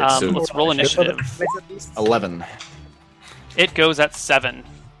 Nice. All right. So Let's roll initiative. 11. It goes at 7.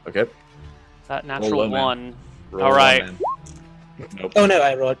 Okay. That natural low, man. 1. Roll All one, right. man. Nope. Oh no,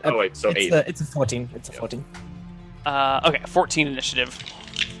 I rolled. Oh, wait, so it's 8. It's a 14. It's a 14. Okay, 14 initiative.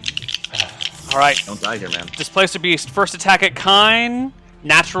 All right. Don't die here, man. Displacer Beast, first attack at Kine,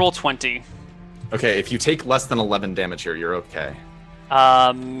 natural 20. Okay, if you take less than 11 damage here, you're okay.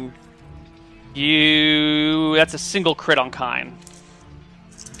 That's a single crit on Kine.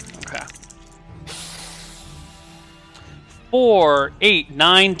 Okay. 4, 8,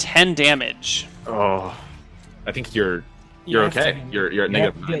 9, 10 damage. Oh, I think you're You have okay. to- You're at You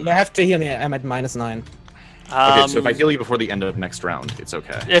negative have, 9. you have to heal me. I'm at -9. Okay, so if I heal you before the end of next round, it's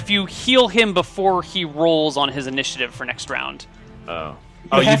okay. If you heal him before he rolls on his initiative for next round. Oh.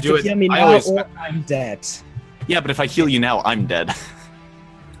 You have you do to it. heal me I now, always. or I'm dead. Yeah, but if I heal you now, I'm dead.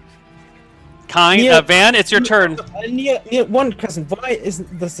 Van, it's your turn. One question: why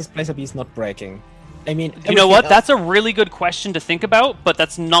isn't this Displacer Beast not breaking? I mean, You know what? everything That's a really good question to think about, but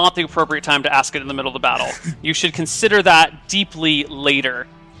that's not the appropriate time to ask it in the middle of the battle. You should consider that deeply later.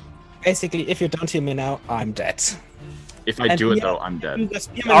 basically, if you don't heal me now, I'm dead. If I And do it yeah, though, I'm dead. The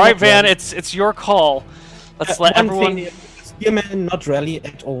Spearman All right, not Van, rally. it's your call. Let's let One everyone. thing, Spearman not rally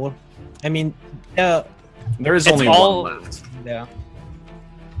at all. I mean, There is It's only all- one left. yeah.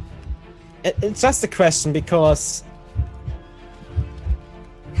 It's just a question because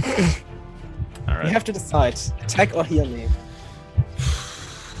All right. you have to decide: attack or heal me.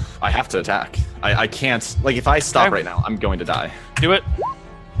 I have to attack. I can't. Like, if I stop Okay. right now, I'm going to die. Do it.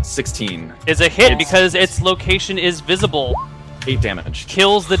 16. Is a hit because its location is visible. 8 damage.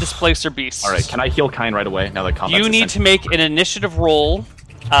 Kills the displacer beast. All right, can I heal Kine right away now that combat's You need to essentially- make an initiative roll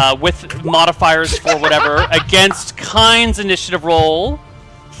with modifiers for whatever against Kine's initiative roll.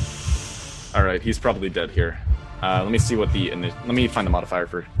 All right, he's probably dead here. Let me see what the let me find the modifier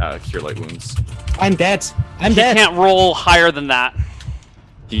for cure light wounds. I'm dead. I'm He dead. can't roll higher than that.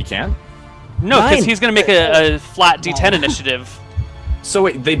 He can. No, because 9. he's going to make a flat D10 initiative. So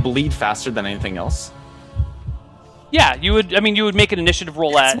wait, they bleed faster than anything else. Yeah, you would. I mean, you would make an initiative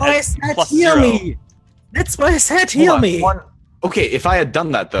roll That's why I at said plus heal 0. me. That's why I said Hold heal on, me. Okay, if I had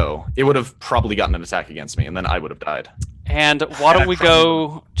done that though, it would have probably gotten an attack against me, and then I would have died. And why don't we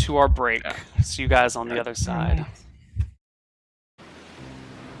go to our break? See you guys on the other side.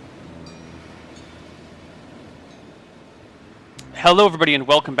 Hello, everybody, and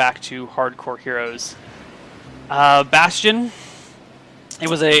welcome back to Hardcore Heroes. Bastion, it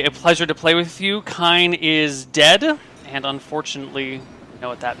was a pleasure to play with you. Kine is dead, and unfortunately, you know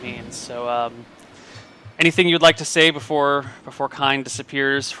what that means. So, anything you'd like to say before Kine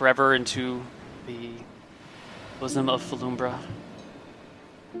disappears forever into the bosom of Falumbra?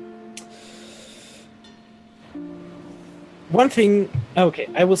 One thing. Okay,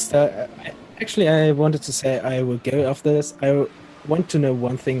 I will start. Actually, I wanted to say I will go after this. I want to know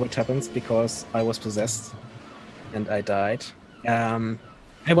one thing: what happens because I was possessed and I died.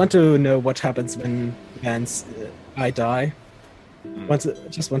 I want to know what happens when I die.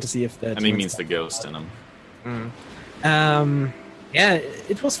 Just want to see if that. And he means the ghost in him. Yeah,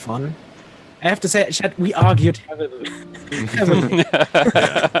 it was fun. I have to say, Chad, we argued heavily.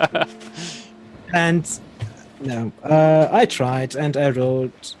 And no, I tried and I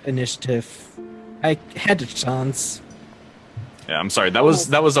rolled initiative. I had a chance. Yeah, I'm sorry. That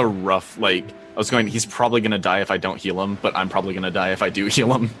was a rough. Like, I was going. He's probably gonna die if I don't heal him, but I'm probably gonna die if I do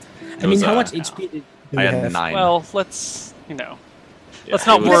heal him. I mean, how much HP did you I had have? 9. Well, let's Yeah, let's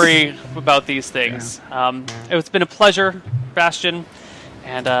not it was- worry about these things. It's been a pleasure, Bastion,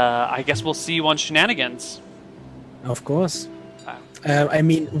 and I guess we'll see you on Shenanigans. Of course. I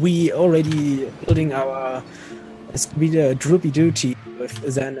mean, we already building our Droopy Doo team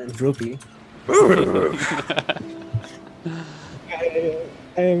with Zen and Droopy.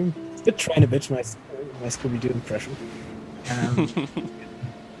 I'm trying to bitch my Scooby Doo impression.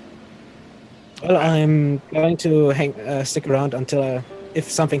 Well, I'm going to stick around until if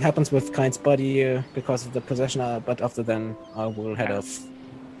something happens with Kine's body because of the possession. But after then, I will head off.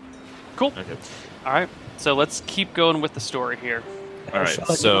 Cool. Okay. All right. So let's keep going with the story here. All right.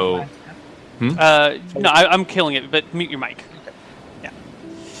 Shall I So. do my- No, I'm killing it, but mute your mic. Yeah.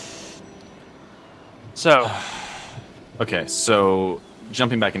 So, Okay. So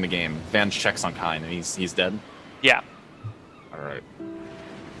jumping back in the game, Van checks on Kine, and he's dead. yeah. All right.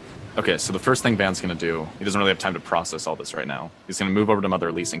 Okay, so the first thing Van's gonna do, he doesn't really have time to process all this right now. He's gonna move over to Mother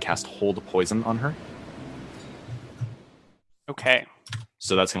Elise and cast Hold Poison on her. Okay.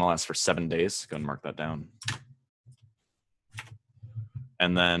 So that's gonna last for 7 days. Go and mark that down.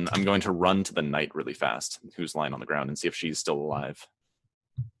 And then I'm going to run to the knight really fast, who's lying on the ground, and see if she's still alive.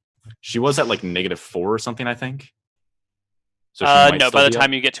 She was at like -4 or something, I think. So she might No, still by the be up.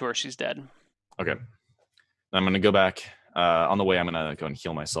 time you get to her, she's dead. Okay. I'm going to go back. On the way, I'm going to go and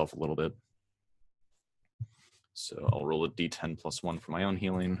heal myself a little bit. So I'll roll a d10 plus 1 for my own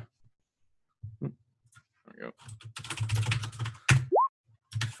healing. There we go.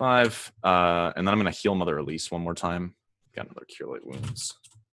 5. And then I'm going to heal Mother Elise one more time. Got another Cure Light Wounds.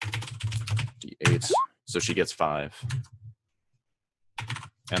 D8. So she gets 5.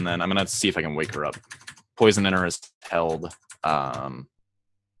 And then I'm going to see if I can wake her up. Poison in her is held.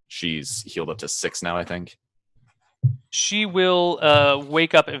 She's healed up to 6 now, I think. She will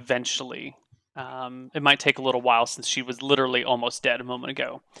wake up eventually. It might take a little while since she was literally almost dead a moment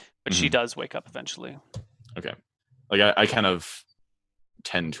ago, but she does wake up eventually. Okay. Like I kind of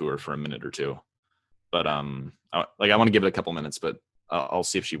tend to her for a minute or two, but I want to give it a couple minutes, but I'll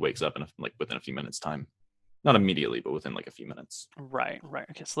see if she wakes up in within a few minutes time. Not immediately, but within like a few minutes. Right.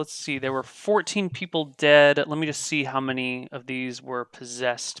 Okay, so let's see. There were 14 people dead. Let me just see how many of these were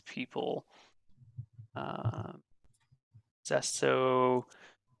possessed people. Possessed, so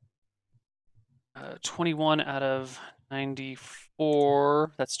 21 out of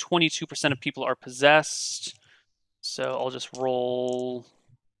 94. That's 22% of people are possessed. So I'll just roll.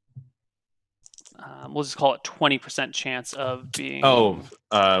 We'll just call it 20% chance of being.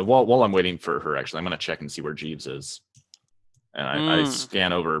 While I'm waiting for her, actually, I'm going to check and see where Jeeves is. And I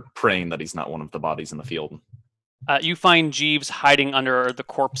scan over, praying that he's not one of the bodies in the field. You find Jeeves hiding under the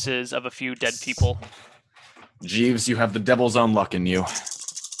corpses of a few dead people. Jeeves, you have the devil's own luck in you.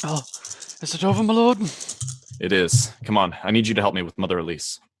 Oh, is it over, my lord? It is. Come on, I need you to help me with Mother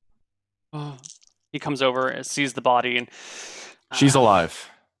Elise. Oh. He comes over and sees the body, and she's alive.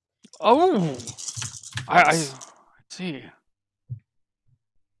 Oh, I see.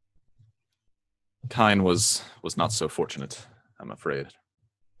 Kine was not so fortunate, I'm afraid.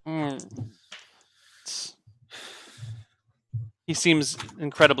 He seems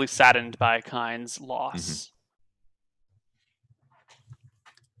incredibly saddened by Kine's loss.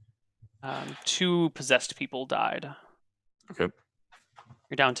 2 possessed people died. Okay.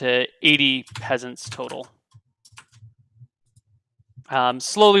 You're down to 80 peasants total.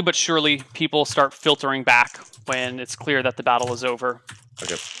 Slowly but surely, people start filtering back when it's clear that the battle is over.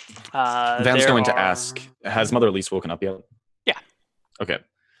 Okay. Van's going to ask, has Mother Elise woken up yet? Yeah. Okay.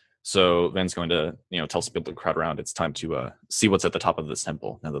 So Van's going to, tell some people to crowd around. It's time to see what's at the top of this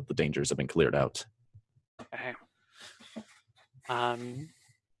temple now that the dangers have been cleared out. Okay.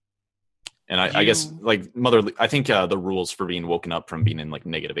 And I guess, I think the rules for being woken up from being in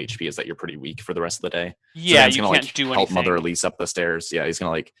negative HP is that you're pretty weak for the rest of the day. Yeah, so you can't do anything. Help Mother Elise up the stairs. Yeah, he's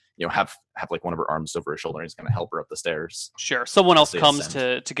gonna have one of her arms over her shoulder. And he's gonna help her up the stairs. Sure. Someone else comes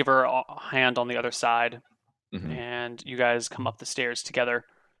to give her a hand on the other side, and you guys come up the stairs together.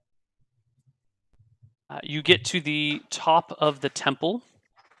 You get to the top of the temple,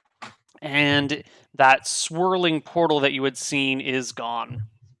 and that swirling portal that you had seen is gone.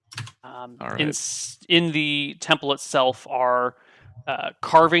 Right. In the temple itself are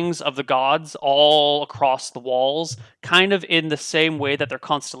carvings of the gods all across the walls, kind of in the same way that their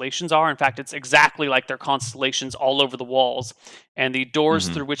constellations are. In fact, it's exactly like their constellations all over the walls. And the doors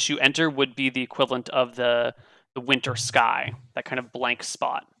through which you enter would be the equivalent of the winter sky, that kind of blank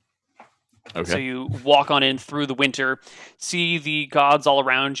spot. Okay. So you walk on in through the winter, see the gods all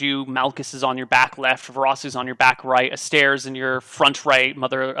around you. Malchus is on your back left, Varasu's on your back right, Astair's in your front right,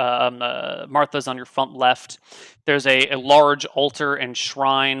 Martha's on your front left. There's a large altar and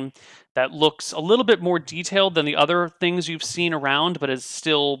shrine that looks a little bit more detailed than the other things you've seen around, but is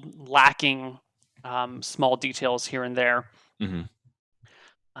still lacking small details here and there.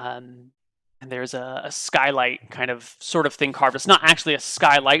 And there's a skylight kind of sort of thing carved. It's not actually a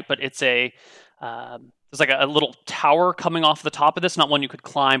skylight, but it's there's like a little tower coming off the top of this, not one you could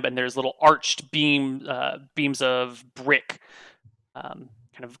climb, and there's little arched beams of brick, kind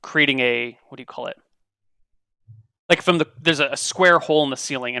of creating what do you call it? Like there's a square hole in the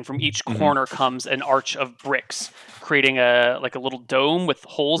ceiling, and from each corner comes an arch of bricks, creating a little dome with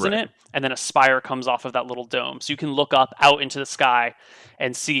holes in it, and then a spire comes off of that little dome. So you can look up out into the sky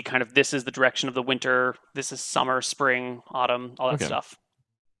and see kind of this is the direction of the winter, this is summer, spring, autumn, all that stuff.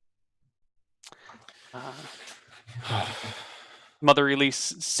 Mother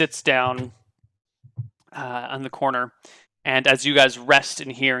Elise sits down on the corner. And as you guys rest in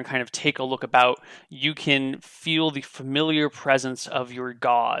here and kind of take a look about, you can feel the familiar presence of your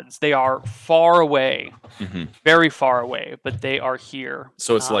gods. They are far away, very far away, but they are here.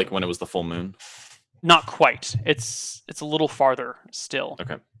 So it's like when it was the full moon? Not quite. It's a little farther still.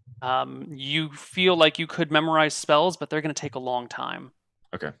 Okay. You feel like you could memorize spells, but they're going to take a long time.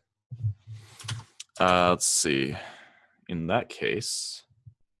 Okay. Let's see. In that case...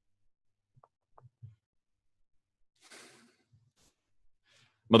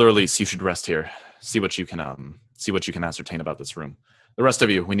 Mother Elise, you should rest here. See what you can ascertain about this room. The rest of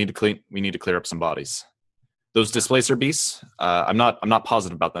you, we need to clear up some bodies. Those displacer beasts, I'm not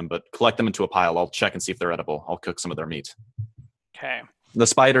positive about them, but collect them into a pile. I'll check and see if they're edible. I'll cook some of their meat. Okay. The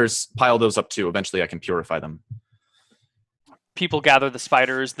spiders, pile those up too. Eventually I can purify them. people gather the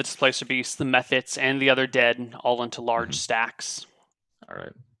spiders, the displacer beasts, the mephits, and the other dead all into large stacks. All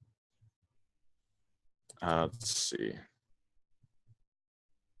right. Let's see.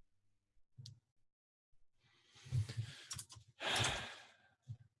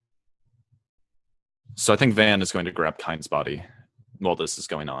 So I think Van is going to grab Kind's body while this is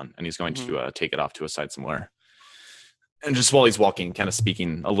going on, and he's going to take it off to a side somewhere. And just while he's walking, kind of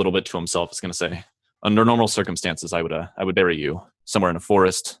speaking a little bit to himself, is going to say, under normal circumstances, I would bury you somewhere in a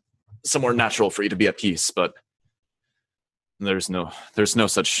forest, somewhere natural for you to be at peace, but there's no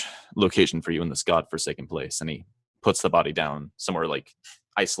such location for you in this godforsaken place. And he puts the body down somewhere like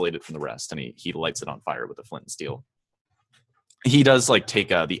isolated from the rest, and he lights it on fire with a flint and steel. He does like take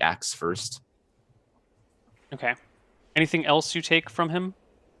the axe first. Okay. Anything else you take from him?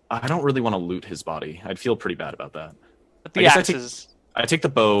 I don't really want to loot his body. I'd feel pretty bad about that. But the axes. I take the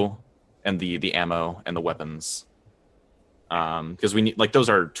bow and the ammo and the weapons. Because we need, like, those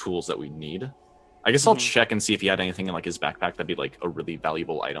are tools that we need. I guess I'll check and see if he had anything in like his backpack that'd be like a really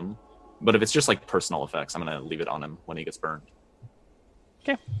valuable item. But if it's just like personal effects, I'm gonna leave it on him when he gets burned.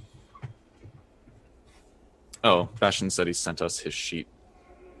 Okay. Oh, Bastion said he sent us his sheet.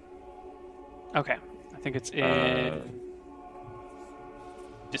 Okay. I think it's in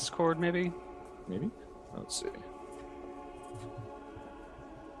Discord, maybe? Maybe? Let's see.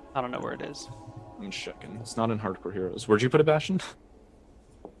 I don't know where it is. I'm checking. It's not in Hardcore Heroes. Where'd you put it, Bastion?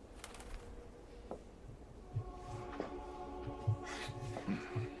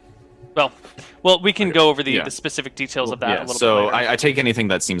 Well, we can go over the specific details of that a little bit later. I take anything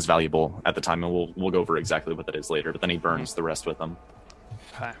that seems valuable at the time, and we'll go over exactly what that is later, but then he burns the rest with them.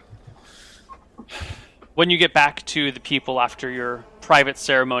 Okay. When you get back to the people after your private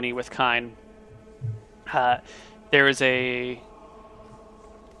ceremony with Kine, there is a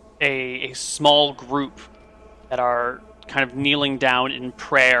small group that are kind of kneeling down in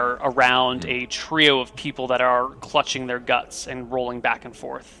prayer around a trio of people that are clutching their guts and rolling back and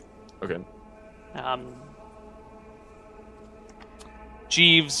forth. Okay.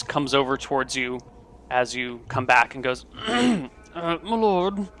 Jeeves comes over towards you as you come back and goes, my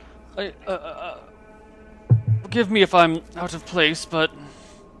lord, forgive me if I'm out of place, but,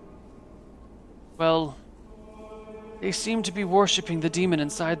 well, they seem to be worshipping the demon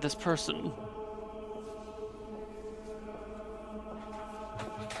inside this person.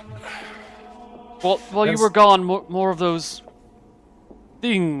 While you were gone, more of those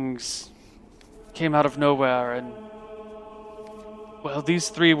things came out of nowhere, and, well, these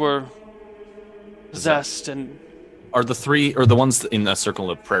three were possessed, and... Are the three, or the ones in the circle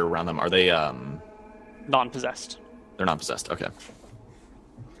of prayer around them, are they, non-possessed. They're not possessed, okay.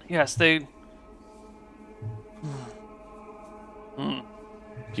 Yes, they...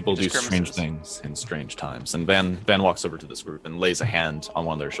 People do strange things in strange times. And Van walks over to this group and lays a hand on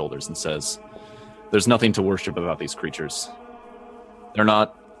one of their shoulders and says, there's nothing to worship about these creatures. They're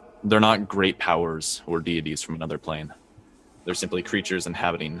not great powers or deities from another plane. They're simply creatures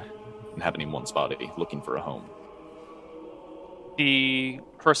inhabiting one's body, looking for a home. The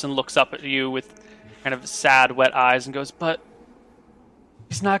person looks up at you with kind of sad, wet eyes and goes, but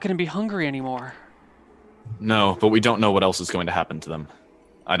he's not going to be hungry anymore. No, but we don't know what else is going to happen to them.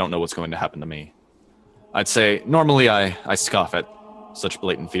 I don't know what's going to happen to me. I'd say, normally I scoff at such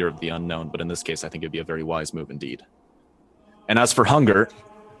blatant fear of the unknown, but in this case I think it'd be a very wise move indeed. And as for hunger,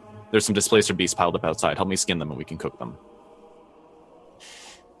 there's some displacer beasts piled up outside. Help me skin them and we can cook them.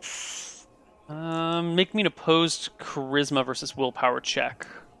 Make me an opposed charisma versus willpower check.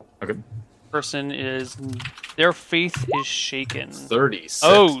 Okay. Person is... Their faith is shaken. 36.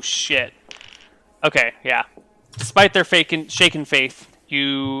 Oh, shit. Okay, yeah. Despite their shaken faith,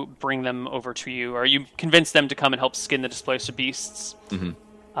 you bring them over to you, or you convince them to come and help skin the displacer beasts. Mm-hmm.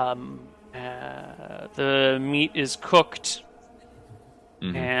 The meat is cooked,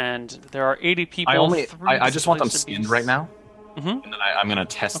 and there are 80 people. I just want them skinned right now, and then I'm going to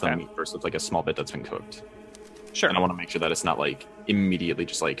test the meat first with like a small bit that's been cooked. Sure. And I want to make sure that it's not like immediately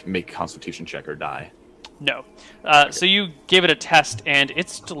just like make a constitution check or die. No. So you give it a test, and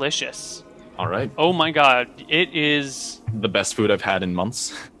it's delicious. All right. Oh my god, it is the best food I've had in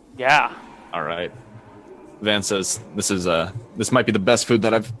months. Yeah. All right. Van says, this might be the best food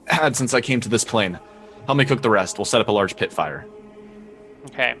that I've had since I came to this plane. Help me cook the rest. We'll set up a large pit fire.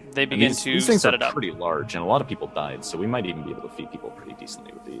 Okay, they begin to these things set are it up. Pretty large, and a lot of people died, so we might even be able to feed people pretty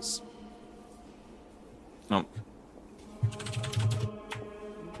decently with these. Oh.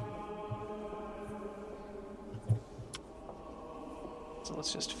 So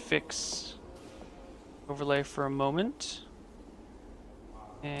let's just fix overlay for a moment.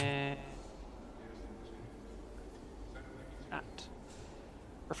 And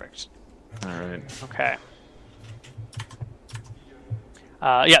Perfect. All right. Okay.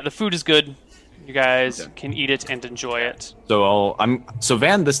 Yeah, the food is good. You guys can eat it and enjoy it. So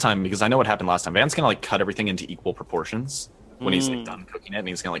Van this time, because I know what happened last time. Van's gonna like cut everything into equal proportions when he's like done cooking it, and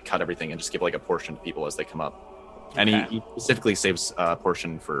he's gonna like cut everything and just give like a portion to people as they come up. And he specifically saves a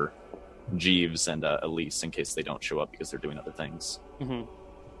portion for Jeeves and Elise in case they don't show up because they're doing other things. Mm-hmm.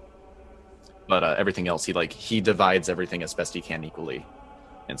 But everything else, he divides everything as best he can equally,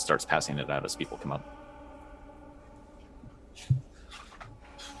 and starts passing it out as people come up.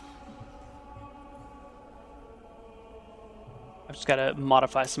 I've just got to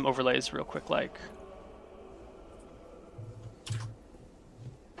modify some overlays real quick, like.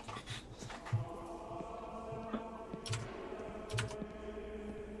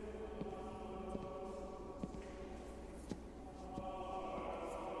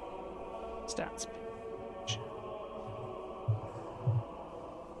 Stats page.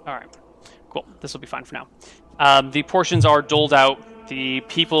 All right, cool. This will be fine for now. The portions are doled out. The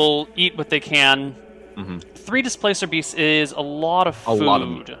people eat what they can. 3 displacer beasts is a lot of food. A lot of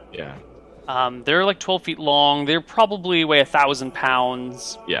meat. Yeah. They're like 12 feet long. They probably weigh 1,000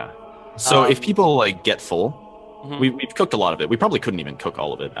 pounds. Yeah. So if people like get full, we've cooked a lot of it. We probably couldn't even cook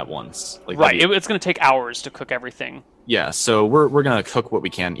all of it at once. Like, right. It's going to take hours to cook everything. Yeah. So we're gonna cook what we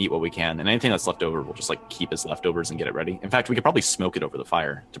can, eat what we can, and anything that's left over, we'll just like keep as leftovers and get it ready. In fact, we could probably smoke it over the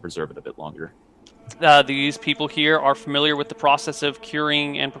fire to preserve it a bit longer. These people here are familiar with the process of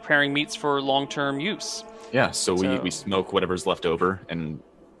curing and preparing meats for long-term use. Yeah, so we smoke whatever's left over, and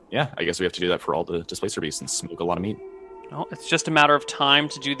yeah, I guess we have to do that for all the displacer beasts and smoke a lot of meat. Well, it's just a matter of time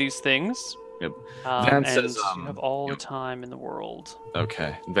to do these things. Yep. Van says, you have all the time in the world.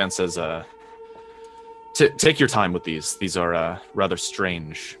 Okay. Van says, take your time with these. These are rather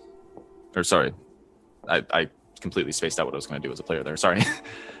strange. Or sorry, I completely spaced out what I was going to do as a player there. Sorry.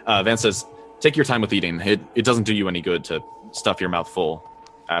 Van says, take your time with eating. It doesn't do you any good to stuff your mouth full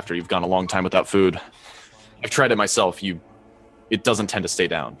after you've gone a long time without food. I've tried it myself. It doesn't tend to stay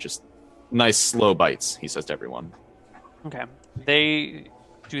down. Just nice, slow bites, he says to everyone. Okay. They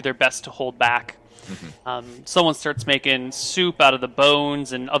do their best to hold back. Someone starts making soup out of the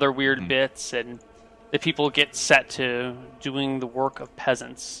bones and other weird bits, and the people get set to doing the work of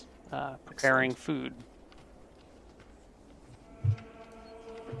peasants, preparing food.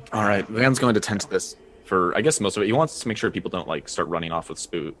 All right. Van's going to tend to this for, I guess, most of it. He wants to make sure people don't like start running off with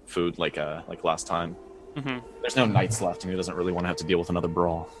food like last time. There's no knights left, and he doesn't really want to have to deal with another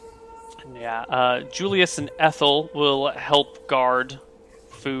brawl. Yeah, Julius and Ethel will help guard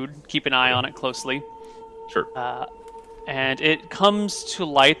food, keep an eye on it closely. Sure. And it comes to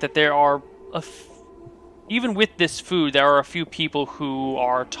light that there are, even with this food, there are a few people who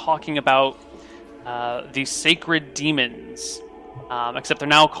are talking about the sacred demons, except they're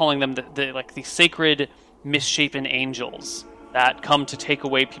now calling them the sacred misshapen angels that come to take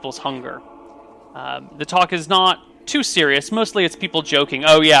away people's hunger. The talk is not too serious. Mostly it's people joking.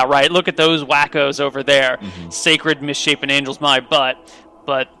 Oh yeah, right. Look at those wackos over there. Sacred misshapen angels, my butt.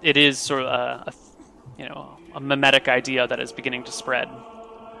 But it is sort of a mimetic idea that is beginning to spread.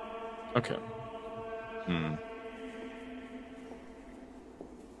 Okay.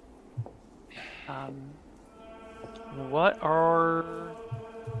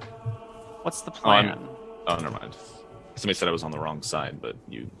 What's the plan? Oh, never mind. Somebody said I was on the wrong side, but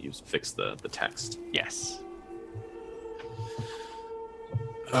you fixed the text. Yes.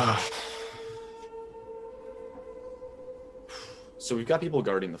 So we've got people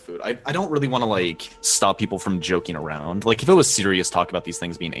guarding the food. I don't really want to like stop people from joking around. Like if it was serious talk about these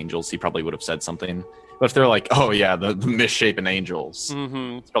things being angels, he probably would have said something. But if they're like, oh yeah, the misshapen angels,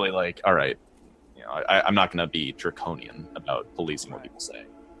 it's probably like, all right, I'm not going to be draconian about policing what people say.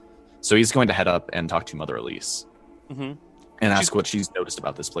 So he's going to head up and talk to Mother Elise and ask what she's noticed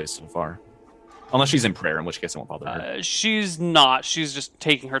about this place so far. Unless she's in prayer, in which case I won't bother her. She's not. She's just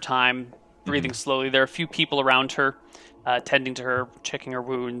taking her time, breathing slowly. There are a few people around her, tending to her, checking her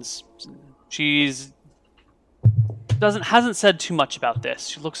wounds. She's hasn't said too much about this.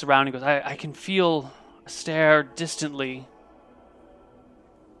 She looks around and goes, I can feel a stare distantly.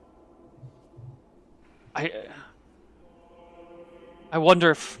 I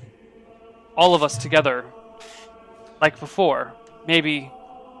wonder if all of us together, like before, maybe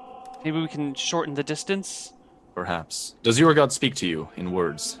we can shorten the distance? Perhaps. Does your god speak to you in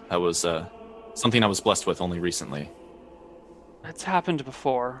words? That was something I was blessed with only recently. It's happened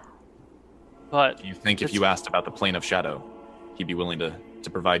before, but... Do you think if you asked about the Plane of Shadow, he'd be willing to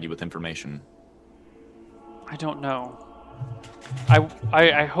provide you with information? I don't know.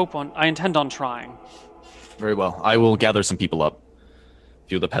 I intend on trying. Very well. I will gather some people up.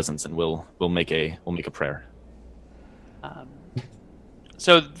 few of the peasants, and we'll make a prayer.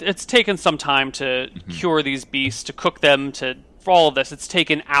 So it's taken some time to cure these beasts, to cook them, for all of this. It's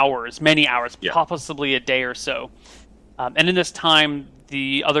taken hours, many hours, possibly a day or so. And in this time,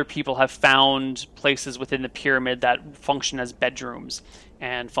 the other people have found places within the pyramid that function as bedrooms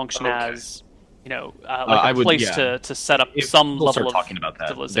and function as, like a place to set up some level of talking about that.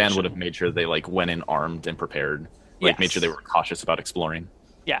 civilization. Van would have made sure they went in armed and prepared, made sure they were cautious about exploring.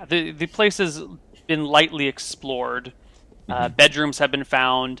 Yeah, the place has been lightly explored. Bedrooms have been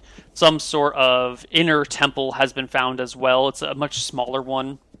found. Some sort of inner temple has been found as well. It's a much smaller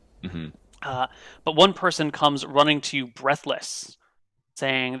one. But one person comes running to you breathless,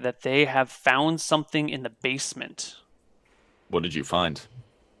 saying that they have found something in the basement. What did you find?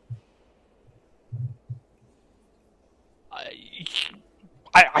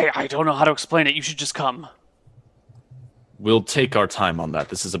 I don't know how to explain it. You should just come. We'll take our time on that.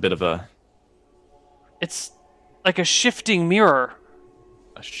 This is a bit of a... It's like a shifting mirror.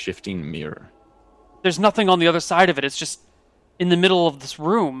 A shifting mirror. There's nothing on the other side of it. It's just in the middle of this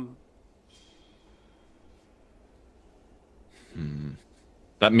room.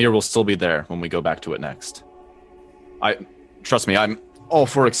 That mirror will still be there when we go back to it next. Trust me, I'm all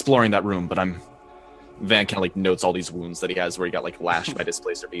for exploring that room, but Van kind of notes all these wounds that he has where he got lashed by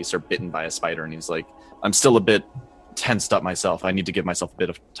displacer beasts or bitten by a spider, and he's like, I'm still a bit tensed up myself. I need to give myself a bit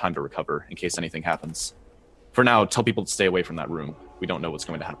of time to recover in case anything happens. For now, tell people to stay away from that room. We don't know what's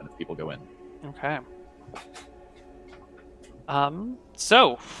going to happen if people go in. Okay.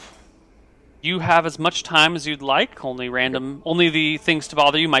 So you have as much time as you'd like. Only the things to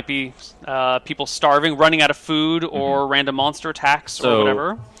bother you might be people starving, running out of food, or random monster attacks, or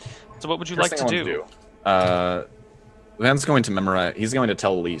whatever. So what would you like to do? Van's going to memorize. He's going to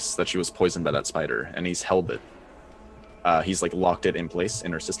tell Elise that she was poisoned by that spider, and he's held it. He's locked it in place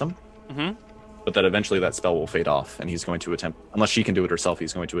in her system. But that eventually that spell will fade off, and he's going to attempt, unless she can do it herself,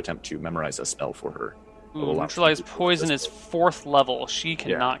 he's going to attempt to memorize a spell for her. Neutralize poison is 4th level. She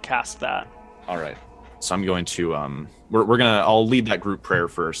cannot cast that. All right. So I'm going to I'll lead that group prayer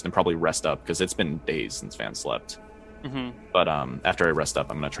first and probably rest up because it's been days since Van slept. But after I rest up,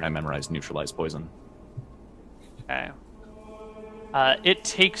 I'm going to try and memorize neutralize poison. Okay. It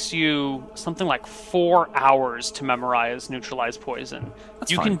takes you something like 4 hours to memorize neutralize poison.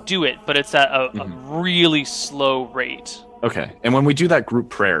 That's you fine. can do it, but it's at a really slow rate. Okay. And when we do that group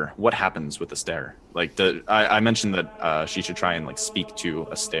prayer, what happens with the stare? I mentioned that she should try and speak to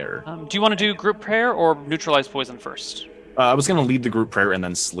a stare. Do you want to do group prayer or neutralize poison first? I was going to lead the group prayer and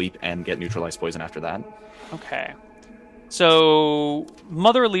then sleep and get neutralize poison after that. Okay. So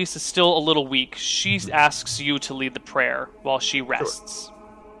Mother Elise is still a little weak. She asks you to lead the prayer while she rests. Sure.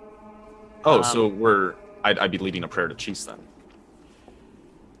 Oh, so I'd be leading a prayer to Cheese then.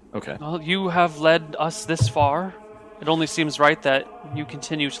 Okay. Well, you have led us this far. It only seems right that you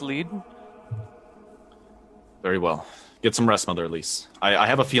continue to lead. Very well. Get some rest, Mother Elise. I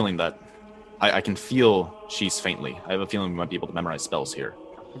have a feeling that I can feel Cheese faintly. I have a feeling we might be able to memorize spells here.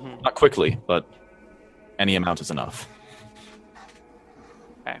 Not quickly, but any amount is enough.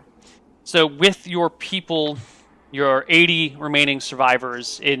 Okay. So with your people, your 80 remaining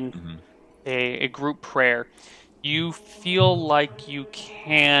survivors in a group prayer, you feel like you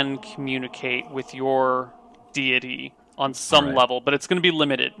can communicate with your deity on some level, but it's going to be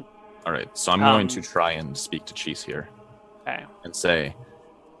limited. All right, so I'm going to try and speak to Cheese here. Okay. And say,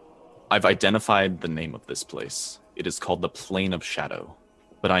 I've identified the name of this place. It is called the Plane of Shadow,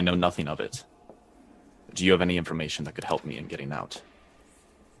 but I know nothing of it. Do you have any information that could help me in getting out?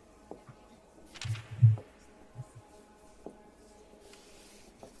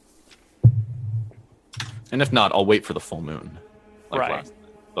 And if not, I'll wait for the full moon. Right.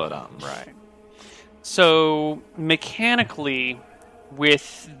 But right. So mechanically,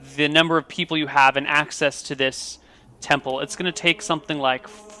 with the number of people you have and access to this temple, it's going to take something like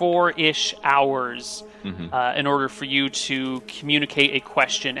 4-ish hours in order for you to communicate a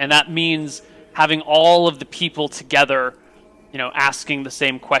question, and that means having all of the people together, asking the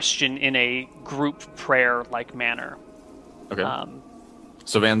same question in a group prayer-like manner. Okay.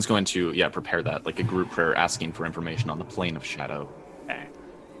 So Van's going to, prepare that, like a group prayer asking for information on the Plane of Shadow. Okay.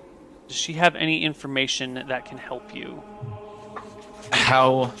 Does she have any information that can help you?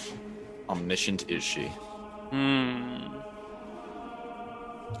 How omniscient is she? I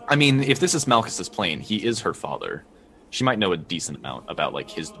mean, if this is Malchus's plane, he is her father. She might know a decent amount about,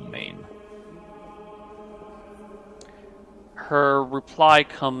 his domain. Her reply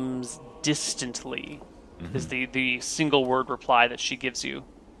comes distantly, is the single word reply that she gives you.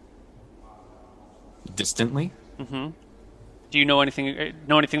 Distantly? Do you know anything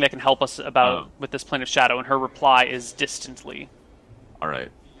that can help us about with this plane of shadow? And her reply is distantly. All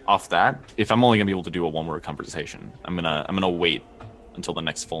right. Off that, if I'm only gonna be able to do a one-word conversation, I'm gonna wait until the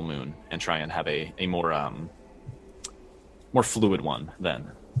next full moon and try and have a more fluid one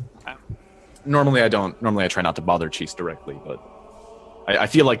then. Okay. Normally I try not to bother Cheese directly, but I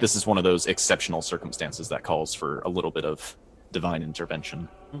feel like this is one of those exceptional circumstances that calls for a little bit of divine intervention.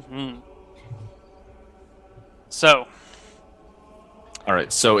 Mm-hmm. So. All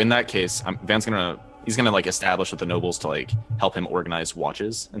right. So in that case, Van's he's gonna like establish with the nobles to like help him organize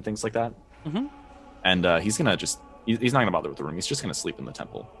watches and things like that. Mm-hmm. And he's not gonna bother with the room. He's just gonna sleep in the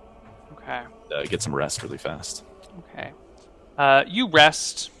temple. Okay. Get some rest really fast. Okay. You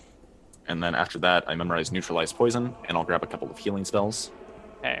rest. And then after that, I memorize neutralize poison, and I'll grab a couple of healing spells.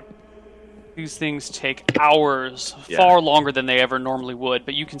 Okay. These things take hours, far longer than they ever normally would,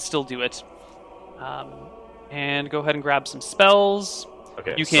 but you can still do it. And go ahead and grab some spells.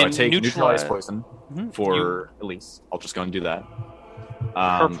 Okay, you can so I take neutralize poison for Elise. I'll just go and do that.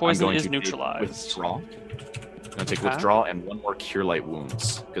 Her poison is neutralized. Withdraw. I'm going to take withdraw and one more cure light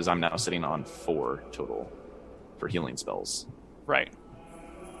wounds, because I'm now sitting on 4 total for healing spells. Right.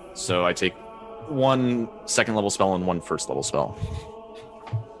 So I take 1 second level spell and 1 first level spell.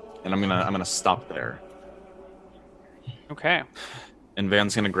 And I'm gonna stop there. Okay. And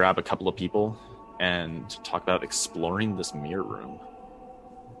Van's gonna grab a couple of people and talk about exploring this mirror room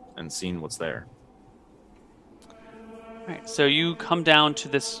and seeing what's there. Right. So you come down to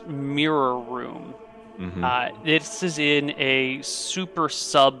this mirror room. Mm-hmm. This is in a super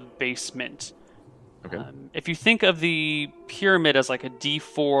sub basement. Okay. If you think of the pyramid as like a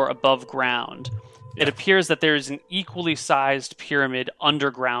D4 above ground, it appears that there's an equally sized pyramid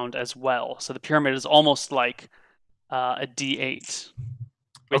underground as well. So the pyramid is almost like a D8,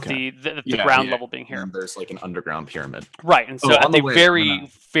 with the ground level being here. And there's like an underground pyramid. Right, and so at the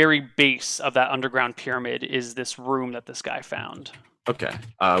very base of that underground pyramid is this room that this guy found. Okay.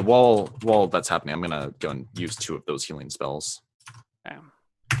 While that's happening, I'm gonna go and use 2 of those healing spells. Okay.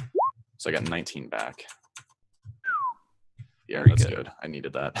 So I got 19 back. Yeah, Very that's good. good. I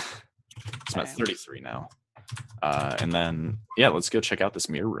needed that. So I'm at 33 now. And then, let's go check out this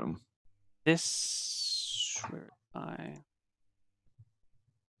mirror room.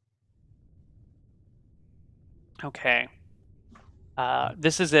 Okay.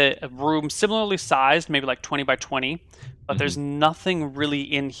 This is a room similarly sized, maybe like 20 by 20, but there's nothing really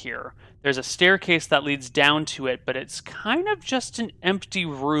in here. There's a staircase that leads down to it, but it's kind of just an empty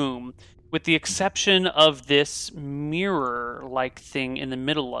room, with the exception of this mirror-like thing in the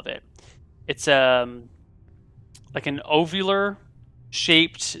middle of it. It's like an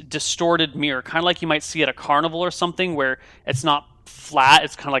ovular-shaped, distorted mirror, kind of like you might see at a carnival or something, where it's not flat,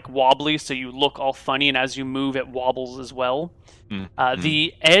 it's kind of like wobbly, so you look all funny, and as you move, it wobbles as well.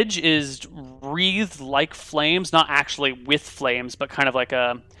 The edge is wreathed like flames, not actually with flames, but kind of like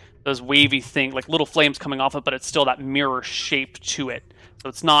those wavy thing, like little flames coming off it, but it's still that mirror shape to it. So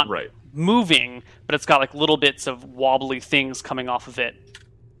it's not moving, but it's got like little bits of wobbly things coming off of it.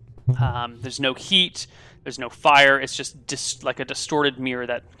 There's no heat, there's no fire, it's just like a distorted mirror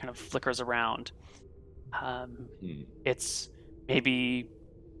that kind of flickers around. It's maybe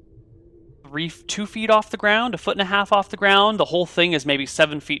 2 feet off the ground, 1.5 feet off the ground. The whole thing is maybe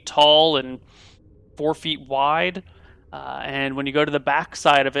 7 feet tall and 4 feet wide. And when you go to the back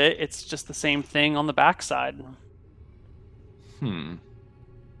side of it, it's just the same thing on the back side.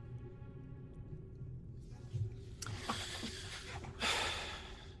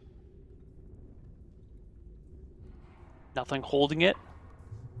 Nothing holding it.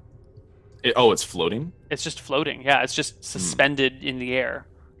 It's floating? It's just floating. Yeah, it's just suspended in the air.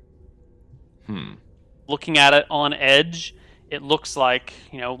 Looking at it on edge, it looks like,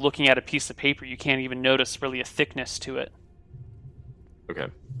 looking at a piece of paper. You can't even notice really a thickness to it. Okay.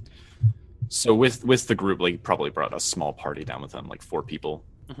 So with the group, like, he probably brought a small party down with him, like 4 people.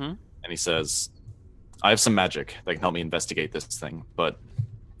 And he says, I have some magic that can help me investigate this thing, but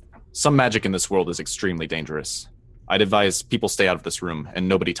some magic in this world is extremely dangerous. I'd advise people stay out of this room and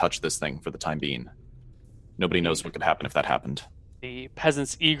nobody touch this thing for the time being. Nobody knows what could happen if that happened. The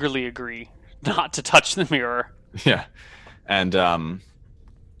peasants eagerly agree not to touch the mirror. Yeah. And I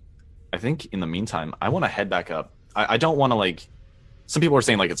think in the meantime, I want to head back up. I don't want to, like... Some people are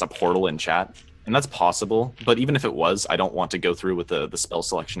saying, like, it's a portal in chat, and that's possible. But even if it was, I don't want to go through with the spell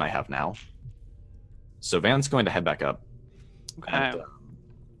selection I have now. So Van's going to head back up. Okay. And,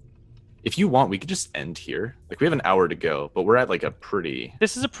 if you want, we could just end here. Like, we have an hour to go, but we're at, like, a pretty...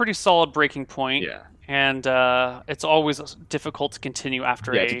 This is a pretty solid breaking point. Yeah. And it's always difficult to continue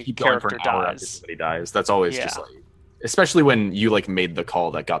after a to keep character going for an hour dies. after somebody dies. That's always just, like... Especially when you like made the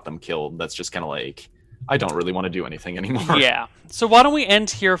call that got them killed. That's just kind of like, I don't really want to do anything anymore. Yeah. So why don't we end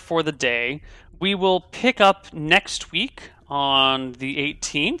here for the day? We will pick up next week on the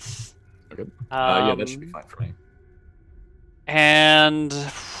 18th. Okay. Yeah, that should be fine for me. And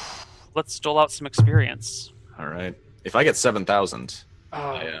let's dole out some experience. All right. If I get 7,000,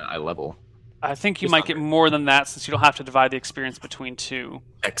 I level. I think you might get more than that since you don't have to divide the experience between two.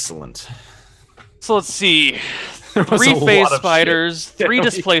 Excellent. So let's see. 3 phase spiders, 3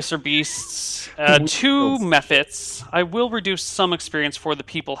 displacer beasts, 2 mephits. I will reduce some experience for the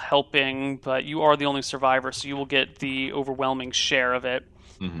people helping, but you are the only survivor, so you will get the overwhelming share of it.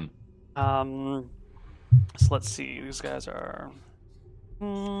 Mm-hmm. So let's see. These guys are...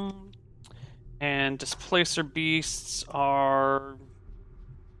 and displacer beasts are...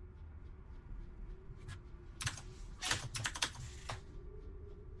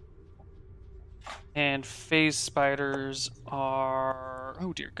 And phase spiders are...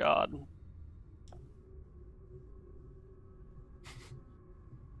 Oh, dear God.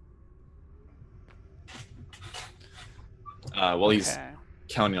 While he's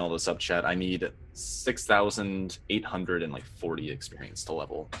counting all this up, chat, I need 6,840 experience to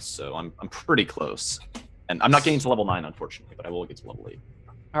level. So I'm pretty close. And I'm not getting to level 9, unfortunately, but I will get to level 8.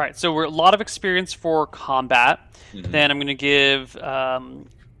 All right, so we're a lot of experience for combat. Mm-hmm. Then I'm going to give, let's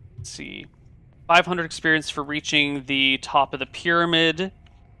see, 500 experience for reaching the top of the pyramid.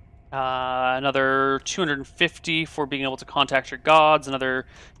 Another 250 for being able to contact your gods. Another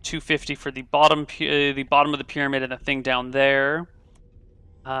 250 for the bottom of the pyramid and the thing down there.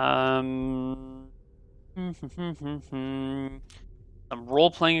 Some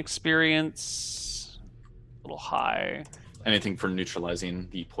role-playing experience. A little high. Anything for neutralizing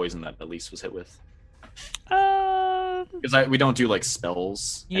the poison that Elise was hit with? Because we don't do like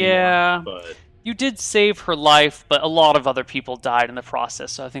spells. Yeah. Anymore, but you did save her life, but a lot of other people died in the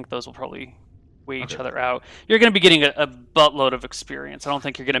process, so I think those will probably weigh each other out. You're going to be getting a buttload of experience. I don't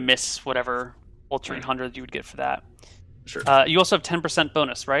think you're going to miss whatever ultra 800 you would get for that. Sure. You also have 10%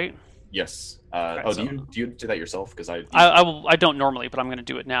 bonus, right? Yes. Okay, so do you do that yourself? Because I don't normally, but I'm going to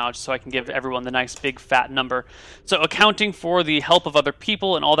do it now just so I can give everyone the nice big fat number. So accounting for the help of other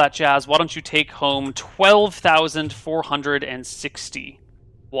people and all that jazz, why don't you take home 12,461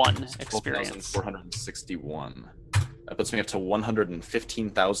 experience. 12,461. That puts me up to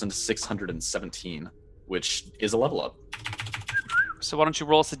 115,617, which is a level up. So why don't you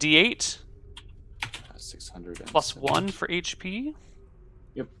roll us a d8? 600 plus 1 for HP.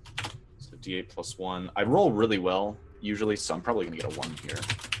 Yep. So d8 plus 1. I roll really well usually, so I'm probably going to get a 1 here.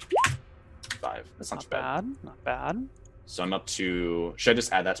 5. That's not too bad. Not bad. So I'm up to... Should I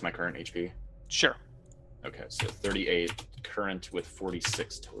just add that to my current HP? Sure. Okay, so 38 current with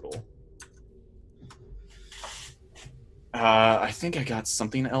 46 total. I think I got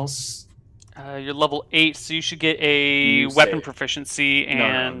something else. You're level 8, so you should get a weapon proficiency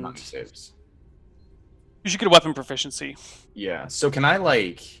and... No, not saves. You should get a weapon proficiency. Yeah, so can I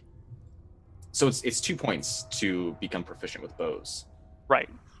like... So it's 2 points to become proficient with bows. Right.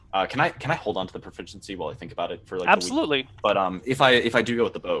 Can I hold on to the proficiency while I think about it for like Absolutely. A week? But if I do go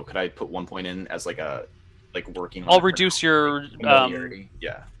with the bow, could I put 1 point in as like a working? I'll reduce your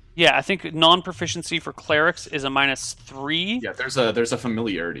yeah. Yeah, I think non-proficiency for clerics is a -3. Yeah, there's a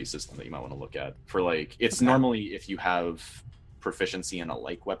familiarity system that you might want to look at for like it's normally if you have proficiency in a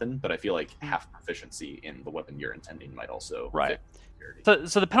like weapon, but I feel like half proficiency in the weapon you're intending might also right. fit.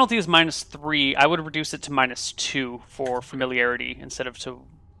 So the penalty is -3. I would reduce it to -2 for familiarity instead of to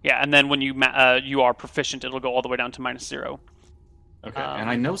and then when you you are proficient, it'll go all the way down to -0. Okay, and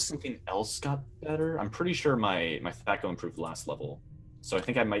I know something else got better. I'm pretty sure my Thaco improved last level, so I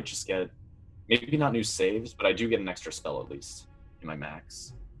think I might just get maybe not new saves, but I do get an extra spell at least in my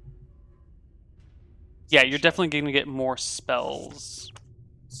max. Yeah, you're definitely going to get more spells.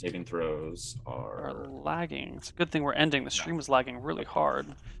 Saving throws are lagging. It's a good thing we're ending. The stream was lagging really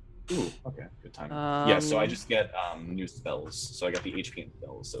hard. Ooh, okay, good time. Yeah, so I just get new spells. So I got the HP and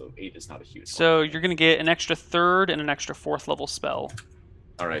spells, so 8 is not a huge So you're going to get an extra 3rd and an extra 4th level spell.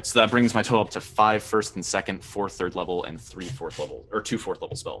 All right, so that brings my total up to 5 first and second, 4 third level, and 3 fourth level, or 2 fourth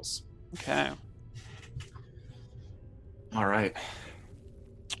level spells. Okay. All right.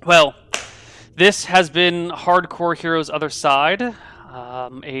 Well, this has been Hardcore Heroes Otherside.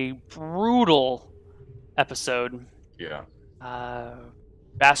 A brutal episode. Yeah.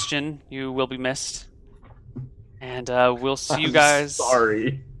 Bastion, you will be missed. And we'll see you guys.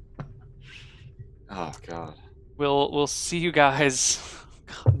 Sorry. Oh God. We'll see you guys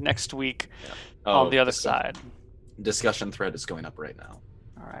next week on the other side. Discussion thread is going up right now.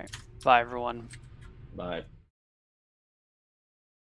 All right. Bye, everyone. Bye.